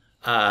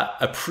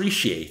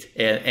appreciate.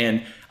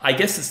 And I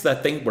guess it's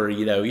that thing where,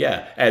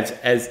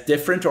 as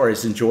different or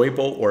as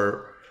enjoyable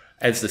or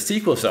as the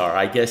sequels are,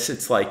 I guess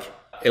it's like,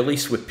 at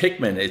least with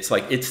Pikmin, it's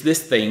like, it's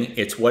this thing,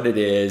 it's what it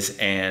is.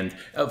 And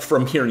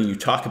from hearing you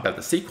talk about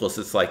the sequels,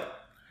 it's like,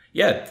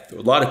 a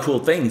lot of cool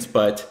things,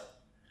 but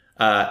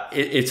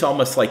it's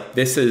almost like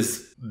this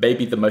is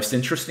maybe the most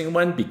interesting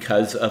one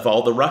because of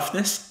all the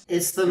roughness.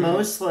 It's the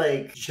most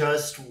like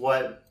just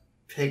what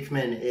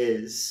Pikmin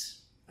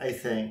is, I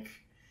think.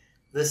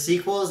 The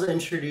sequels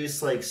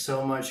introduce like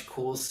so much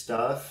cool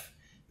stuff,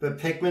 but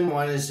Pikmin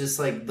 1 is just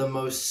like the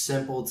most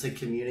simple to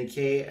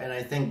communicate, and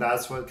I think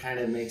that's what kind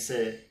of makes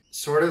it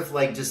sort of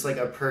like just like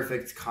a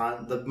perfect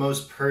the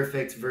most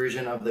perfect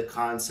version of the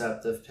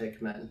concept of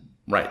Pikmin.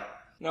 Right.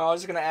 No, I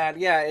was just gonna add,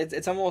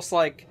 it's almost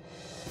like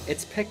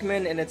it's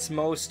Pikmin in its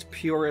most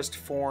purest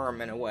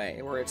form in a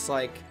way, where it's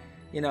like,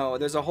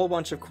 there's a whole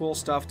bunch of cool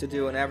stuff to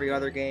do in every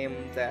other game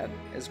that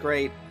is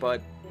great,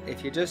 but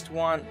if you just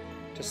want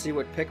to see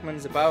what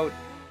Pikmin's about,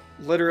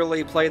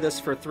 literally play this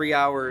for 3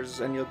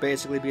 hours and you'll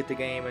basically beat the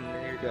game and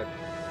you're good.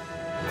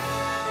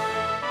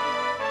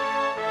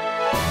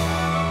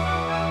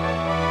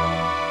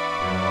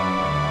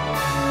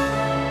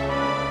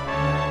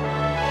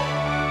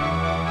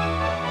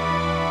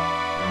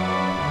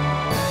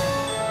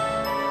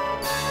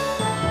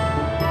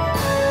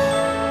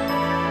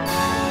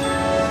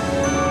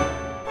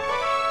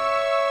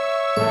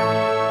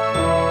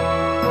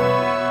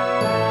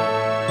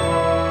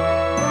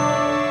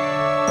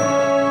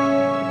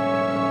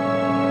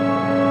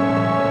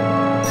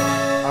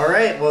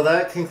 Well,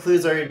 that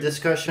concludes our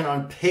discussion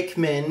on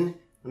Pikmin.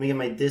 Let me get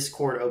my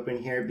Discord open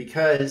here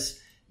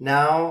because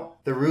now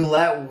the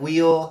roulette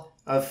wheel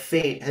of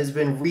fate has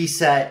been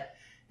reset,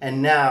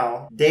 and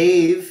now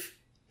Dave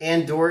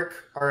and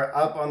Dork are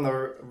up on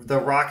the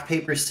rock,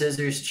 paper,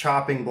 scissors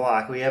chopping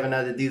block. We haven't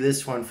had to do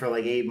this one for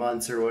like 8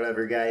 months or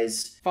whatever,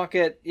 guys. Fuck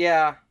it,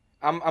 yeah.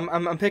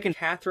 I'm picking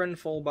Catherine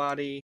Full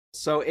Body.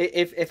 So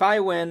if I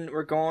win,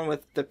 we're going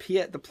with the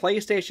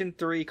PlayStation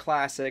 3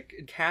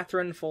 classic,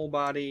 Catherine Full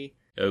Body.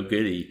 Oh,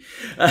 goody.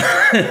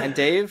 And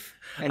Dave,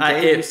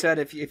 you said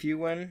if you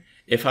win?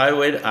 If I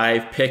win,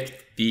 I've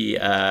picked the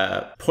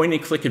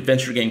point-and-click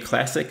adventure game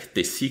classic,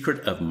 The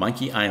Secret of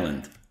Monkey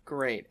Island.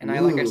 Great. And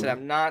like I said,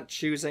 I'm not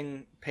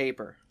choosing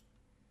paper.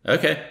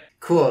 Okay.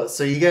 Cool.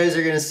 So you guys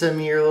are going to send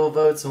me your little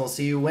votes and we'll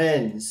see who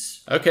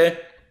wins. Okay.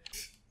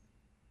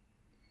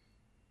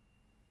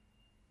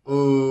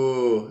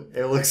 Ooh,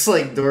 it looks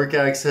like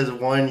Dorkax has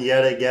won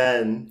yet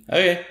again.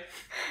 Okay.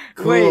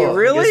 Cool. Wait,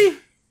 really?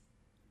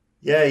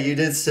 Yeah, you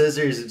did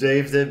scissors,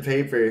 Dave did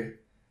paper.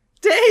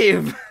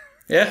 Dave!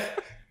 Yeah.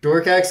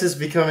 Dorkax is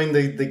becoming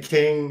the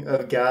king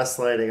of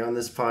gaslighting on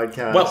this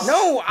podcast. Well,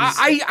 No,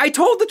 I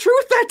told the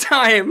truth that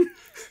time.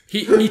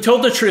 He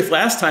told the truth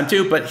last time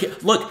too,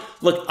 but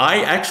look,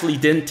 I actually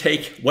didn't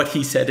take what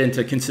he said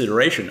into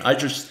consideration. I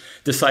just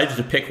decided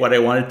to pick what I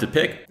wanted to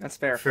pick. That's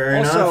fair.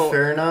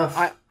 Fair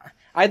enough.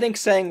 I think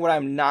saying what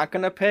I'm not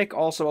gonna pick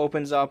also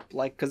opens up,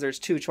 like, because there's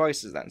two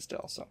choices then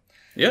still. So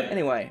Yep.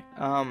 anyway,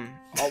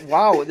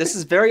 wow, this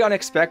is very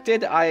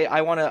unexpected.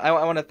 I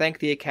wanna thank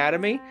the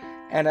Academy,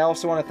 and I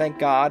also want to thank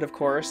God, of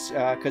course,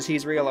 because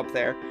He's real up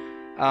there.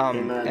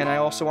 Amen. And I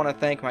also want to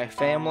thank my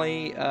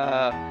family.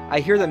 I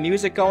hear the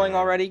music going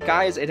already.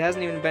 Guys, it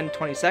hasn't even been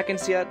 20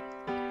 seconds yet.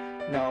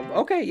 No,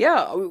 okay,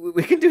 yeah,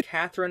 we can do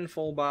Catherine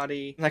full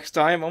body next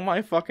time. Oh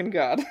my fucking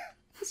God.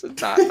 This is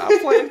not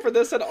playing for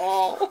this at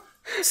all.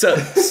 So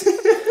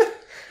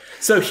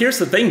here's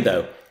the thing,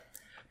 though.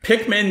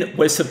 Pikmin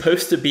was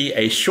supposed to be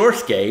a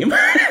short game,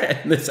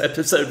 and this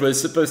episode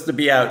was supposed to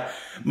be out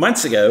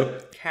months ago.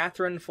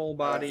 Catherine full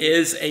body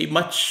Is a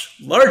much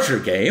larger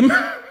game,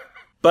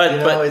 but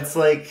it's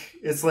like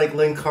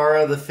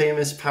Linkara, the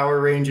famous Power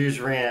Rangers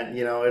rant.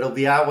 It'll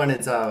be out when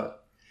it's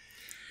out.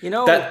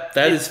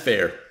 that is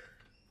fair.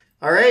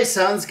 All right,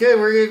 sounds good.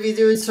 We're gonna be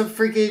doing some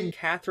freaking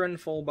Catherine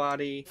full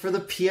body for the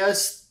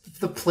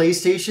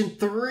PlayStation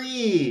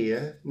 3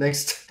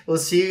 next. We'll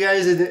see you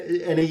guys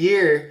in a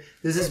year.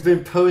 This has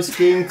been post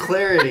game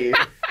clarity.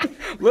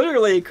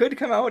 Literally, it could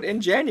come out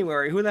in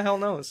January. Who the hell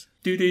knows?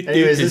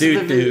 Anyways, this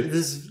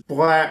is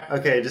why.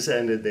 Okay, just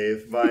end it,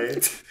 Dave.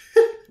 Bye.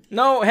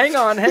 No, hang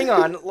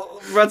on.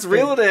 Let's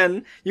reel it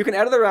in. You can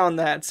edit around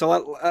that.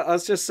 So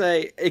let's just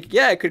say, it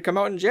could come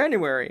out in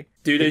January.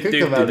 It could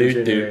come out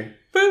in January.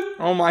 Boop.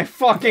 Oh my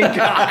fucking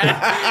God.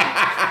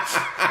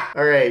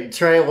 All right,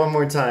 try it one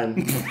more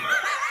time.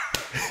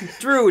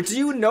 Drew, do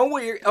you know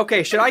what you're...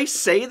 Okay, should I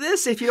say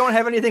this if you don't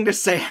have anything to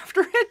say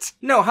after it?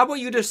 No, how about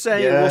you just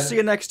say, We'll see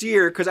you next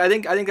year, because I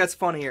think that's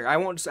funnier. I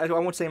won't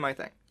say my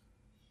thing.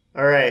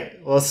 All right,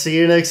 we'll see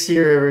you next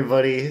year,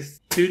 everybody. Have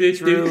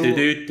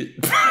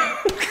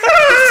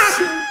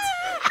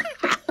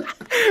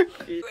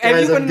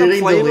Guys, you been I'm getting in a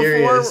play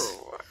delirious.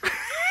 before?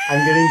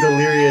 I'm getting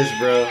delirious,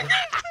 bro.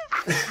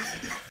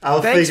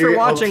 Thanks for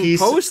watching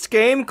Post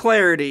Game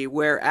Clarity,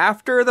 where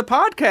after the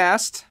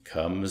podcast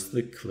comes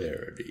the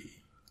clarity.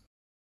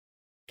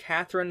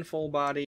 Catherine full body